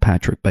idea of a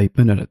Patrick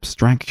Bateman, an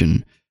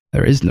abstraction.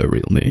 There is no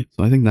real me.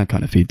 So I think that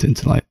kind of feeds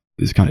into like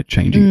this kind of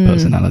changing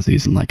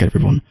personalities and like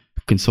everyone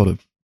can sort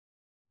of.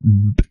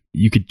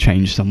 You could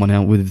change someone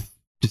out with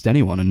just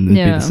anyone and be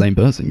the same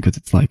person because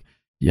it's like,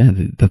 yeah,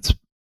 that's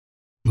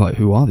like,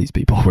 who are these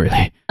people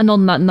really? And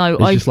on that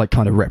note, I just like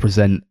kind of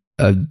represent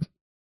a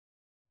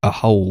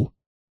whole.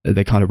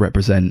 They kind of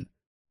represent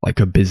like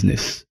a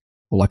business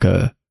or like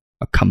a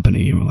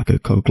company or like a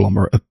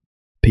conglomerate of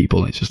people.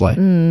 And it's just like,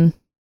 who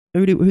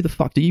the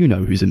fuck do you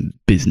know who's in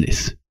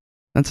business?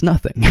 That's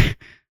nothing.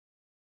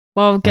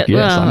 Well, Like,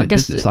 yes, I'm I in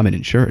guess business, I'm in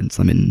insurance,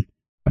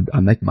 I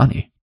make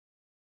money.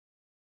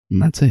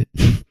 And that's it.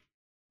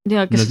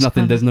 yeah, I guess There's it's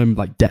nothing, kind of- there's no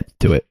like depth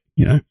to it,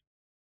 you know?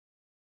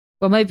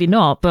 well, maybe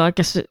not, but I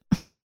guess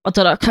I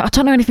don't know. I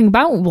don't know anything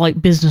about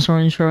like business or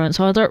insurance,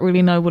 so I don't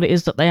really know what it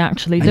is that they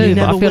actually And do. you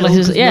But never I feel will, like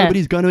it's, 'cause yeah,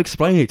 nobody's going to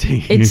explain it to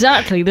you.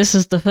 exactly. This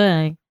is the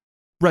thing.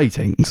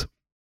 Ratings.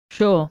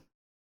 Sure.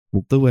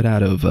 We'll do it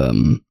out of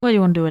What do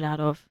you want to do it out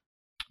of?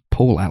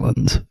 Paul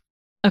Allen's.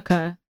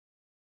 Okay.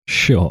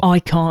 Sure.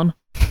 Icon.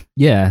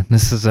 Yeah,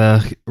 this is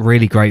a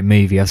really great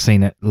movie. I've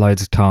seen it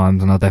loads of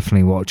times, and I'll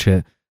definitely watch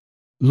it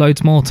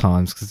loads more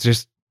times because it's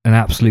just an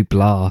absolute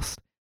blast.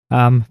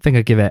 I think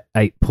I give it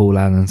 8 Paul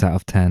Allens out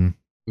of 10.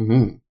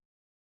 Mm-hmm.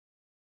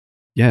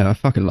 Yeah, I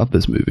fucking love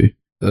this movie.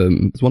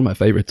 It's one of my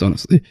favorites,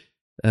 honestly.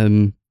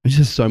 It's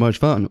just so much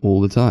fun all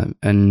the time,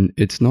 and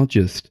it's not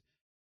just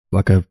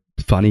like a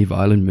funny,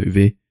 violent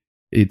movie.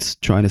 It's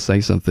trying to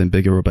say something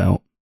bigger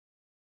about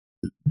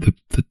the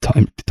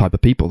type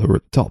of people who are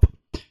at the top.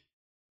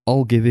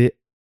 I'll give it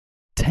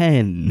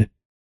 10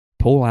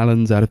 Paul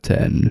Allens out of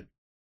 10.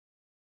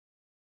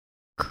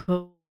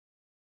 Cool.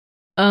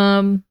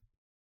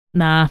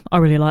 Nah, I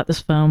really like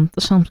this film.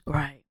 This film's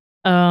great.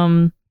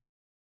 I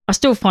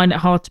still find it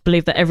hard to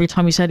believe that every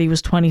time he said he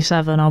was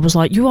 27, I was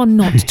like, you are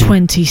not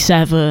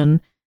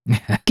 27.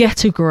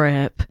 Get a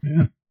grip.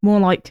 Yeah. More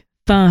like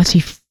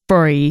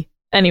 33.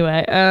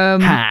 Anyway,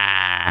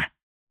 I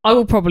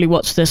will probably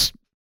watch this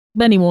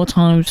many more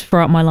times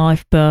throughout my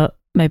life, but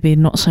maybe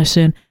not so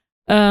soon.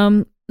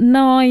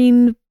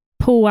 9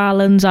 Paul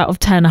Allens out of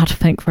 10. I had to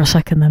think for a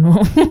second then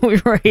what we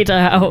rate it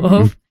out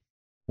of.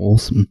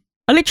 Awesome.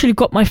 I literally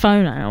got my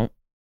phone out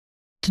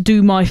to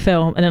do my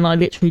film, and then I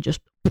literally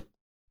just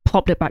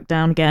plopped it back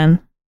down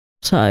again.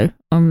 So I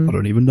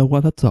don't even know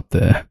why that's up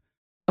there.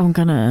 I'm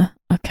gonna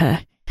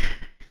okay.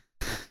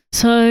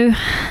 So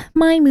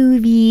my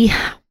movie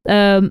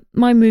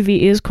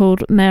is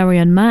called Mary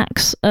and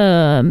Max.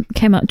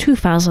 Came out in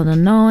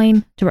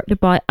 2009, directed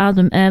by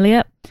Adam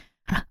Elliott.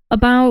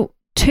 About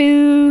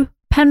 2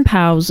 pen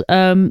pals.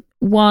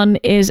 One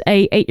is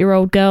a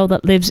 8-year-old girl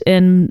that lives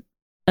in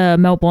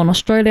Melbourne,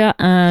 Australia,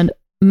 and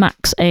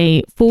Max,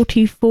 a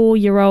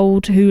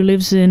 44-year-old who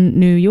lives in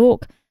New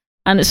York.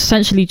 And it's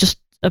essentially just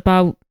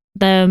about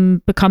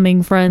them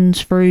becoming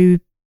friends through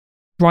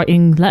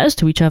writing letters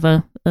to each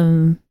other.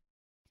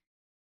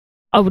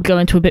 I would go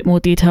into a bit more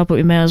detail, but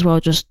we may as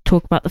well just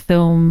talk about the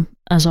film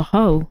as a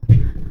whole.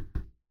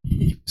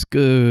 It's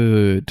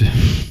good.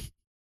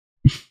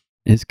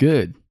 It's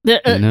good. You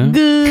know?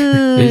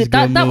 Good. It's a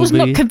good That was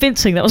not movie.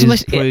 convincing. That was It's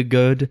most. pretty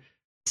good.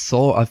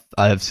 So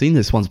I've seen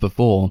this once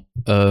before,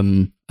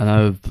 and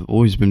I've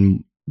always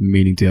been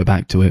meaning to go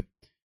back to it.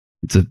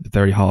 It's a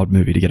very hard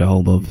movie to get a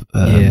hold of.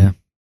 Yeah.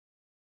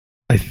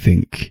 I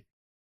think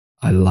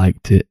I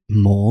liked it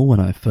more when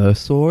I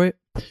first saw it,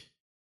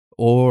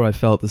 or I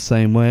felt the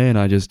same way and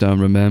I just don't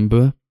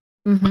remember.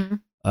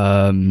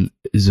 Mm-hmm.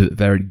 Is a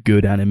very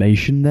good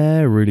animation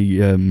there.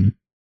 Really,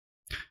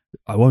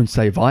 I won't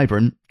say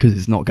vibrant because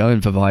it's not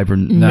going for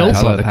vibrant. No, it's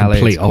color like the palette. It's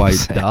complete quite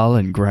opposite. dull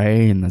and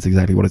grey, and that's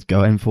exactly what it's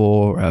going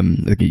for.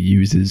 Like it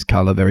uses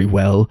color very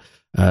well,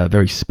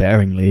 very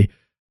sparingly,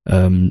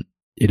 in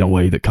a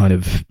way that kind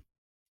of,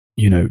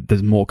 you know,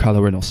 there's more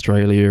color in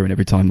Australia, and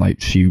every time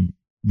like she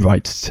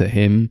writes to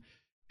him,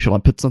 she'll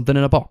like put something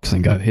in a box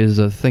and go, "Here's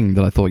a thing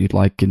that I thought you'd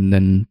like," and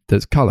then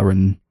there's color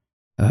in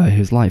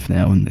his life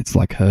now, and it's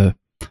like her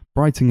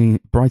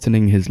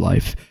brightening his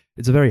life.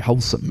 It's a very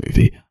wholesome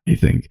movie, I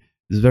think.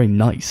 It's very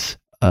nice.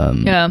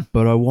 Yeah.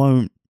 But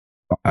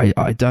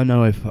I don't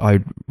know if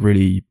I'd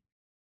really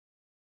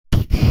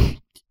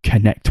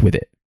connect with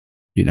it,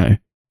 you know?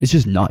 It's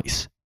just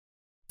nice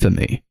for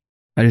me.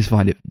 I just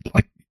find it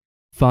like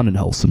fun and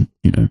wholesome,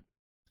 you know?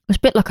 It's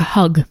a bit like a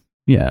hug,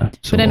 Yeah.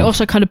 but then it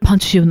also kind of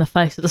punches you in the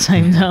face at the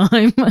same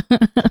time.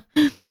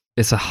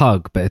 It's a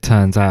hug, but it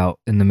turns out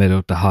in the middle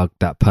of the hug,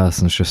 that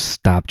person's just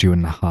stabbed you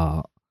in the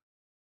heart.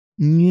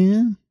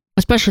 Yeah.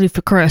 Especially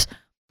for Chris.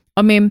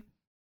 I mean,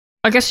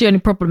 I guess the only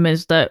problem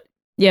is that,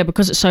 yeah,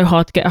 because it's so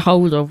hard to get a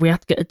hold of, we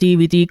had to get a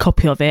DVD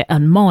copy of it,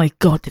 and my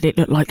god, did it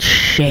look like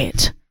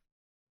shit.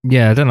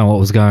 Yeah, I don't know what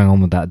was going on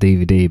with that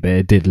DVD, but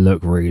it did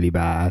look really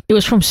bad. It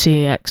was from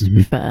CEX, to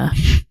be fair.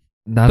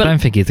 No, I But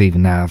don't think it's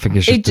even now. I think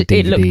it's just the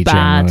it looked DVD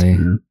bad.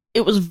 generally.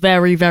 It was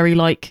very, very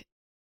like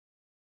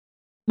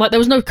there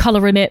was no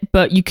colour in it,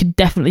 but you could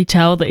definitely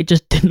tell that it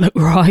just didn't look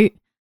right.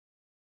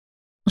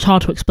 It's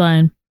hard to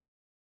explain.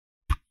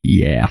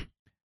 Yeah.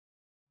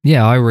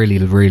 Yeah, I really,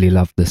 really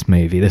loved this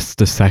movie. This is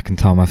the second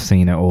time I've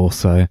seen it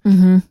also.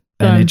 Mm-hmm.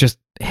 And it just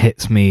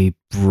hits me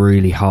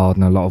really hard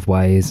in a lot of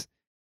ways.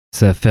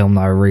 It's a film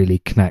that I really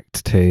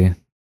connect to.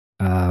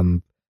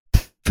 Feel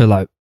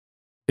like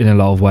in a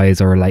lot of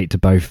ways I relate to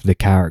both of the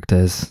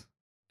characters.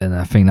 And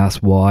I think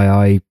that's why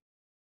I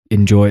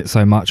enjoy it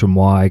so much and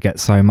why I get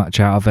so much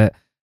out of it.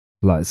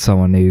 Like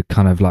someone who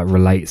kind of like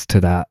relates to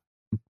that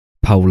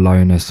pole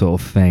loner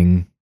sort of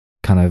thing.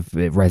 Kind of,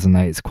 it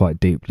resonates quite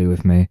deeply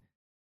with me.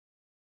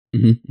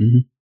 Mm-hmm, mm-hmm.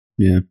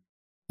 Yeah.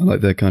 I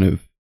like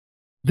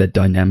their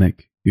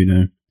dynamic you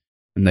know,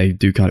 and they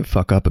do kind of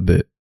fuck up a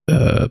bit,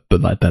 but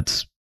like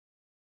that's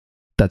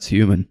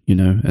human, you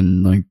know,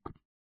 and like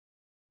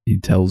he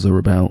tells her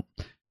about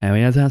how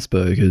he has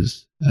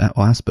Asperger's,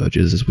 or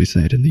Asperger's as we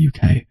say it in the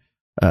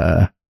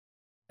UK,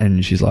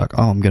 and she's like,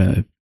 oh,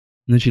 and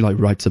then she like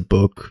writes a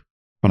book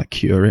trying to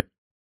cure it,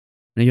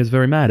 and he gets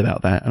very mad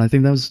about that, and I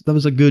think that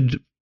was a good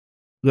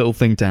little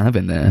thing to have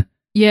in there.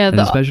 Yeah, and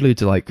especially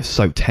to like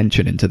soak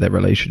tension into their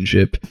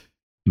relationship,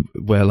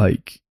 where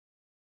like,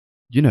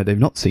 you know, they've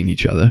not seen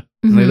each other,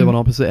 and they live on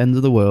opposite ends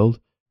of the world.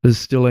 They're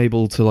still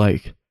able to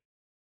like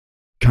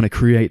kind of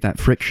create that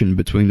friction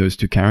between those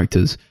two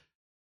characters,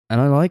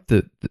 and I like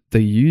that they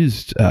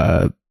used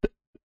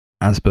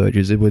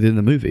Asperger's within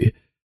the movie,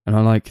 and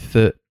I like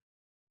that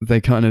they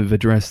kind of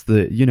address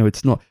that, you know, it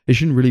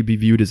shouldn't really be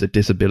viewed as a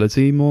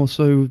disability, more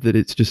so that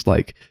it's just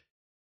like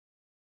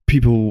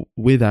people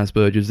with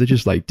Asperger's, they're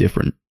just like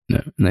different.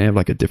 No, and they have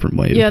like a different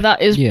way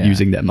of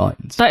using their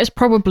minds. That is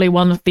probably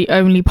one of the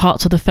only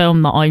parts of the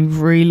film that I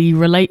really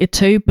related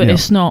to, but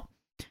it's not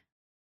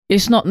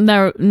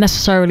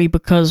necessarily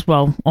because,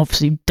 well,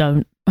 obviously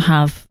don't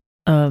have,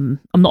 I'm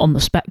not on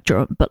the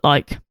spectrum, but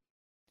like,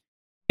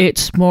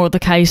 it's more the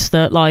case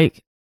that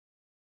like,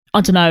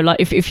 I don't know, like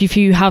if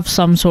you have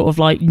some sort of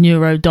like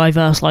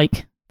neurodiverse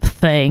like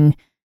thing,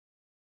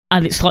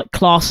 and it's like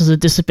classed as a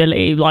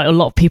disability, like a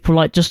lot of people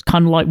like just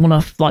kind of like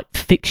want to like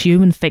fix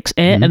you and fix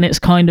it, and it's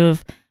kind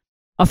of,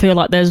 I feel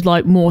like there's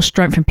like more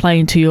strength in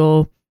playing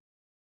to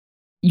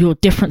your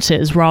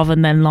differences rather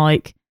than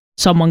like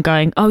someone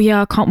going, oh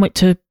yeah, I can't wait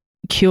to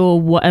cure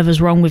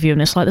whatever's wrong with you,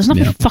 and it's like, there's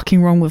nothing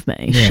fucking wrong with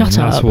me. Shut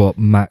up. That's what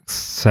Max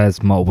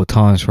says multiple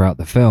times throughout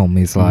the film.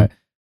 He's like,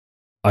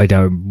 I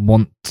don't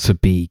want to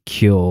be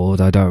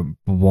cured. I don't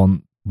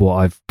want what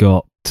I've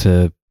got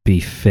to be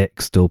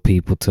fixed or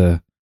people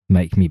to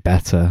make me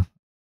better.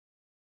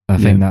 I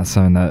think that's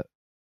something that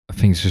I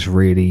think is just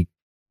really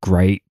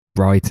great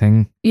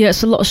writing. Yeah,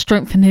 it's a lot of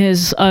strength in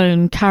his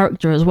own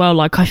character as well.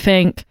 Like, I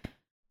think,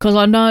 because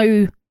I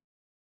know,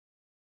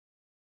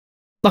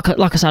 like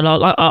I said,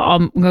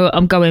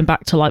 I'm going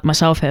back to like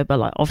myself here, but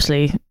like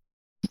obviously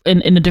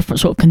in a different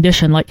sort of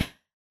condition. Like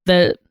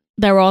there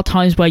are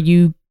times where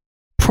you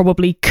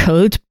probably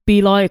could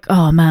be like,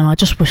 oh man, I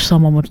just wish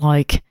someone would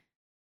like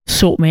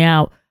sort me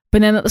out.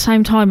 But then at the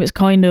same time, it's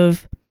kind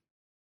of,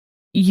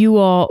 you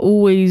are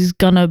always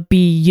gonna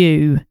be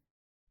you,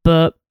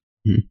 but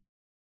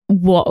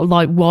what,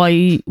 like,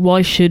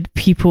 why should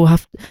people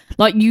have,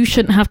 like, you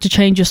shouldn't have to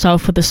change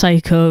yourself for the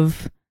sake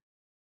of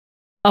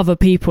other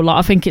people. Like,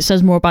 I think it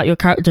says more about your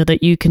character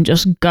that you can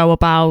just go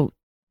about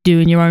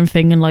doing your own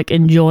thing and like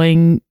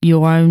enjoying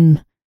your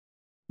own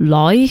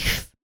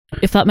life,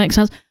 if that makes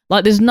sense.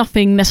 Like, there's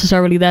nothing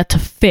necessarily there to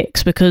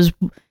fix because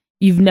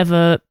you've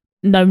never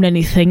known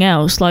anything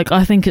else. Like,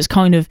 I think it's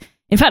kind of,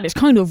 in fact, it's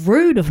kind of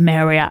rude of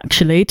Mary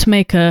actually to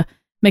make a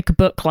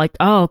book like,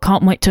 oh,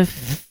 can't wait to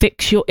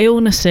fix your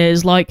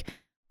illnesses. Like,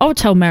 I would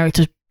tell Mary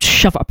to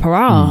shove up her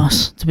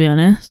ass, to be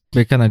honest.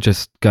 It kind of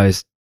just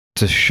goes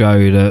to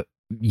show that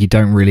you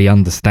don't really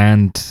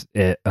understand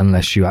it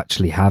unless you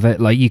actually have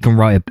it. Like, you can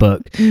write a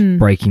book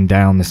breaking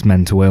down this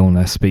mental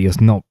illness, but you're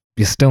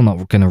still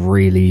not going to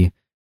really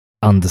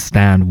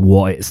understand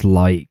what it's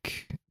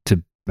like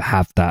to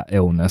have that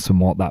illness and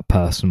what that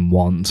person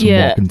wants and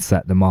what can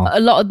set them off. A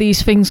lot of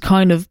these things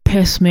kind of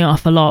piss me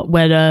off a lot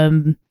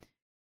when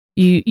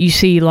you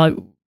see like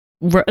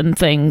written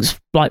things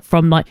like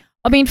from like,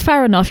 I mean,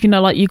 fair enough, you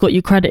know, like you got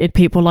your credited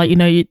people, like, you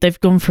know, they've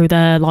gone through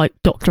their like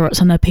doctorates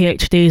and their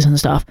PhDs and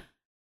stuff.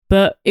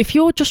 But if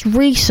you're just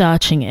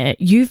researching it,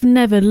 you've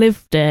never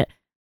lived it.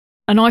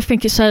 And I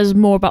think it says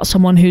more about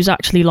someone who's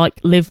actually like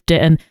lived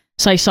it and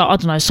say, so I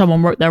don't know,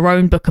 someone wrote their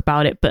own book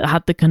about it but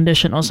had the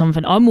condition or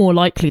something. I'm more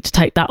likely to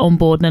take that on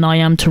board than I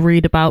am to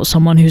read about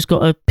someone who's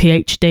got a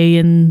PhD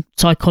in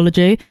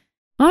psychology.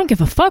 I don't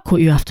give a fuck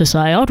what you have to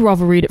say. I'd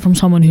rather read it from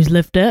someone who's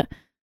lived it.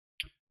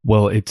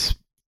 Well, it's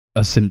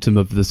a symptom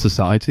of the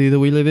society that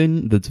we live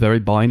in that's very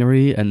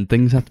binary and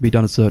things have to be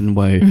done a certain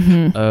way.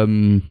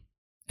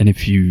 And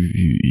if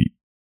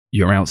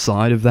you're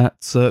outside of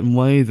that certain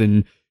way,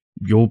 then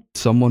you're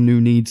someone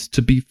who needs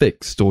to be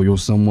fixed, or you're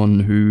someone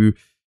who,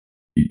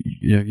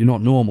 you know, you're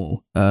not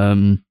normal.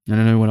 And I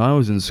know when I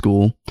was in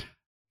school,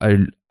 I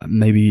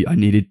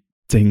needed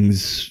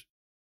things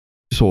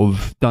sort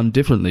of done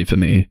differently for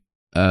me.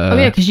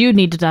 Because you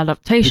needed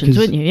adaptations,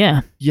 wouldn't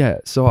you? Yeah.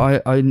 So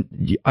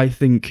I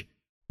think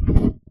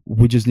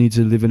we just need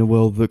to live in a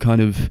world that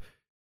kind of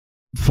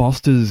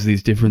fosters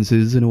these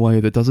differences in a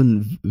way that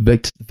doesn't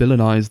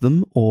villainize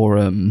them or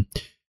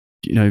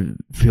you know,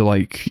 feel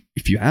like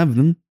if you have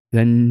them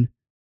then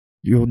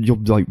you're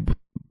like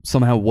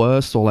somehow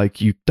worse or like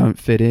you don't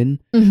fit in.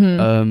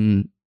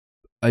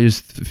 I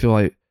just feel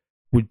like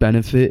we'd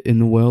benefit in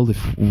the world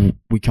if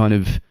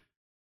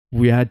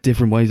we had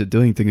different ways of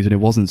doing things, and it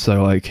wasn't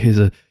so like, here's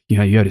a, you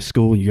know, you go to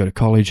school and you go to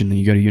college and then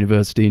you go to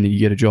university and then you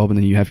get a job and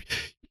then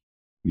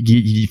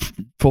you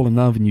fall in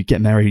love and you get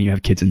married and you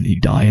have kids and then you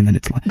die, and then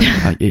it's like,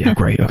 yeah,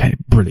 great, okay,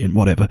 brilliant,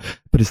 whatever.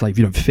 But it's like, if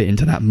you don't fit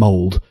into that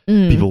mold,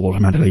 people will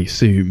automatically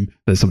assume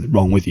there's something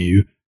wrong with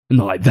you,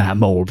 not like that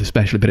mold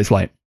especially, but it's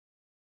like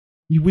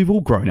we've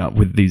all grown up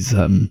with these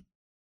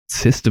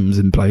systems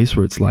in place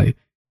where it's like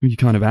you're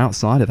kind of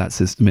outside of that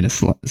system in a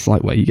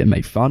slight way. You get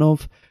made fun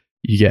of,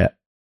 you get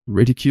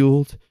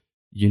ridiculed,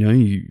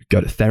 you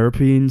go to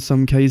therapy in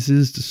some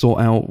cases to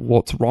sort out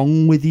what's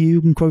wrong with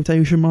you, in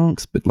quotation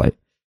marks, but like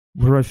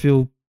where I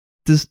feel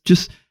there's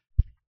just,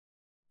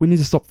 we need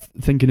to stop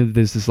thinking of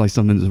this as like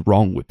something that's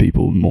wrong with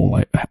people, more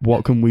like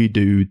what can we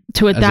do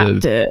to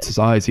adapt as a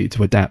society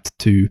to adapt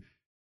to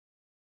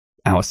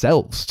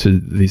ourselves to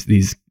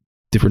these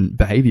different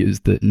behaviors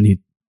that need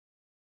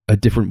a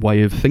different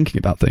way of thinking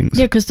about things.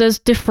 Because there's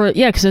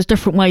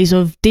different ways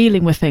of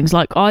dealing with things.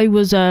 Like I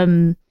was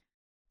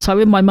so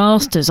in my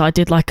masters I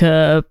did like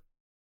a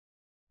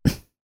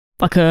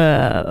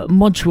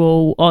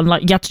module on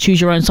like you have to choose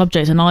your own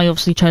subjects, and I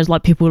obviously chose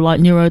like people with like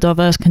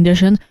neurodiverse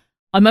conditions.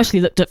 I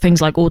mostly looked at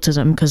things like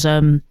autism because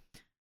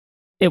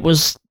it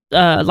was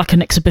like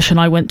an exhibition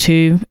I went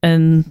to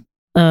in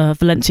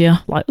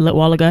Valencia like a little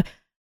while ago,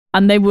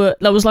 and there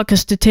was like a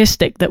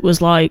statistic that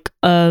was like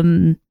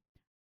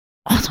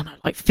I don't know,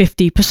 like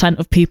 50%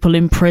 of people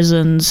in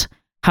prisons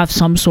have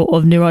some sort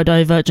of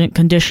neurodivergent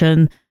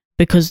condition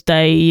because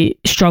they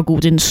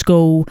struggled in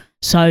school,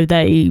 so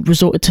they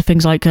resorted to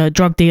things like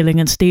drug dealing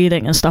and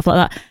stealing and stuff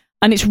like that.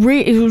 And it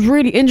was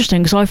really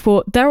interesting because I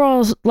thought there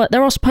are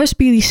supposed to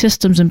be these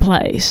systems in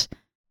place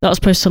that are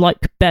supposed to like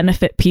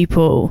benefit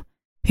people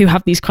who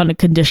have these kind of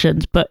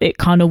conditions, but it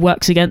kind of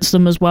works against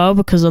them as well,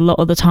 because a lot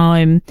of the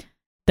time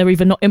they're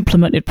either not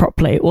implemented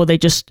properly or they're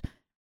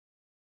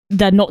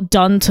not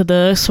done to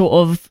the sort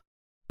of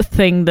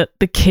thing that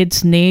the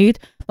kids need.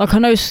 Like I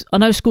know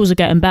schools are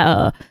getting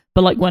better,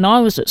 but like when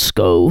I was at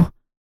school,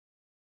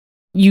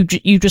 you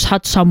just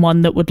had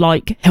someone that would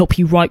like help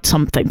you write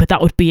something, but that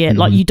would be it.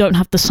 Like you don't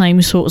have the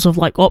same sorts of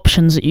like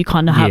options that you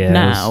kind of have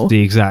now. It's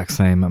the exact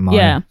same at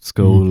my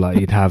school. Like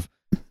you'd have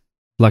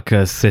like a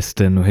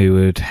assistant who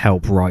would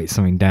help write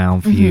something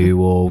down for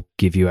you or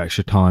give you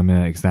extra time in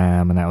an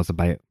exam, and that was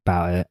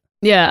about it.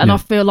 Yeah, and I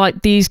feel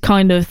like these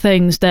kind of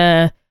things,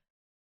 I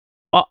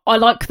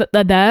like that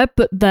they're there,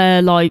 but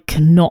they're like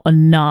not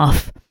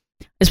enough.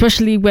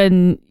 Especially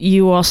when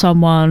you are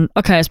someone,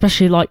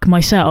 especially like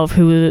myself,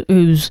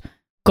 who's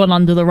gone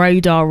under the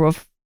radar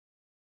of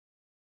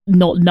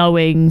not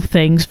knowing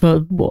things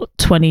for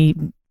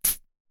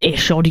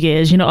 20-ish odd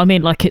years. You know what I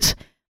mean? Like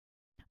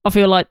I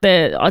feel like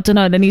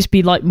there needs to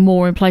be like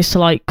more in place to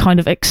like kind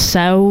of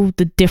excel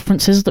the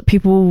differences that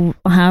people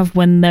have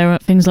when they're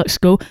at things like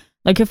school.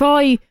 Like if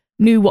I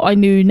knew what I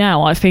knew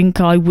now, I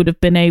think I would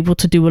have been able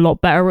to do a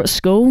lot better at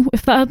school,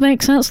 if that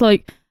makes sense.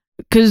 Like,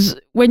 because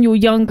when you're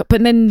young,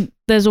 but then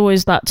there's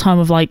always that time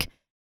of like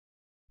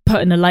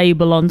putting a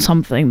label on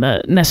something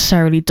that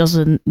necessarily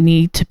doesn't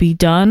need to be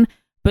done.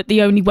 But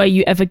the only way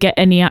you ever get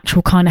any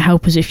actual kind of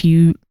help is if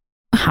you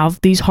have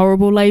these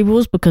horrible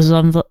labels, because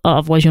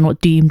otherwise you're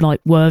not deemed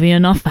like worthy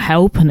enough for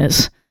help, and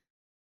it's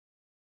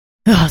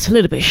a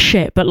little bit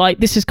shit. But like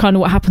this is kind of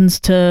what happens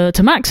to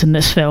Max in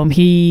this film.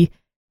 He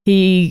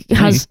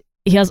has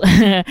his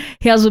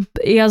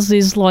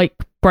like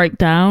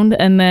breakdown,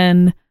 and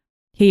then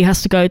he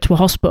has to go to a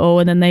hospital,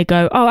 and then they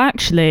go, oh,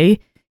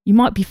 actually, you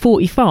might be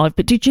 45,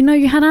 but did you know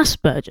you had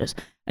Asperger's?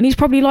 And he's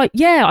probably like,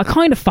 yeah, I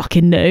kind of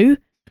fucking knew.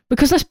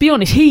 Because let's be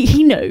honest,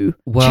 he knew.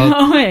 Well, do you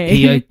know what I mean?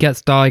 He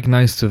gets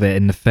diagnosed with it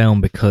in the film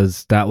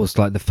because that was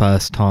like the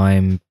first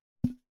time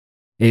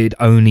it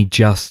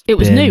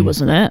was new,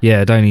 wasn't it? Yeah,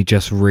 it'd only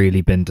just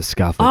really been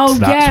discovered. Oh, so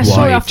that's yeah, why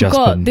sorry, I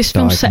forgot. This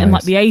film's set in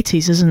like the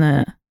 80s, isn't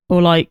it?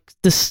 Or like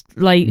the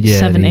late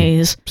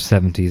 70s.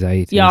 70s,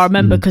 80s. Yeah, I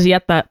remember because he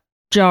had that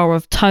jar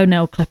of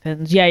toenail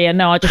clippings.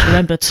 No, I just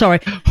remembered. Sorry.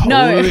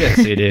 No. Oh, yes,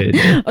 he did.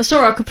 Oh,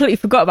 sorry, I completely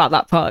forgot about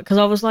that part because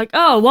I was like,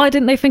 oh, why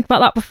didn't they think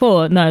about that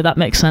before? No, that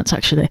makes sense,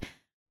 actually.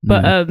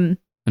 But and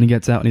he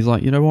gets out and he's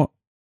like, you know what?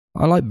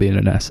 I like being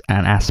an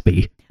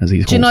Aspie, as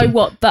he's called. Do you know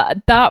what?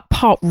 That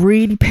part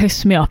really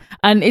pissed me off.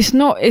 And it's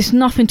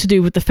nothing to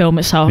do with the film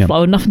itself,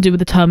 or nothing to do with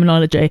the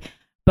terminology.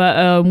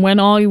 But when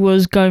I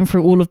was going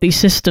through all of these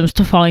systems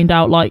to find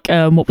out like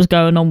what was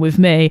going on with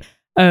me,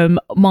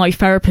 my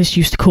therapist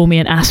used to call me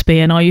an Aspie,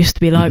 and I used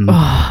to be like,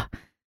 oh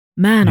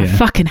man, I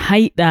fucking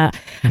hate that.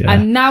 Yeah.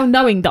 And now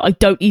knowing that I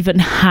don't even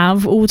have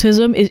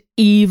autism is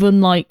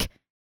even like,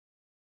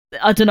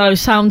 I don't know,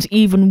 sounds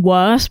even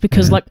worse,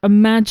 because like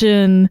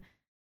imagine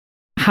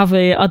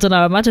having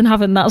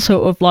that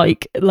sort of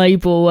like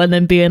label and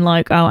then being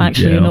like, oh,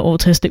 actually you're not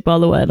autistic, by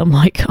the way. And I'm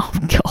like, oh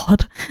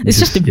god, it's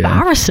just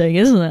embarrassing,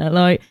 isn't it?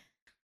 Like,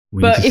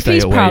 but if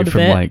he's proud of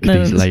it, like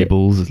these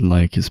labels,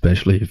 like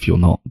especially if you're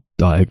not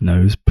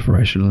diagnosed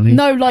professionally.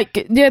 No,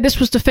 like this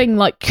was the thing,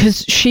 like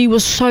because she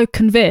was so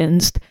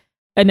convinced,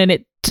 and then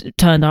it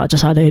turned out I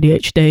just had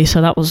ADHD,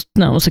 so that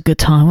was a good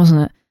time,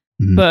 wasn't it?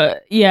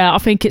 But yeah, I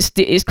think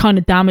it's kind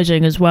of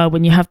damaging as well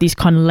when you have these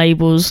kind of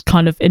labels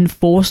kind of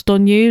enforced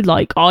on you.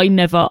 Like I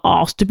never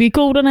asked to be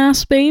called an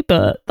Aspie,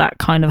 but that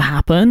kind of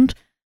happened.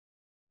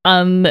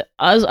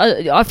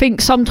 I think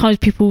sometimes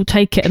people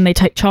take it and they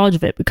take charge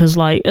of it, because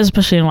like,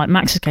 especially in like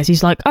Max's case,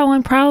 he's like, oh,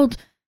 I'm proud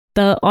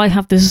that I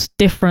have this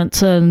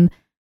difference, and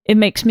it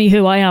makes me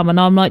who I am. And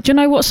I'm like, do you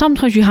know what?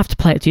 Sometimes you have to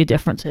play it to your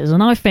differences.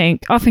 And I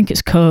think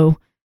it's cool.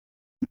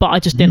 But I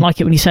just didn't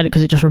like it when he said it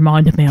because it just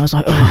reminded me. I was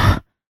like, oh,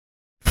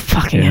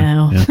 fucking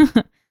hell. Yeah.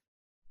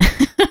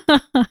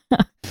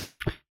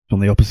 On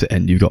the opposite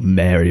end, you've got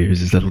Mary, who's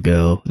this little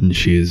girl, and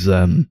she's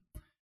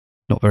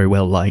not very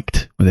well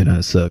liked within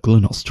her circle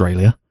in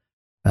Australia.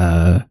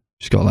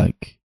 She's got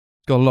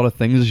a lot of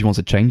things that she wants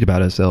to change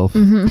about herself.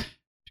 Mm-hmm.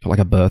 She's got like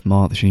a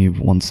birthmark that she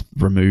wants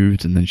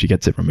removed, and then she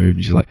gets it removed,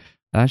 and she's like,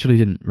 that actually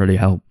didn't really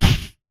help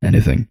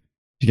anything.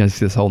 She gets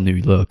this whole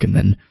new look, and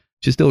then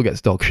she still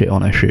gets dog shit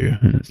on her shoe,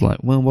 and it's like,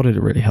 well, what did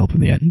it really help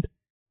in the end?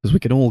 Because we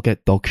can all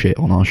get dog shit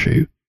on our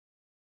shoe.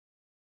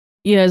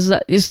 Yeah,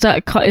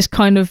 it's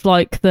kind of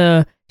like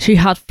she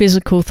had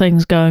physical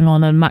things going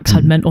on and Max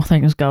had mental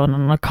things going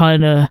on.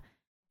 And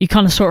you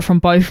kind of saw it from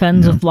both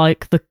ends of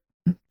like I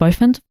was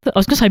going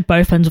to say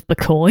both ends of the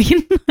coin.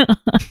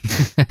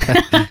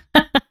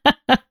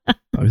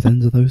 Both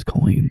ends of those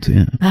coins,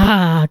 yeah.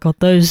 Ah, God,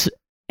 those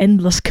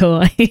endless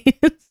coins.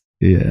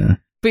 Yeah.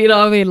 But you know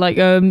what I mean? Like,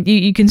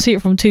 you can see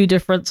it from two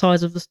different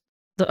sides of the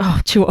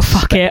oh, do you know what?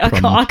 Fuck it.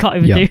 I can't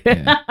even do it.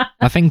 Yeah.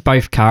 I think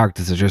both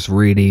characters are just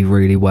really,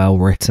 really well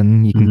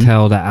written. You can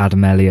tell that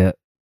Adam Elliott,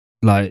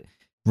 like,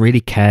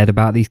 really cared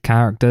about these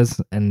characters,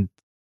 and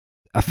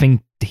I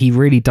think he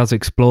really does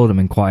explore them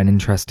in quite an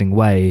interesting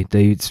way.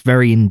 It's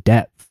very in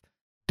depth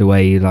the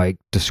way he like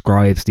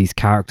describes these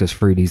characters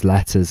through these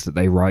letters that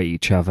they write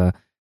each other,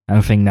 and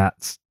I think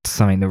that's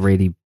something that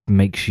really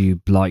makes you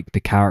like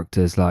the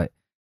characters, like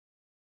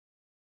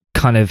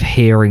kind of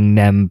hearing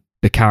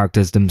the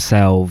characters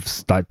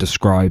themselves like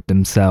describe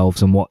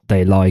themselves and what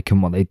they like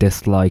and what they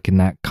dislike and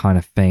that kind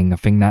of thing. I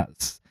think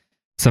that's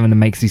something that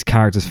makes these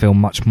characters feel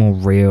much more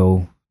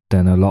real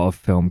than a lot of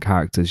film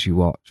characters you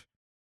watch.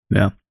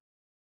 Yeah.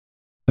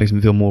 Makes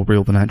them feel more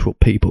real than actual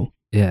people.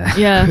 Yeah.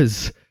 Yeah.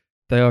 Because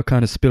they are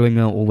kind of spilling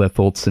out all their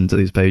thoughts into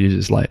these pages.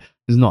 It's like,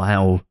 it's not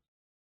how,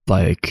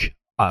 like,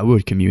 I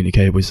would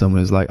communicate with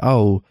someone. It's like,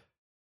 oh,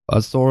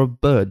 I saw a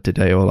bird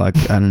today, or like,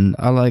 and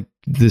I like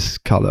this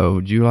color.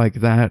 Do you like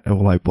that? Or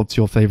like, what's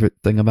your favorite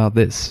thing about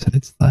this? And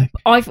it's like,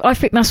 I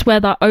think that's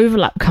where that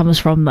overlap comes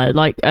from, though.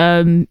 Like,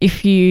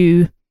 if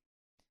you,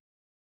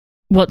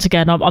 once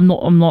again, I'm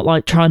not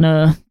like trying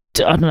to,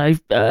 I don't know,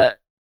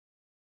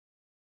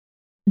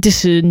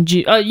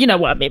 you know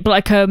what I mean?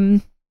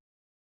 But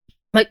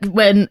like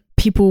when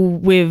people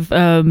with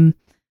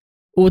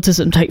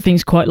autism take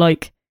things quite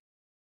like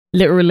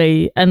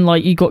literally, and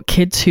like you got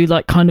kids who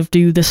like kind of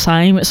do the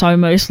same. It's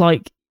almost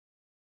like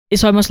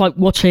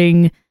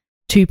watching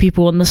two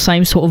people on the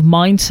same sort of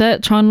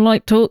mindset trying to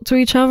like talk to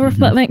each other, if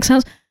that makes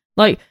sense.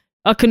 Like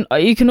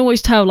you can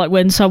always tell like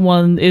when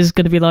someone is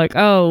going to be like,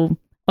 oh,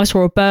 I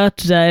saw a bird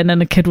today, and then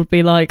the kid would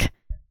be like,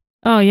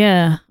 oh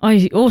yeah,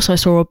 I also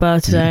saw a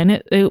bird today, and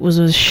it was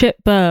a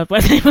shit bird.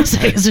 When they would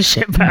say it's a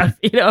shit bird,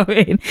 you know what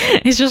I mean?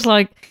 It's just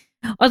like,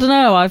 I don't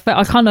know. I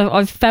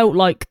felt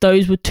like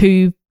those were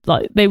two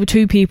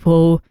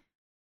people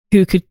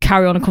who could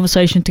carry on a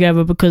conversation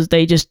together because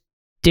they just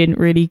didn't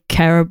really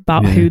care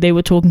about who they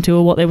were talking to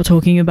or what they were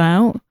talking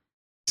about.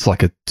 it's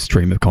like a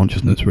stream of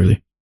consciousness,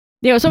 really.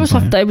 Yeah, it's almost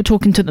like they were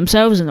talking to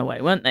themselves in a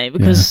way, weren't they?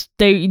 Because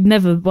they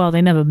never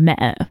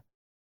met.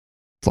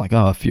 It's like,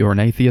 oh, if you're an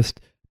atheist,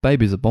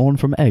 babies are born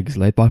from eggs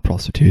laid by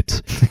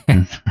prostitutes.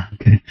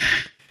 Okay.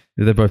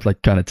 They're both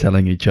like kind of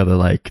telling each other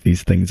like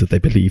these things that they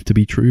believe to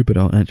be true but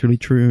aren't actually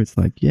true. It's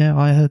like, yeah,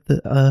 I heard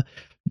that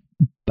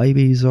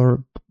babies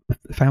are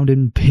found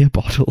in beer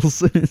bottles.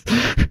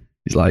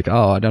 He's like,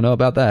 oh, I don't know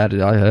about that.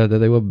 I heard that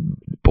they were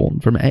born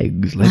from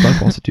eggs laid by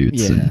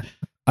prostitutes.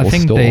 I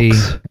think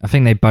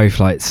they both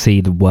like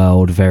see the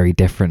world very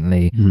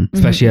differently,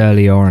 especially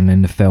early on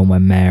in the film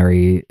when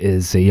Mary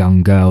is a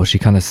young girl. She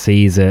kind of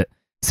sees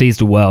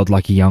the world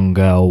like a young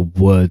girl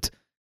would,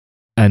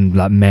 and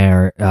like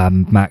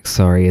Max,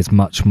 is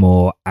much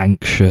more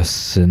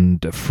anxious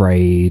and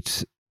afraid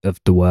of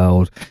the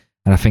world.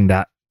 And I think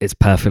that it's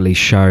perfectly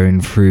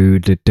shown through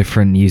the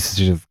different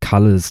usages of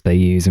colours they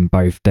use in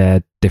both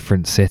their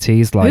different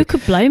cities. Like, who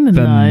could blame him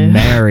for though?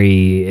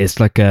 Mary, it's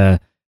like the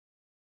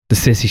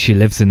city she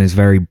lives in is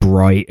very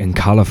bright and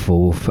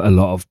colourful, for a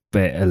lot of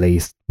it at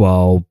least,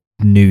 while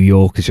New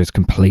York is just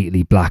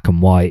completely black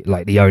and white.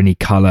 Like, the only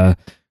colour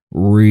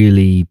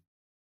really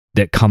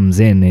that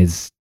comes in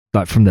is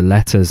like from the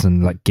letters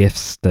and like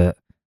gifts that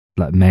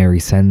like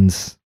Mary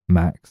sends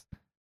Max.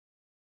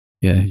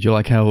 Yeah, do you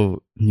like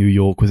how New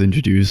York was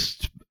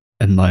introduced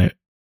and like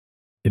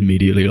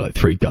immediately like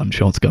 3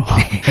 gunshots go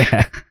off?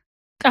 Yeah.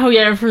 Oh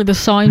yeah, through the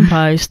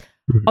signpost.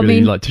 I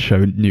mean, like to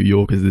show New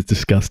York as this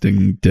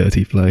disgusting,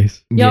 dirty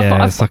place.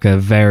 Yeah, it's like a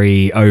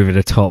very over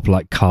the top,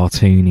 like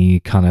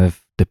cartoony kind of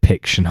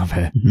depiction of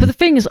it. But the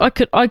thing is, I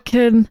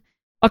can't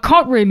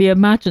really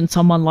imagine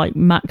someone like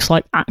Max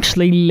like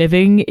actually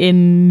living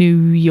in New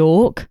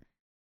York.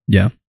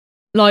 Yeah.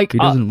 Like He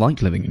doesn't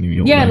like living in New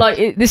York. yeah, though.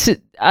 like this is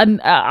and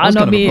That's I kind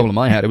of a mean, problem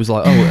I had. It was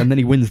like, oh, and then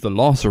he wins the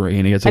lottery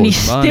and he gets all And he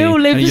this money. still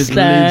and he lives just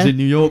there. lives in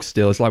New York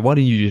still. It's like, why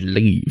didn't you just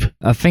leave?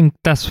 I think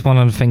that's one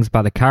of the things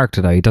about the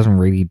character, though. He doesn't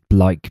really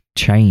like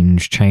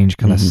change. Change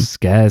kind of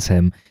scares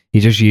him.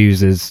 He just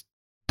uses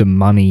the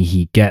money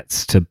he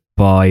gets to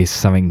buy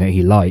something that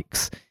he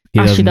likes. He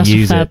Actually, doesn't that's a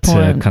use fair it to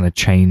point. kind of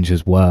change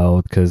his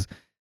world, because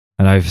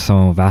I know for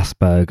someone with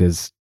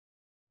Asperger's,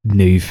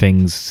 new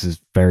things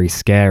is very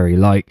scary.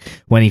 Like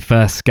when he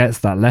first gets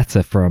that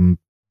letter from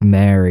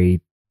Mary,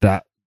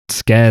 that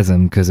scares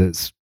him because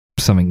it's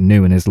something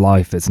new in his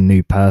life. It's a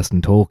new person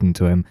talking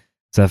to him.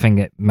 So I think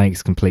it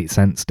makes complete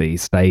sense that he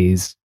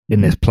stays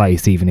in this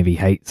place even if he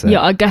hates it.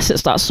 yeah, I guess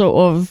it's that sort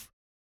of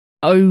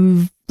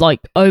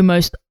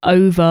almost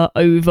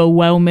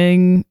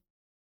overwhelming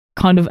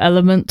kind of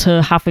element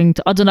to having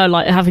to, I don't know,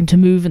 like having to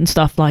move and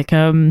stuff. Like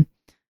I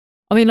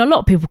mean, a lot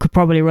of people could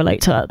probably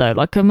relate to that though.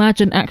 Like,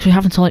 imagine actually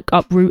having to like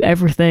uproot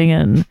everything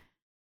and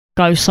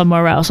go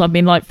somewhere else. I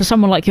mean, like for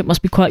someone like it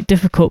must be quite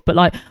difficult. But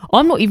like,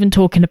 I'm not even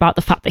talking about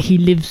the fact that he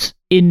lives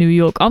in New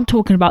York. I'm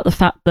talking about the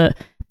fact that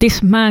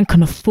this man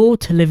can afford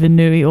to live in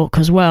New York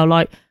as well.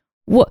 Like,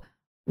 what?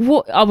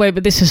 Oh wait,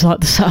 but this is like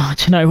the. Oh,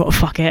 do you know what?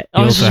 Fuck it.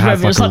 He I was also just has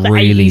remembering it's like like a the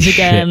really 80s shit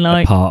again.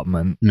 Like,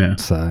 apartment. Yeah.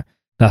 So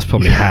that's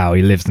probably how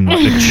he lives in like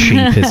the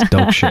cheapest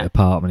dog shit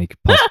apartment he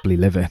could possibly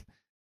live in.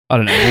 I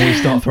don't know. When we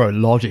start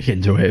throwing logic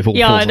into it, it all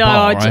yeah, falls I know.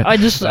 apart, right? I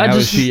just.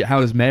 How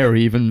does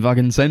Mary even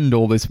fucking send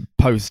all this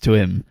post to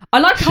him? I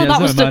like She how has that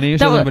no was money. She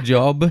that doesn't was, have a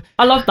job.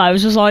 I love that. It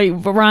was just like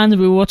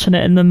randomly watching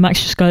it, and then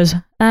Max just goes,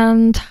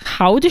 "And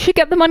how did she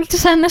get the money to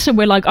send this?" And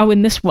we're like, "Oh,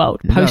 in this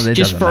world, No, post it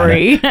just doesn't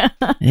free."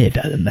 It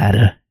doesn't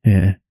matter.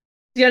 Yeah.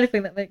 The only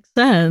thing that makes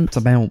sense. It's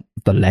about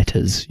the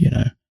letters, you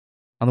know.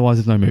 Otherwise,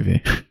 there's no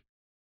movie.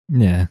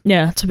 Yeah.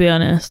 Yeah, to be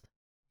honest.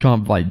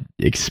 Can't like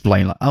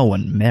explain like, oh,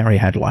 and Mary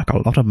had like a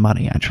lot of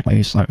money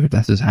actually, so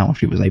this is how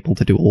she was able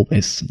to do all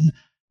this, and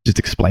just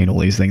explain all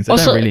these things that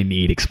Also- don't really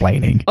need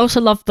explaining. I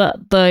also love that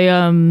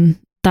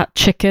that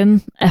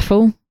chicken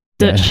Ethel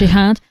that Yeah. she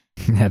had.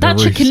 Yeah, That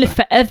the chicken rooster. lived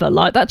forever.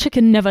 Like that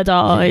chicken never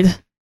died.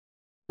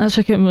 That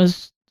chicken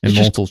was it's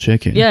just, Immortal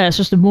chicken. yeah, it's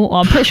just immortal.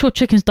 I'm pretty sure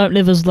chickens don't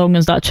live as long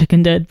as that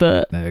chicken did,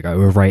 but There we go.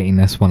 We're rating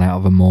this one out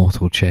of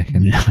Immortal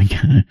Chicken. Yeah,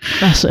 okay.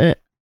 that's it.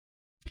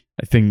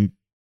 I think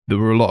there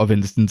were a lot of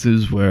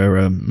instances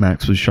where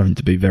Max was shown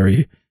to be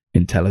very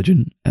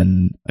intelligent,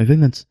 and I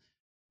think that's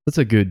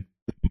a good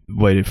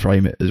way to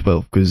frame it as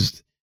well,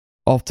 because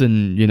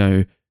often, you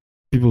know,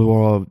 people who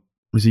are,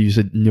 as you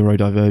said,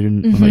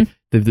 neurodivergent, Mhm.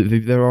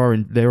 like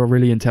there are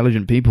really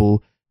intelligent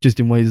people, just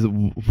in ways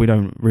that we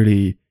don't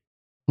really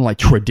like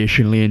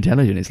traditionally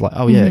intelligent. It's like,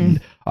 oh yeah, Mhm. and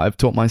I've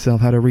taught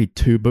myself how to read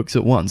 2 books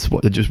at once.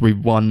 What, to just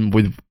read one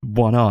with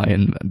one eye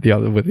and the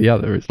other with the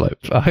other? It's like,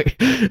 fuck.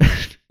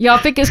 Yeah, I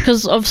think it's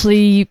because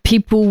obviously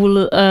people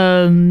will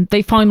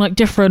they find like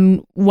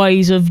different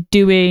ways of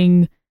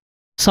doing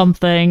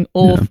something,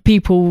 or Yeah.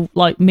 people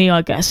like me,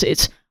 I guess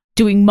it's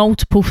doing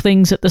multiple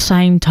things at the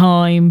same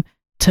time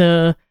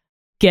to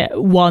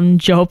get one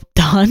job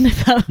done,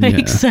 if that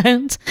makes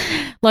sense.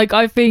 Like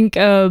I think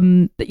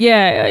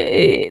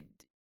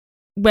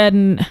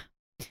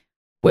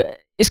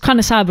it's kind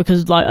of sad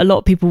because like a lot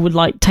of people would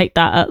like take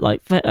that at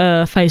like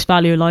face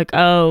value, like,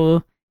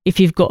 oh, if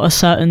you've got a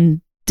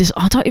certain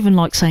I don't even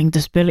like saying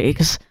disability,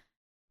 because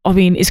I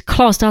mean it's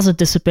classed as a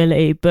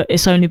disability, but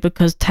it's only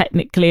because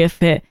technically if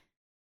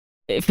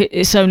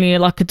it's only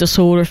like a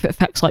disorder if it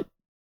affects like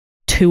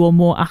 2 or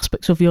more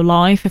aspects of your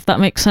life, if that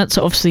makes sense.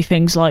 So obviously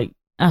things like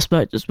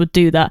Asperger's would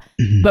do that,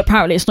 but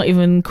apparently it's not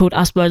even called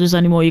Asperger's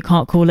anymore. You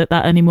can't call it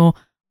that anymore.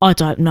 I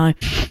don't know.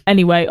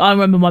 Anyway, I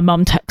remember my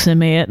mum texting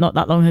me it not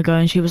that long ago,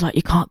 and she was like,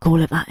 "You can't call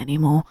it that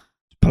anymore."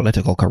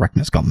 Political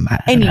correctness got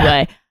mad.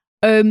 Anyway,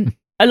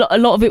 a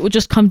lot of it would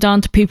just come down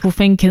to people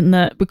thinking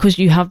that because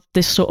you have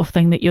this sort of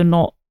thing that you're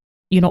not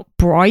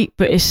bright,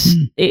 but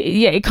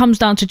it comes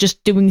down to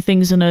just doing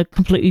things in a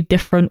completely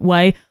different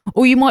way.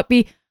 Or you might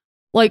be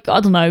like, I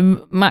don't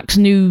know, Max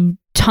knew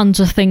tons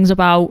of things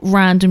about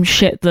random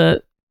shit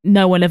that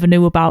no one ever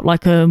knew about,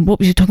 like what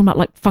was he talking about,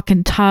 like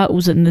fucking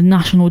turtles and the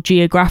National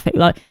Geographic.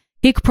 Like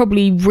he could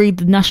probably read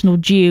the National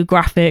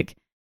Geographic,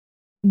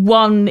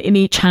 one in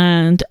each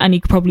hand, and he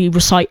could probably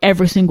recite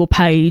every single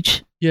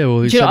page. Yeah,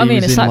 well, he Do you know said what I he mean?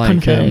 was It's in that like kind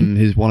of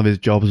thing. one of his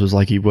jobs was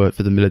like he worked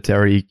for the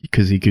military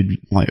because he could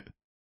like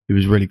he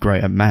was really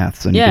great at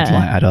maths and he could Yeah.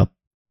 like add up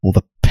all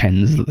the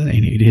pens that they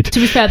needed. To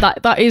be fair,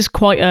 that is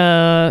quite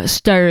a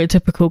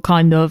stereotypical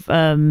kind of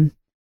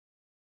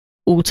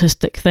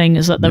autistic thing,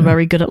 is that they're Yeah.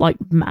 very good at like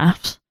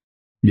maths.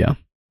 Yeah.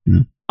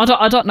 I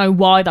don't know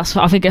why that's.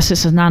 I guess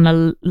it's an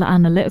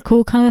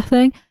analytical kind of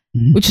thing,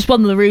 Mhm. which is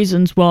one of the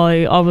reasons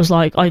why I was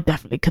like, I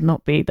definitely could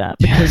not be that,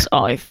 because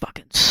I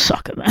fucking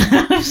suck at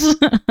maths.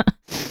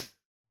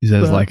 He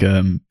says Well- like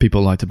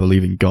people like to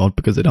believe in God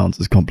because it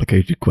answers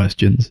complicated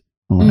questions.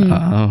 I'm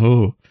like,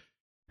 oh,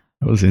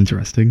 that was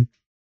interesting.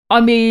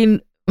 I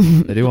mean,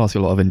 They do ask a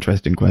lot of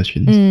interesting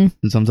questions, mm,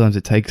 and sometimes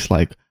it takes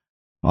like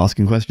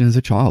asking questions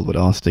a child would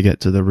ask to get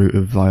to the root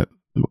of like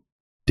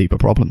deeper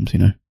problems. You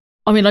know.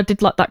 I mean, I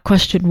did like that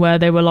question where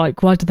they were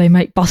like, why do they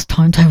make bus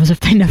timetables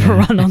if they never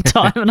run on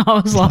time? And I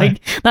was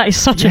like, that is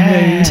such a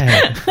mood.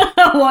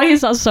 Why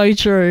is that so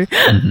true?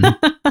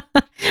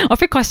 I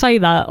think I say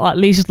that at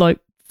least like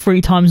 3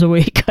 times a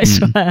week, I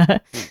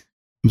swear.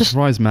 I'm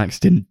surprised Max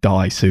didn't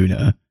die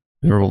sooner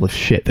for all the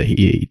shit that he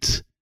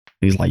eats.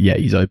 He's like, yeah,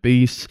 he's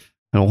obese,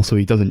 and also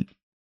he doesn't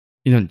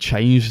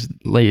change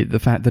like the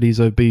fact that he's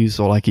obese,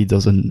 or like he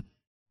doesn't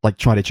like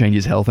try to change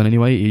his health in any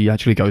way. He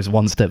actually goes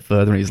one step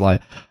further and he's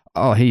like,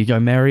 oh, here you go,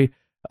 Mary.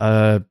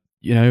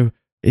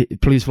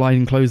 Please fly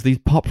and close these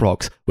pop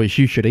rocks, which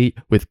you should eat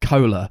with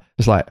cola.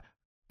 It's like,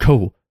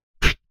 cool.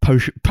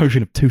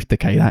 Potion of tooth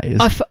decay, that is.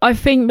 I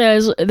think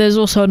there's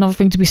also another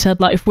thing to be said.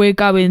 Like, if we're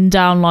going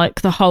down like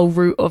the whole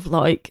route of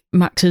like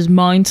Max's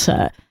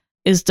mindset,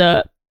 is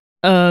that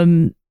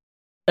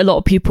a lot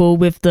of people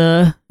with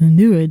the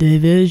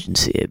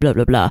neurodivergency, blah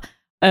blah blah,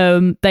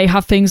 they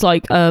have things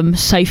like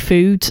safe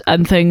foods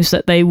and things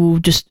that they will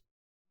just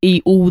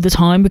eat all the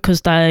time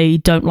because they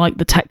don't like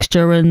the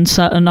texture and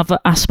certain other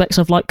aspects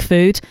of like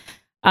food.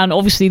 And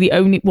obviously the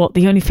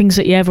only things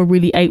that he ever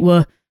really ate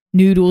were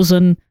noodles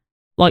and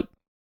like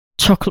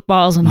chocolate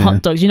bars and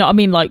hot dogs, you know what I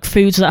mean, like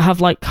foods that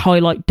have like high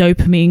like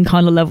dopamine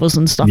kind of levels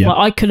and stuff. Like,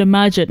 I could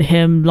imagine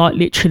him like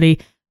literally,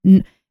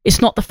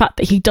 it's not the fact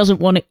that he doesn't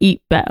want to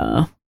eat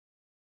better,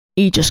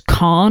 he just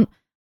can't,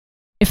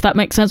 if that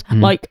makes sense.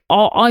 Like,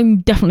 I'm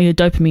definitely a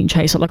dopamine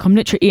chaser. Like, I'm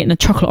literally eating a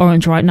chocolate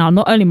orange right now.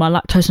 Not only am I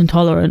lactose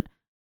intolerant,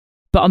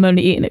 but I'm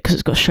only eating it because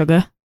it's got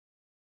sugar.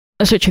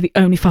 That's literally the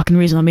only fucking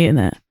reason I'm eating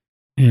it.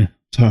 Yeah,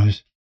 sorry.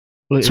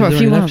 Sorry,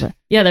 if you want it.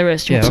 Yeah, there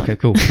is. Yeah, okay,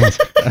 cool.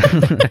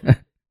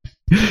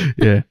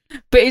 Yeah.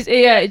 But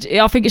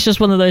I think it's just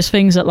one of those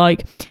things that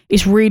like,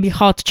 it's really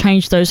hard to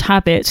change those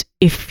habits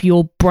if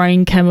your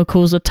brain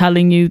chemicals are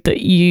telling you that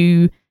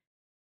you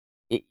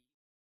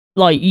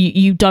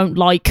don't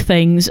like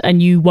things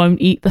and you won't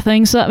eat the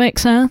things. That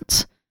makes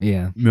sense.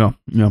 Yeah.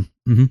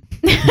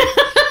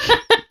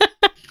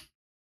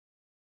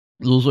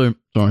 Also,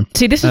 sorry.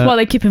 See, this is why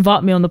they keep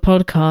inviting me on the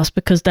podcast,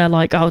 because they're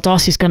like, oh,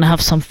 Darcy's going to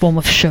have some form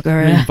of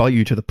sugar. I invite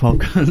you to the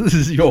podcast. This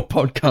is your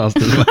podcast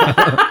as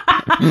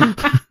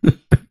well.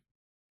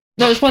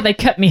 No, that's why they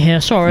kept me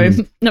here. Sorry.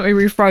 Let me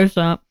rephrase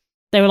that.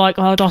 They were like,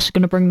 oh, Darcy's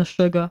going to bring the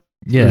sugar.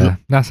 Yeah,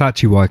 that's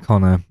actually why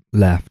Connor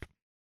left.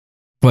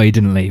 Well, he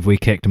didn't leave. We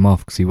kicked him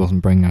off because he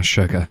wasn't bringing us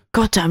sugar.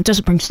 God damn,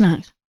 doesn't bring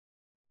snacks.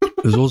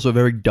 It was also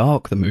very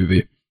dark, the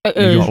movie. It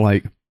You is. got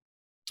like,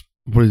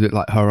 what is it,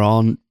 like her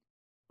aunt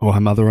or her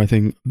mother, I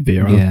think,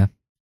 Vera,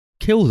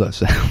 kills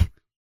herself.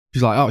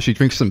 She's like, oh, she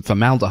drinks some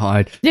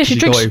formaldehyde. Yeah, she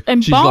drinks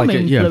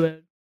embalming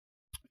fluid.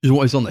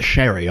 What is on the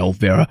sherry, old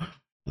Vera.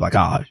 Like,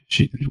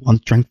 she once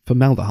drank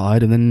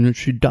formaldehyde and then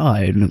she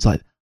died. And it's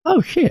like,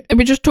 oh shit. And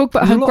we just talk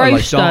about her There's a lot of,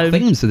 like, dark gravestone.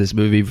 things to this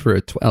movie for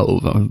a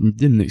 12. I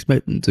didn't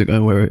expect them to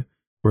go where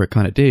it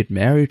kind of did.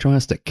 Mary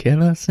tries to kill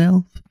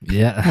herself.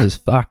 Yeah. That was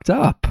fucked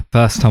up.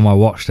 First time I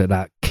watched it,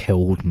 that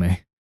killed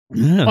me.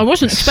 Yeah. I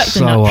wasn't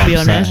expecting So that, to be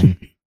honest.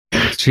 upsetting.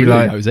 She really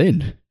like goes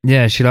in.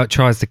 Yeah, she like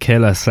tries to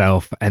kill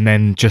herself, and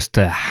then just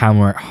to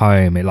hammer it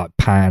home, it like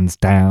pans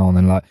down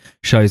and like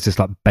shows this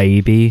like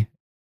baby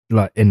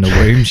like in the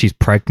room. She's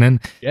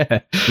pregnant.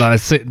 Yeah.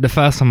 Like the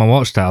first time I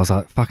watched that, I was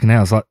like, "Fucking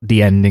hell!" It's like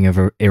the ending of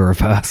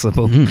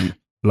Irreversible,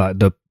 like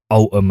the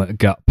ultimate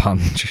gut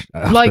punch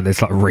after Like-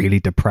 this like really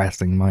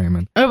depressing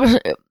moment. It was.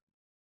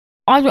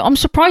 I'm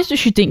surprised that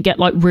she didn't get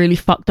like really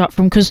fucked up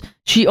from, because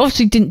she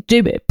obviously didn't do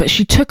it, but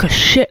she took a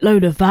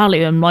shitload of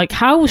Valium. Like,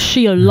 how was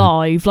she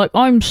alive? Like,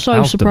 I'm so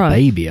How's surprised. the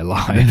baby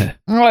alive?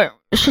 Like,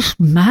 it's just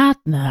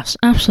madness,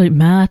 absolute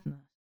madness.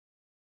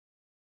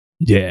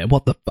 Yeah,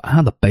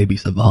 how the baby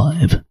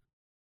survive?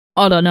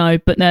 I don't know,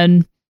 but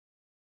then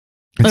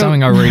It's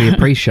something I really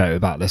appreciate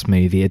about this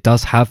movie. It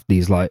does have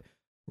these like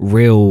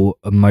real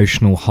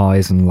emotional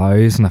highs and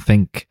lows, and I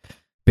think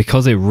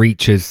because it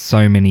reaches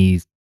so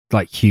many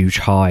like huge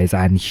highs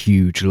and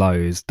huge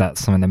lows,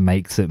 that's something that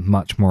makes it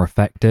much more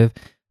effective.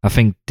 I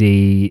think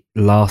the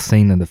last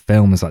scene of the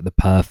film is like the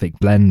perfect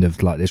blend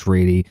of like this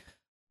really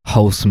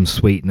wholesome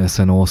sweetness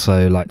and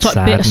also like it's like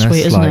sadness.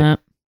 bittersweet, isn't it?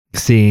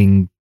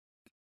 Seeing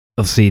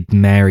obviously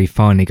Mary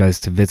finally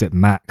goes to visit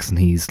Max and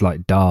he's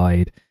like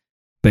died,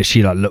 but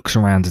she like looks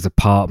around his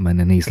apartment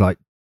and he's like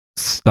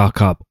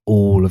stuck up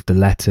all of the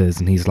letters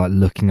and he's like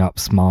looking up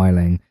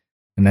smiling,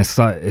 and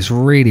it's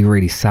really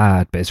really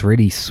sad, but it's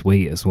really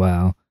sweet as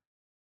well.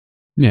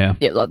 Yeah.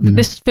 Like,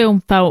 this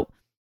film felt,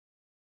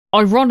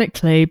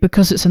 ironically,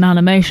 because it's an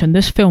animation,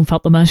 this film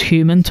felt the most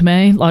human to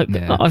me. Like,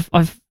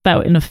 I've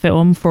felt in a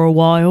film for a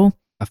while.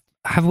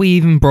 Have we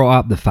even brought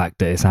up the fact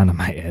that it's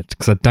animated?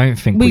 Because I don't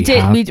think we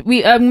did. have.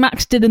 We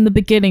Max did in the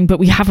beginning, but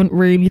we haven't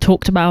really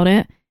talked about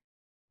it.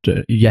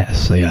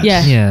 Yes.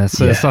 Yeah,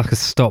 so Yeah. it's like a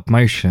stop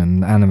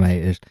motion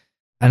animated,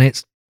 and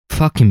it's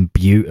fucking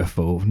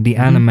beautiful. The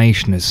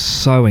animation is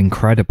so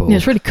incredible. Yeah,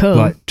 it's really cool.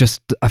 Like,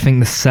 just I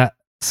think the sets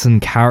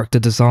and character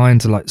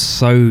designs are like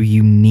so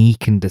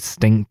unique and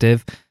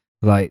distinctive.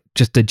 Like,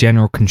 just the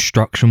general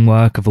construction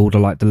work of all the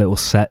like the little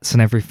sets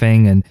and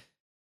everything, and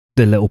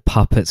the little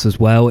puppets as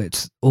well.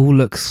 It's all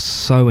looks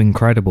so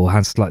incredible. It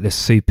has like this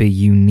super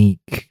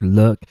unique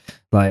look.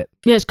 Like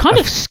Yeah, it's kind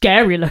of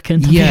scary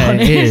looking, to be yeah,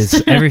 honest. it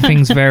is.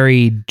 Everything's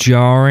very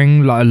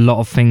jarring. Like a lot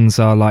of things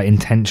are like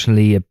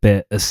intentionally a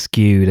bit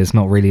askew. There's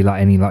not really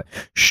like any like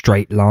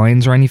straight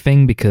lines or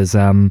anything because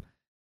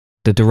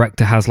the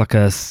director has like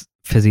a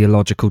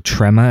physiological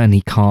tremor and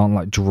he can't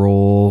like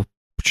draw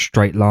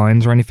straight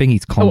lines or anything.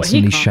 He's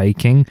constantly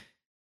shaking.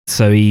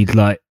 So he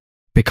like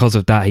because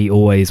of that, he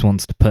always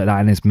wants to put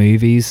that in his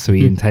movies. So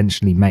he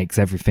intentionally makes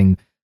everything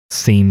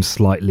seem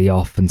slightly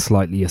off and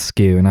slightly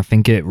askew. And I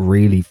think it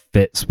really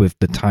fits with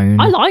the tone.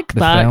 I like of the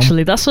that, film.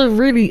 actually. That's a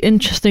really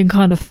interesting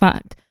kind of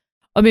fact.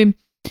 I mean,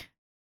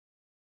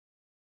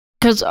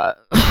 because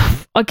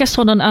I guess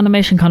on an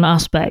animation kind of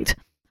aspect,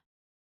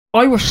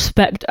 I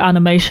respect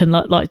animation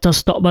like does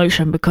stop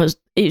motion because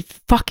it's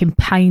fucking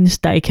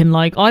painstaking.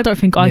 Like, I don't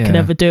think I could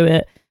ever do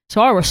it.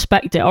 So I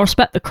respect it. I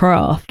respect the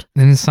craft.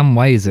 And in some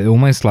ways, it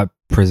almost like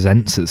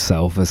presents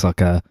itself as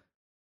like an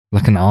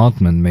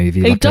Aardman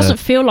movie. It doesn't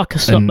feel like a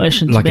stop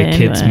motion to like me a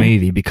kid's anyway.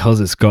 movie because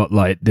it's got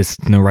like this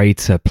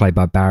narrator played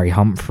by Barry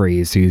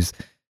Humphries who's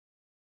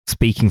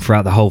speaking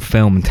throughout the whole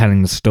film and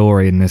telling the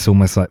story in this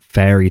almost like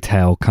fairy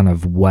tale kind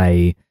of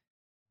way.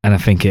 And I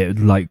think it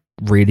like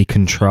really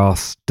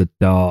contrasts the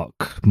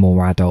dark,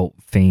 more adult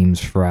themes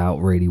throughout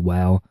really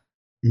well.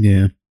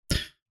 Yeah.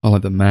 I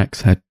like that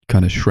Max had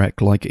kind of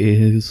Shrek-like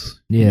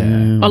ears.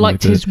 Yeah. I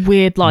liked his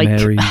weird like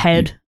Mary-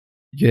 head.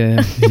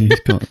 Yeah, he's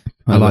got.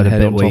 I like the head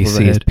bit on where you top of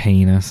see the his head.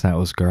 penis. That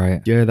was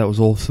great. Yeah, that was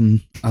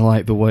awesome. I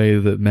like the way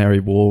that Mary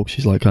walks.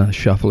 She's like kind of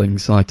shuffling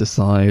side to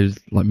side,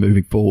 like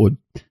moving forward.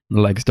 The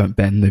legs don't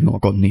bend. They've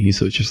not got knees,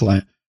 so it's just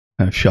like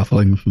kind of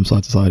shuffling from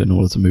side to side in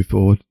order to move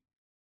forward.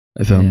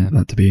 I found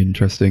that to be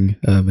interesting,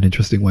 an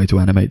interesting way to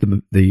animate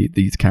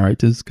these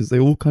characters because they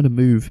all kind of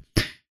move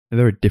in a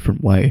very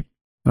different way.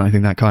 And I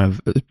think that kind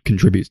of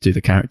contributes to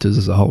the characters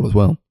as a whole as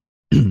well.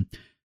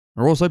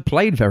 Are also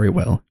played very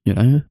well, you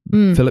know.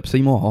 Philip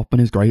Seymour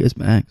Hoffman is great as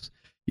Max.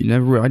 I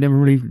never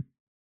really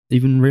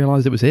even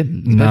realised it was him.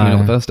 Especially not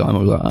the first time. I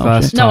was like, oh,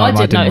 First shit. No, I time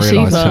I didn't didn't notice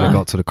realise either. till it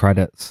got to the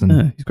credits. And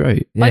Yeah, he's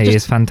great. yeah, I he just-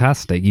 is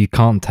fantastic. You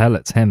can't tell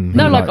it's him.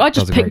 No, He, like I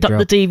does just a great picked up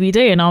job. the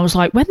DVD and I was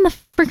like, when the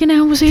friggin'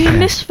 hell was he in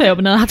this film?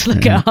 And I had to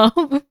look it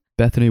up.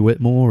 Bethany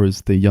Whitmore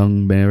as the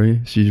young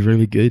Mary. She's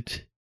really good.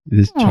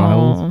 This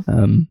child.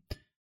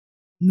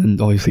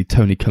 And obviously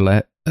Toni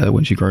Collette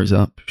when she grows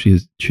up. She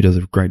does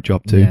a great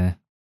job too. Yeah.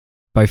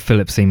 Both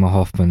Philip Seymour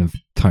Hoffman and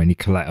Toni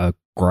Collette are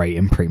great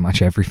in pretty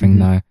much everything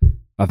though.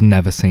 I've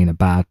never seen a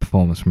bad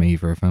performance from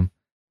either of them.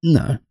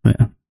 No,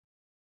 yeah.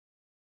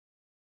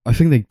 I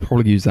think they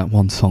probably use that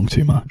one song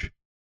too much.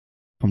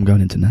 I'm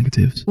going into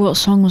negatives. What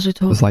song was it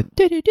talking? It's like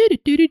it's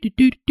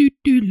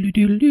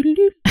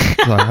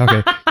like,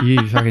 okay,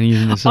 you fucking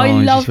using the song. I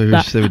love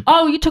just that.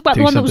 Oh, you talk about the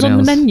do one that was on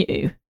the something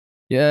menu.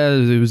 Yeah,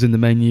 it was in the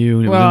menu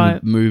and it was in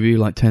the movie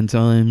like 10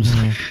 times.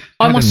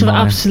 I must have didn't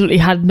mind. absolutely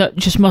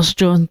must have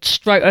drawn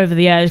straight over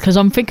the edge because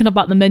I'm thinking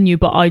about the menu,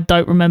 but I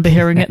don't remember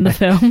hearing it in the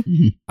film.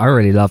 I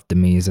really love the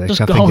music.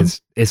 Just I think gone.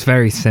 it's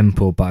very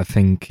simple, but I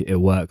think it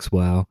works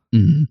well.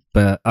 Mhm.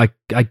 But I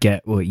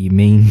get what you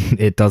mean.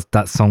 It does.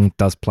 That song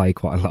does play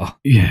quite a lot.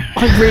 Yeah.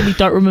 I really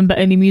don't remember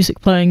any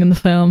music playing in the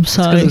film,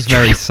 so Because it's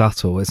very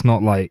subtle. It's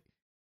not like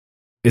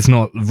it's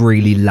not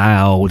really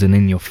loud and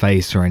in your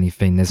face or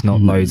anything. There's not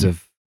loads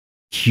of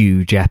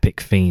huge epic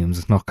themes.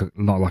 It's not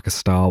like a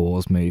Star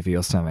Wars movie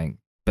or something.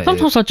 But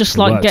sometimes I just it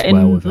like works getting.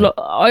 well with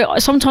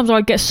it. Sometimes I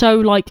get so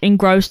like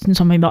engrossed in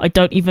something that I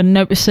don't even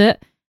notice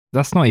it.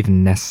 That's not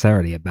even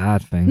necessarily a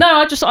bad thing. No,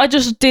 I just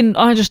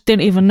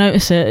didn't even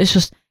notice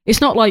it. It's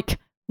not like,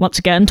 once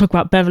again, talk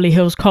about Beverly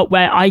Hills Cop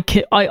where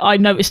I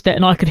noticed it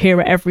and I could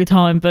hear it every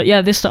time. But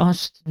yeah, this I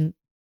just didn't.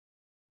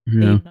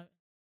 Yeah.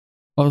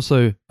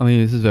 Also, I mean,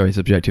 this is a very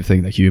subjective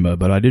thing, the humor,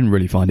 but I didn't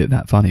really find it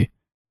that funny.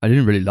 I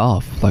didn't really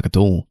laugh, like, at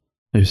all.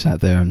 I just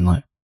sat there and,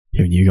 like,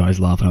 hearing you guys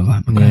laugh, and I was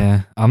like, okay.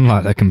 Yeah, I'm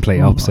like the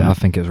complete opposite. I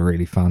think it's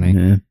really funny.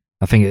 Yeah.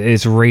 I think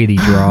it's really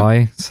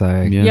dry.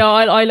 So Yeah.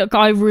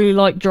 I really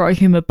like dry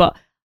humor, but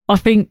I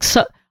think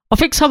some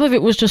of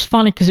it was just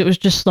funny because it was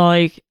just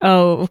like,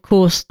 oh, of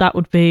course that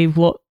would be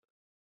what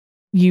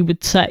you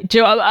would say. Do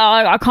you know,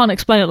 I can't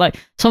explain it. Like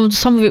some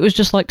of it was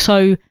just like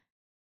so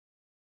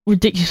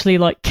ridiculously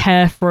like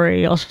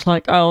carefree. I was just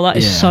like, oh, that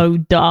is so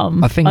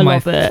dumb. I think I my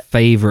love it.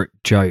 favorite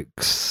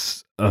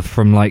jokes are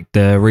from like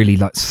the really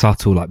like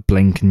subtle like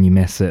blink and you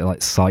miss it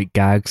like sight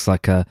gags,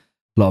 like a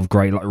lot of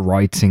great like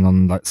writing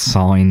on like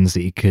signs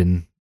that you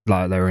can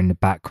like they're in the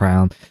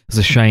background. It's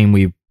a shame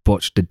we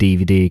watched the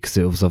DVD because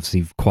it was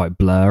obviously quite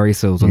blurry,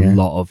 so there was a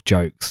lot of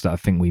jokes that I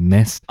think we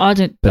missed. I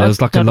didn't. But there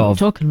was like a don't know lot what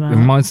of. you're talking about. It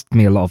reminds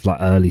me a lot of like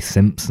early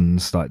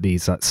Simpsons, like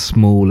these like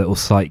small little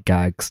sight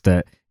gags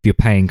that if you're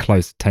paying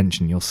close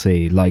attention you'll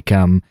see. Like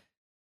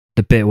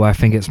the bit where I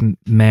think it's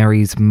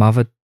Mary's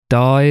mother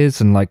dies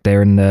and like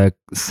they're in the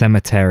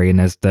cemetery and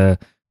there's the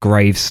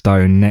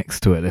gravestone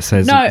next to it that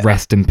says No.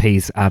 "Rest in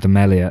peace, Adam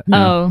Elliott."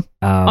 Oh,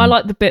 I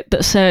like the bit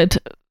that said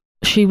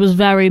she was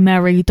very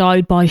merry,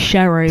 died by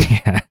Sherry.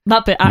 Yeah.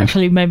 That bit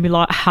actually made me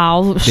like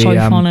howl. It was so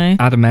funny.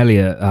 Adam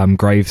Elliott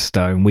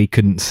gravestone, we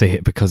couldn't see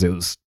it because it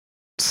was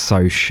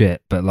so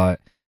shit, but like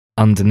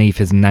underneath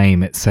his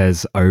name it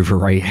says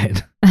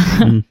overrated.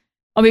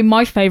 I mean,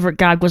 my favourite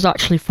gag was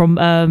actually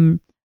from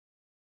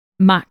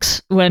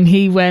Max when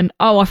he went,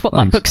 "Oh, I thought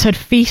that book said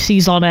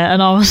feces on it,"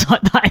 and I was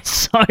like, "That is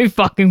so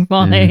fucking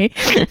funny."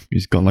 Yeah.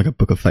 He's got like a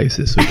book of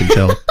faces, so you can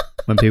tell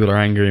when people are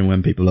angry and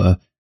when people are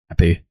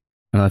happy.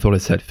 And I thought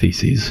it said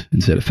feces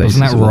instead of faces.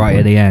 Wasn't that right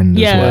at the end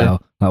Yeah. as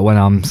well? Like when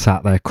I'm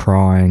sat there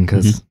crying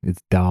because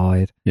it's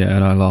died. Yeah,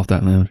 and I laughed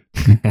out loud.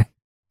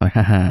 Like,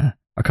 haha,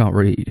 I can't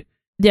read.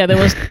 Yeah, there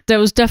was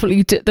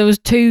definitely there was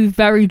two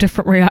very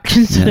different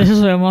reactions to this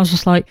film. I was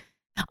just like,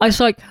 I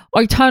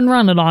turned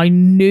around and I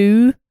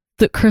knew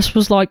that Chris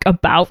was like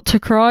about to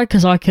cry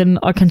because I can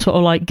sort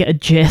of like get a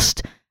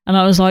gist, and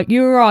I was like,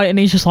 "You're right," and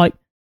he's just like,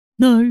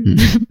 "No," and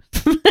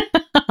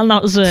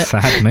that was it.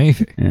 Sad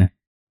movie. Yeah,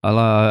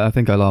 I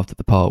think I laughed at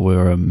the part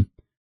where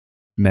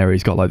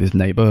Mary's got like this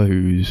neighbor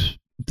who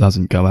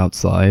doesn't go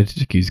outside.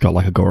 He's got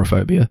like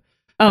agoraphobia,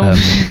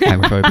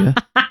 agoraphobia,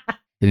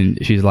 and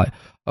she's like,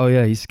 "Oh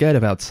yeah, he's scared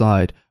of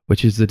outside,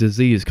 which is the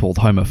disease called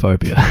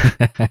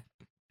homophobia."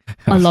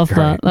 I love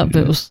that. That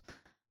bit was.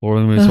 Or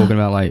when we were talking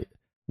about like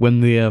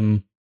when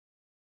the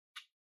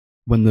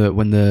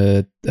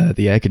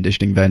air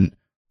conditioning vent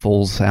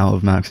falls out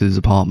of Max's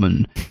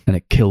apartment and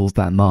it kills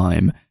that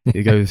mime,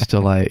 it goes to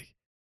like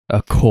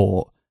a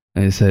court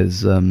and it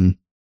says,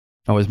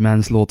 his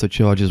manslaughter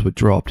charges were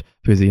dropped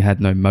because he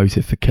had no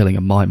motive for killing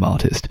a mime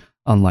artist,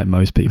 unlike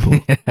most people.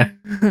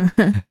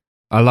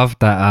 I love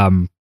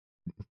that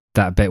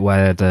bit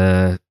where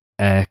the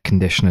air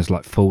conditioner's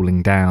like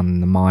falling down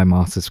and the mime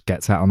artist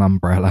gets out an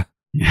umbrella.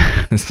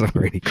 Yeah, it's a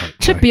really great.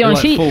 To be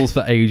honest, he falls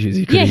for ages.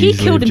 He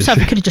killed himself.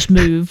 He could have just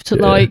moved. Yeah.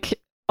 Like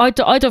I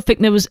don't think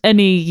there was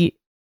any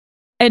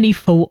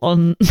fault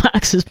on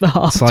Max's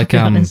behalf. It's like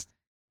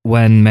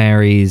when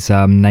Mary's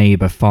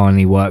neighbour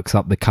finally works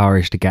up the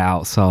courage to get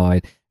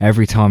outside.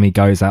 Every time he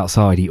goes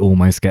outside, he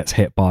almost gets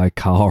hit by a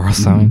car or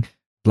something.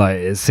 Like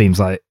it seems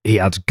like he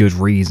had good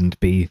reason to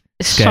be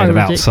scared of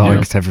outside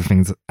because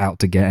everything's out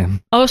to get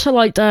him. I also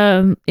liked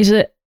is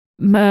it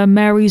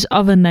Mary's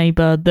other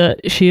neighbour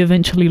that she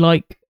eventually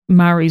like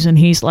marries, and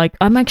he's like,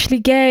 "I'm actually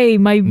gay.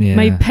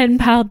 My pen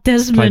pal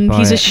Desmond,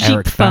 he's a sheep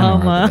Eric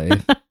Banner, farmer."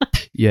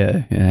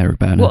 yeah, Eric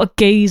Banner. What a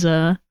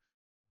geezer!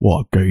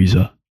 What a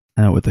geezer!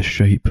 Out with the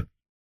sheep.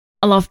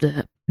 I loved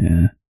it.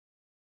 Yeah.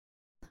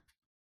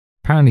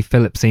 Apparently,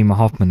 Philip Seymour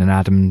Hoffman and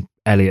Adam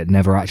Elliott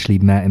never actually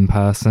met in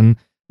person.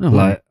 Oh,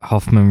 like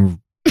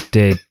Hoffman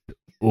did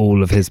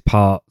all of his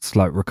parts,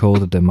 like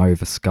recorded them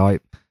over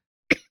Skype.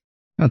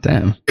 Oh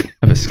damn!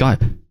 Over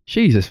Skype.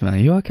 Jesus, man, are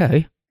you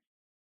okay?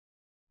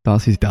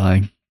 Darcy's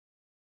dying.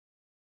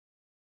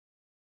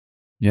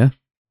 Yeah.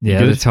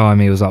 Yeah. At the time,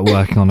 he was like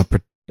working on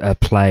a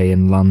play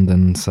in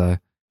London. So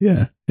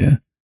yeah.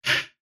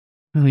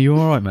 Oh, you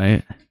all right,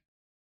 mate?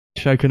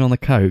 Choking on the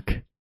coke.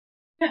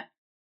 Yeah.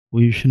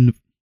 Well, you shouldn't.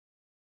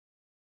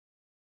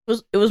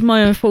 It was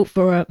my own fault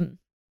for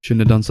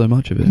Shouldn't have done so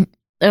much of it.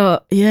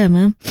 Yeah,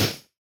 man.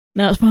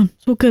 No, it's fine.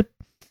 It's all good.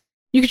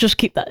 You could just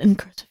keep that in,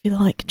 Chris, if you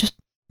like. Just.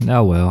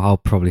 Oh well, I'll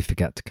probably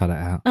forget to cut it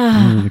out.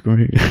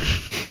 Great.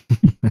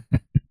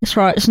 It's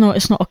right. It's not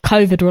a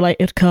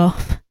COVID-related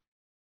cough.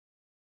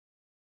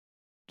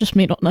 Just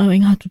me not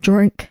knowing how to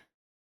drink.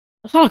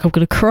 I feel like I'm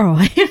gonna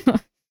cry.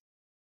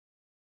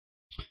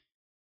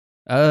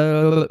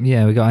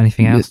 Yeah, we got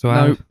anything else to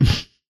add?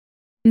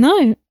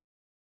 No.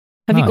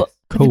 Have you got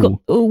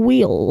a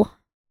wheel?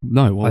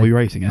 No, what are we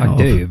rating it? I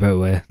do, but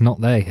we're not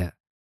there yet.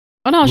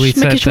 Oh no, I was just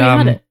making sure you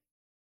had it.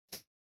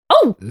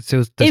 Oh!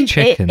 So there's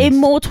chickens.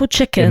 Immortal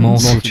Chickens.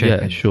 Immortal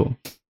Chickens. Yeah, sure.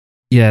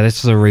 Yeah,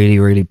 this is a really,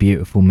 really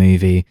beautiful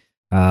movie.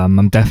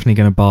 I'm definitely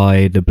going to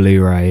buy the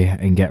Blu-ray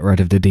and get rid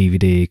of the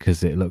DVD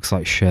because it looks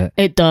like shit.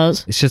 It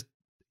does. It's just,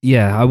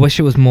 yeah, I wish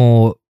it was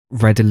more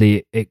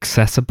readily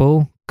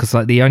accessible because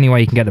like the only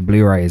way you can get the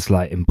Blu-ray is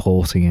like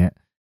importing it,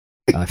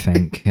 I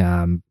think.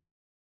 Yeah,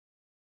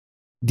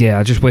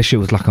 I just wish it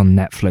was like on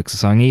Netflix or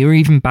something, or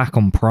even back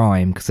on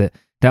Prime because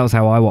that was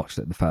how I watched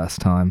it the first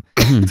time.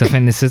 So I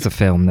think this is a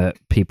film that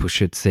people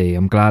should see.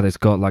 I'm glad it's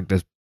got like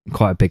this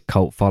quite a big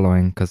cult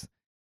following because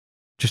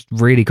just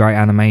really great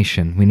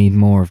animation. We need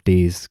more of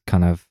these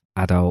kind of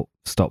adult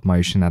stop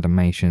motion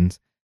animations.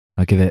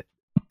 I give it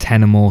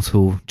 10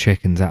 Immortal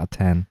Chickens out of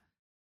 10.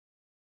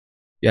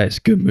 Yeah, it's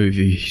a good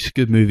movie. It's a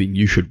good movie and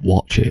you should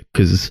watch it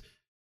because,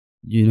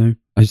 you know,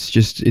 it's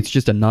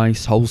just a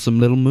nice,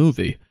 wholesome little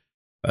movie.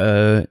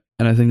 And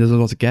I think there's a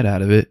lot to get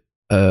out of it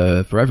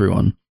for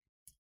everyone.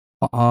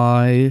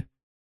 I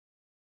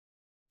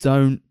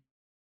don't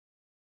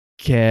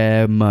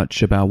care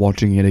much about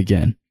watching it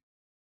again,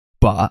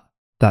 but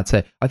that's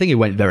it. I think it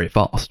went very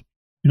fast.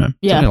 You know,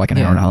 it's only like an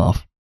hour and a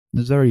half.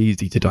 It's very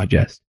easy to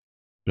digest,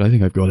 but I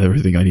think I've got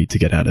everything I need to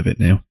get out of it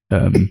now.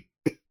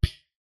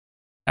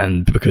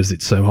 And because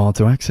it's so hard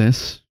to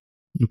access,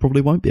 you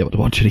probably won't be able to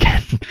watch it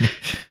again.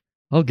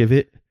 I'll give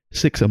it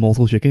 6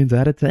 Immortal Chickens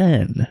out of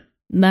 10.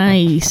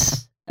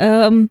 Nice.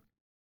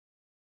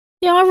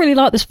 Yeah, I really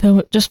like this film.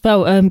 It just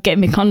felt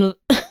getting me kind of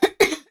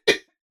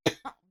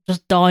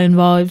just dying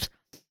vibes.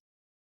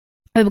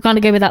 It kind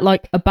of gave me that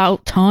like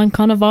About Time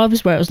kind of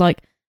vibes, where it was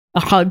like a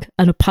hug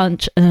and a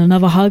punch and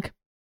another hug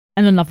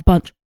and another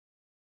punch.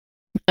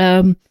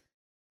 I'm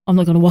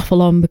not going to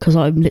waffle on because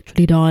I'm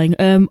literally dying.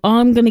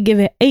 I'm going to give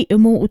it 8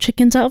 immortal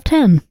chickens out of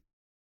 10.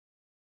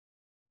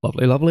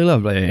 Lovely, lovely,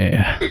 lovely.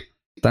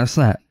 That's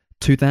that.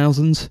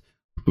 2000s,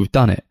 we've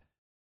done it.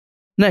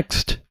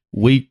 Next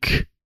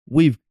week,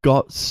 we've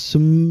got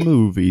some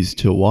movies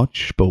to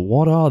watch, but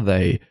what are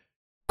they?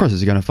 Chris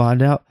is going to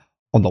find out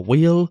on the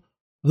Wheel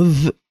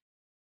of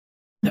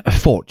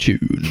Fortune.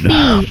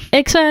 Be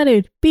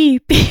excited.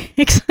 Be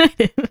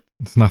excited.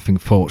 There's nothing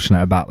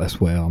fortunate about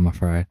this wheel, I'm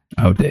afraid.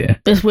 Oh dear.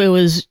 This wheel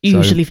is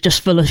usually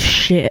just full of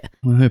shit.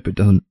 I hope it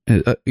doesn't.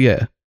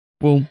 Yeah.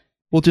 We'll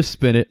just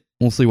spin it.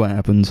 We'll see what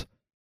happens.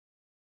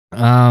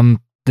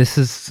 This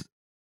is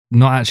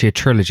not actually a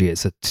trilogy.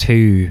 It's a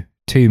two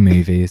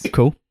movies.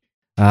 Cool.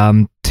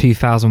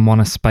 2001: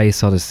 A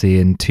Space Odyssey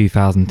and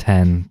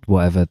 2010,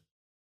 whatever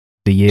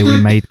the year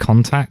we made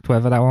Contact,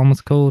 whatever that one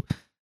was called.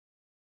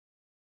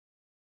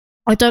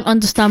 I don't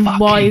understand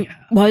why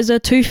is there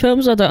 2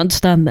 films? I don't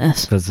understand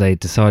this. Because they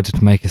decided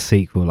to make a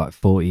sequel like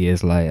 40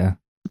 years later.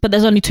 But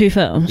there's only 2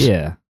 films.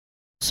 Yeah.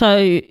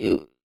 So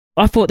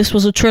I thought this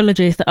was a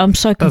trilogy. I'm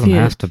so confused.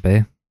 Doesn't have to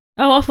be.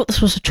 Oh, I thought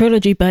this was a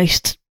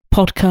trilogy-based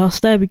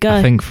podcast. There we go.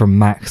 I think from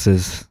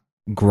Max's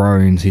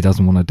groans, he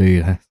doesn't want to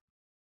do this.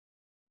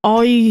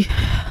 I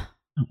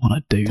don't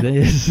want to do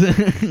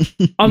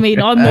this. I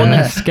mean, I'm more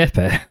than skip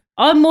it.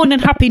 I'm more than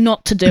happy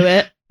not to do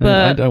it.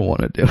 But I don't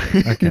want to do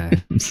it.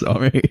 Okay. I'm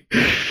sorry.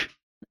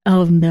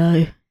 Oh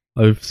no.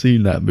 I've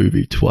seen that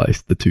movie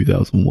twice, the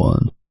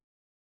 2001.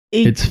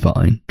 It's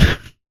fine.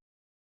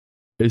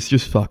 It's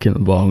just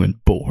fucking long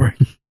and boring.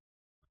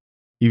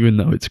 Even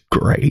though it's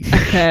great.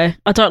 Okay.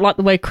 I don't like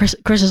the way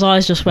Chris's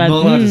eyes just went. I'm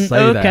not allowed to say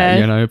okay. that,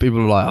 you know? People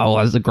are like, oh,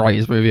 that's the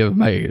greatest movie ever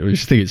made. I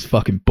just think it's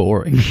fucking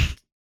boring.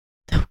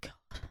 Oh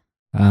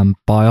god.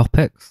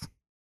 Biopics?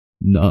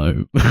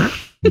 No.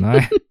 No?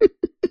 Okay.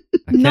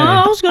 No,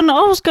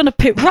 I was gonna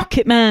pick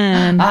Rocket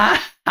Man.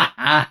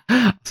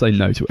 Say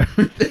no to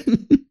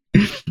everything.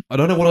 I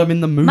don't know what I'm in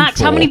the mood Max,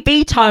 for. how many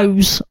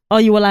vetoes are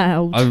you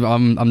allowed?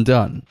 I'm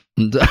done.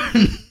 I'm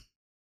done.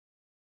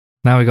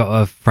 Now we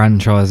got a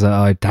franchise that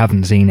I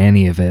haven't seen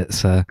any of it,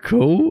 so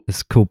Cool.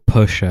 it's called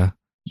Pusher.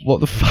 What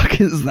the fuck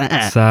is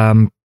that? It's, I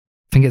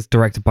think it's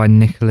directed by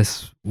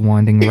Nicholas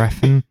Winding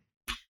Refn.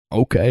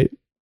 Okay.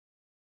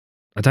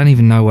 I don't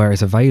even know where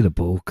it's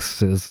available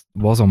because it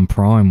was on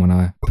Prime when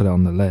I put it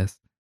on the list.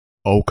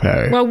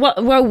 Okay. Well,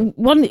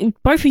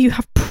 both of you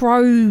have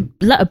pro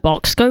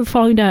letterbox. Go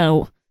find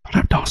out.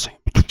 I'm dancing.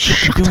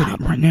 Shut doing up.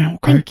 it right now.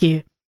 Okay. Thank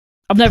you.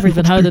 I've never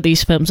even heard of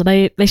these films.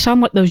 They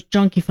sound like those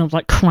junky films,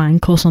 like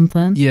Crank or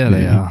something. Yeah,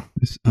 they are.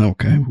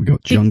 Okay, we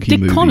got junky Did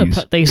movies. Connor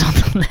put these on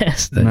the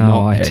list? They're No,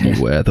 not I didn't.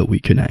 anywhere that we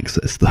can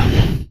access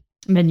them.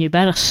 Then you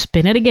better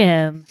spin it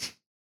again.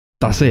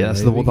 That's it. That's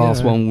the There we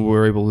last go. one we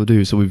were able to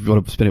do. So we've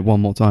got to spin it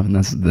one more time, and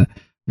that's the.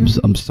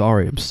 I'm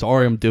sorry. I'm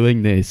sorry. I'm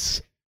doing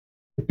this.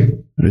 I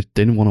just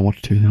didn't want to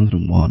watch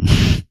 2001.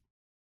 This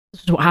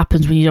is what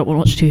happens when you don't want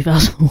to watch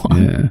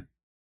 2001. Yeah.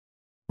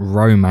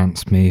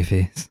 Romance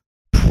movies.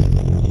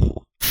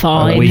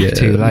 Fine. A week Yeah,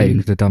 too I late. mean-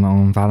 Could have done it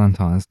on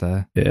Valentine's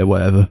Day. Yeah.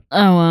 Whatever.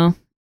 Oh well.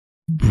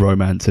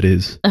 Romance it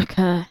is.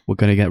 Okay. We're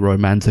gonna get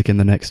romantic in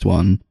the next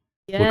one.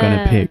 Yeah. We're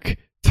gonna pick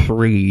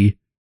 3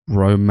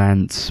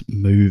 romance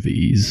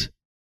movies.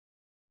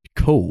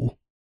 Cool.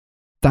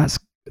 That's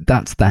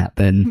that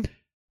then.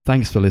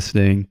 Thanks for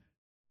listening.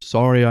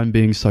 Sorry I'm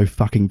being so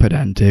fucking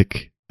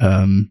pedantic.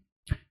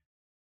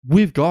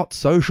 We've got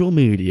social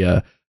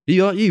media.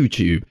 You got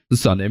YouTube, the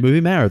Sunday Movie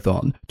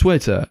Marathon,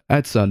 Twitter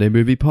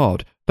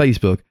 @SundayMoviePod,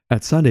 Facebook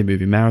 @Sunday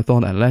Movie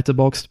Marathon, and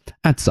Letterboxd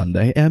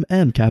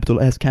 @SundayMM,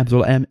 capital S,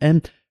 capital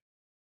MM.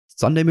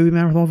 Sunday Movie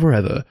Marathon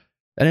forever.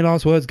 Any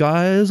last words,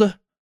 guys?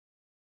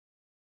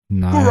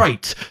 No.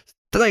 Great.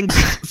 Thanks.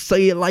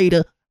 See you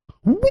later.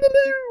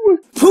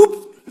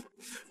 Poop,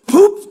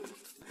 poop,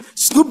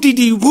 scoop dee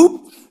dee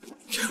whoop,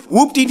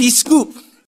 whoop dee dee scoop.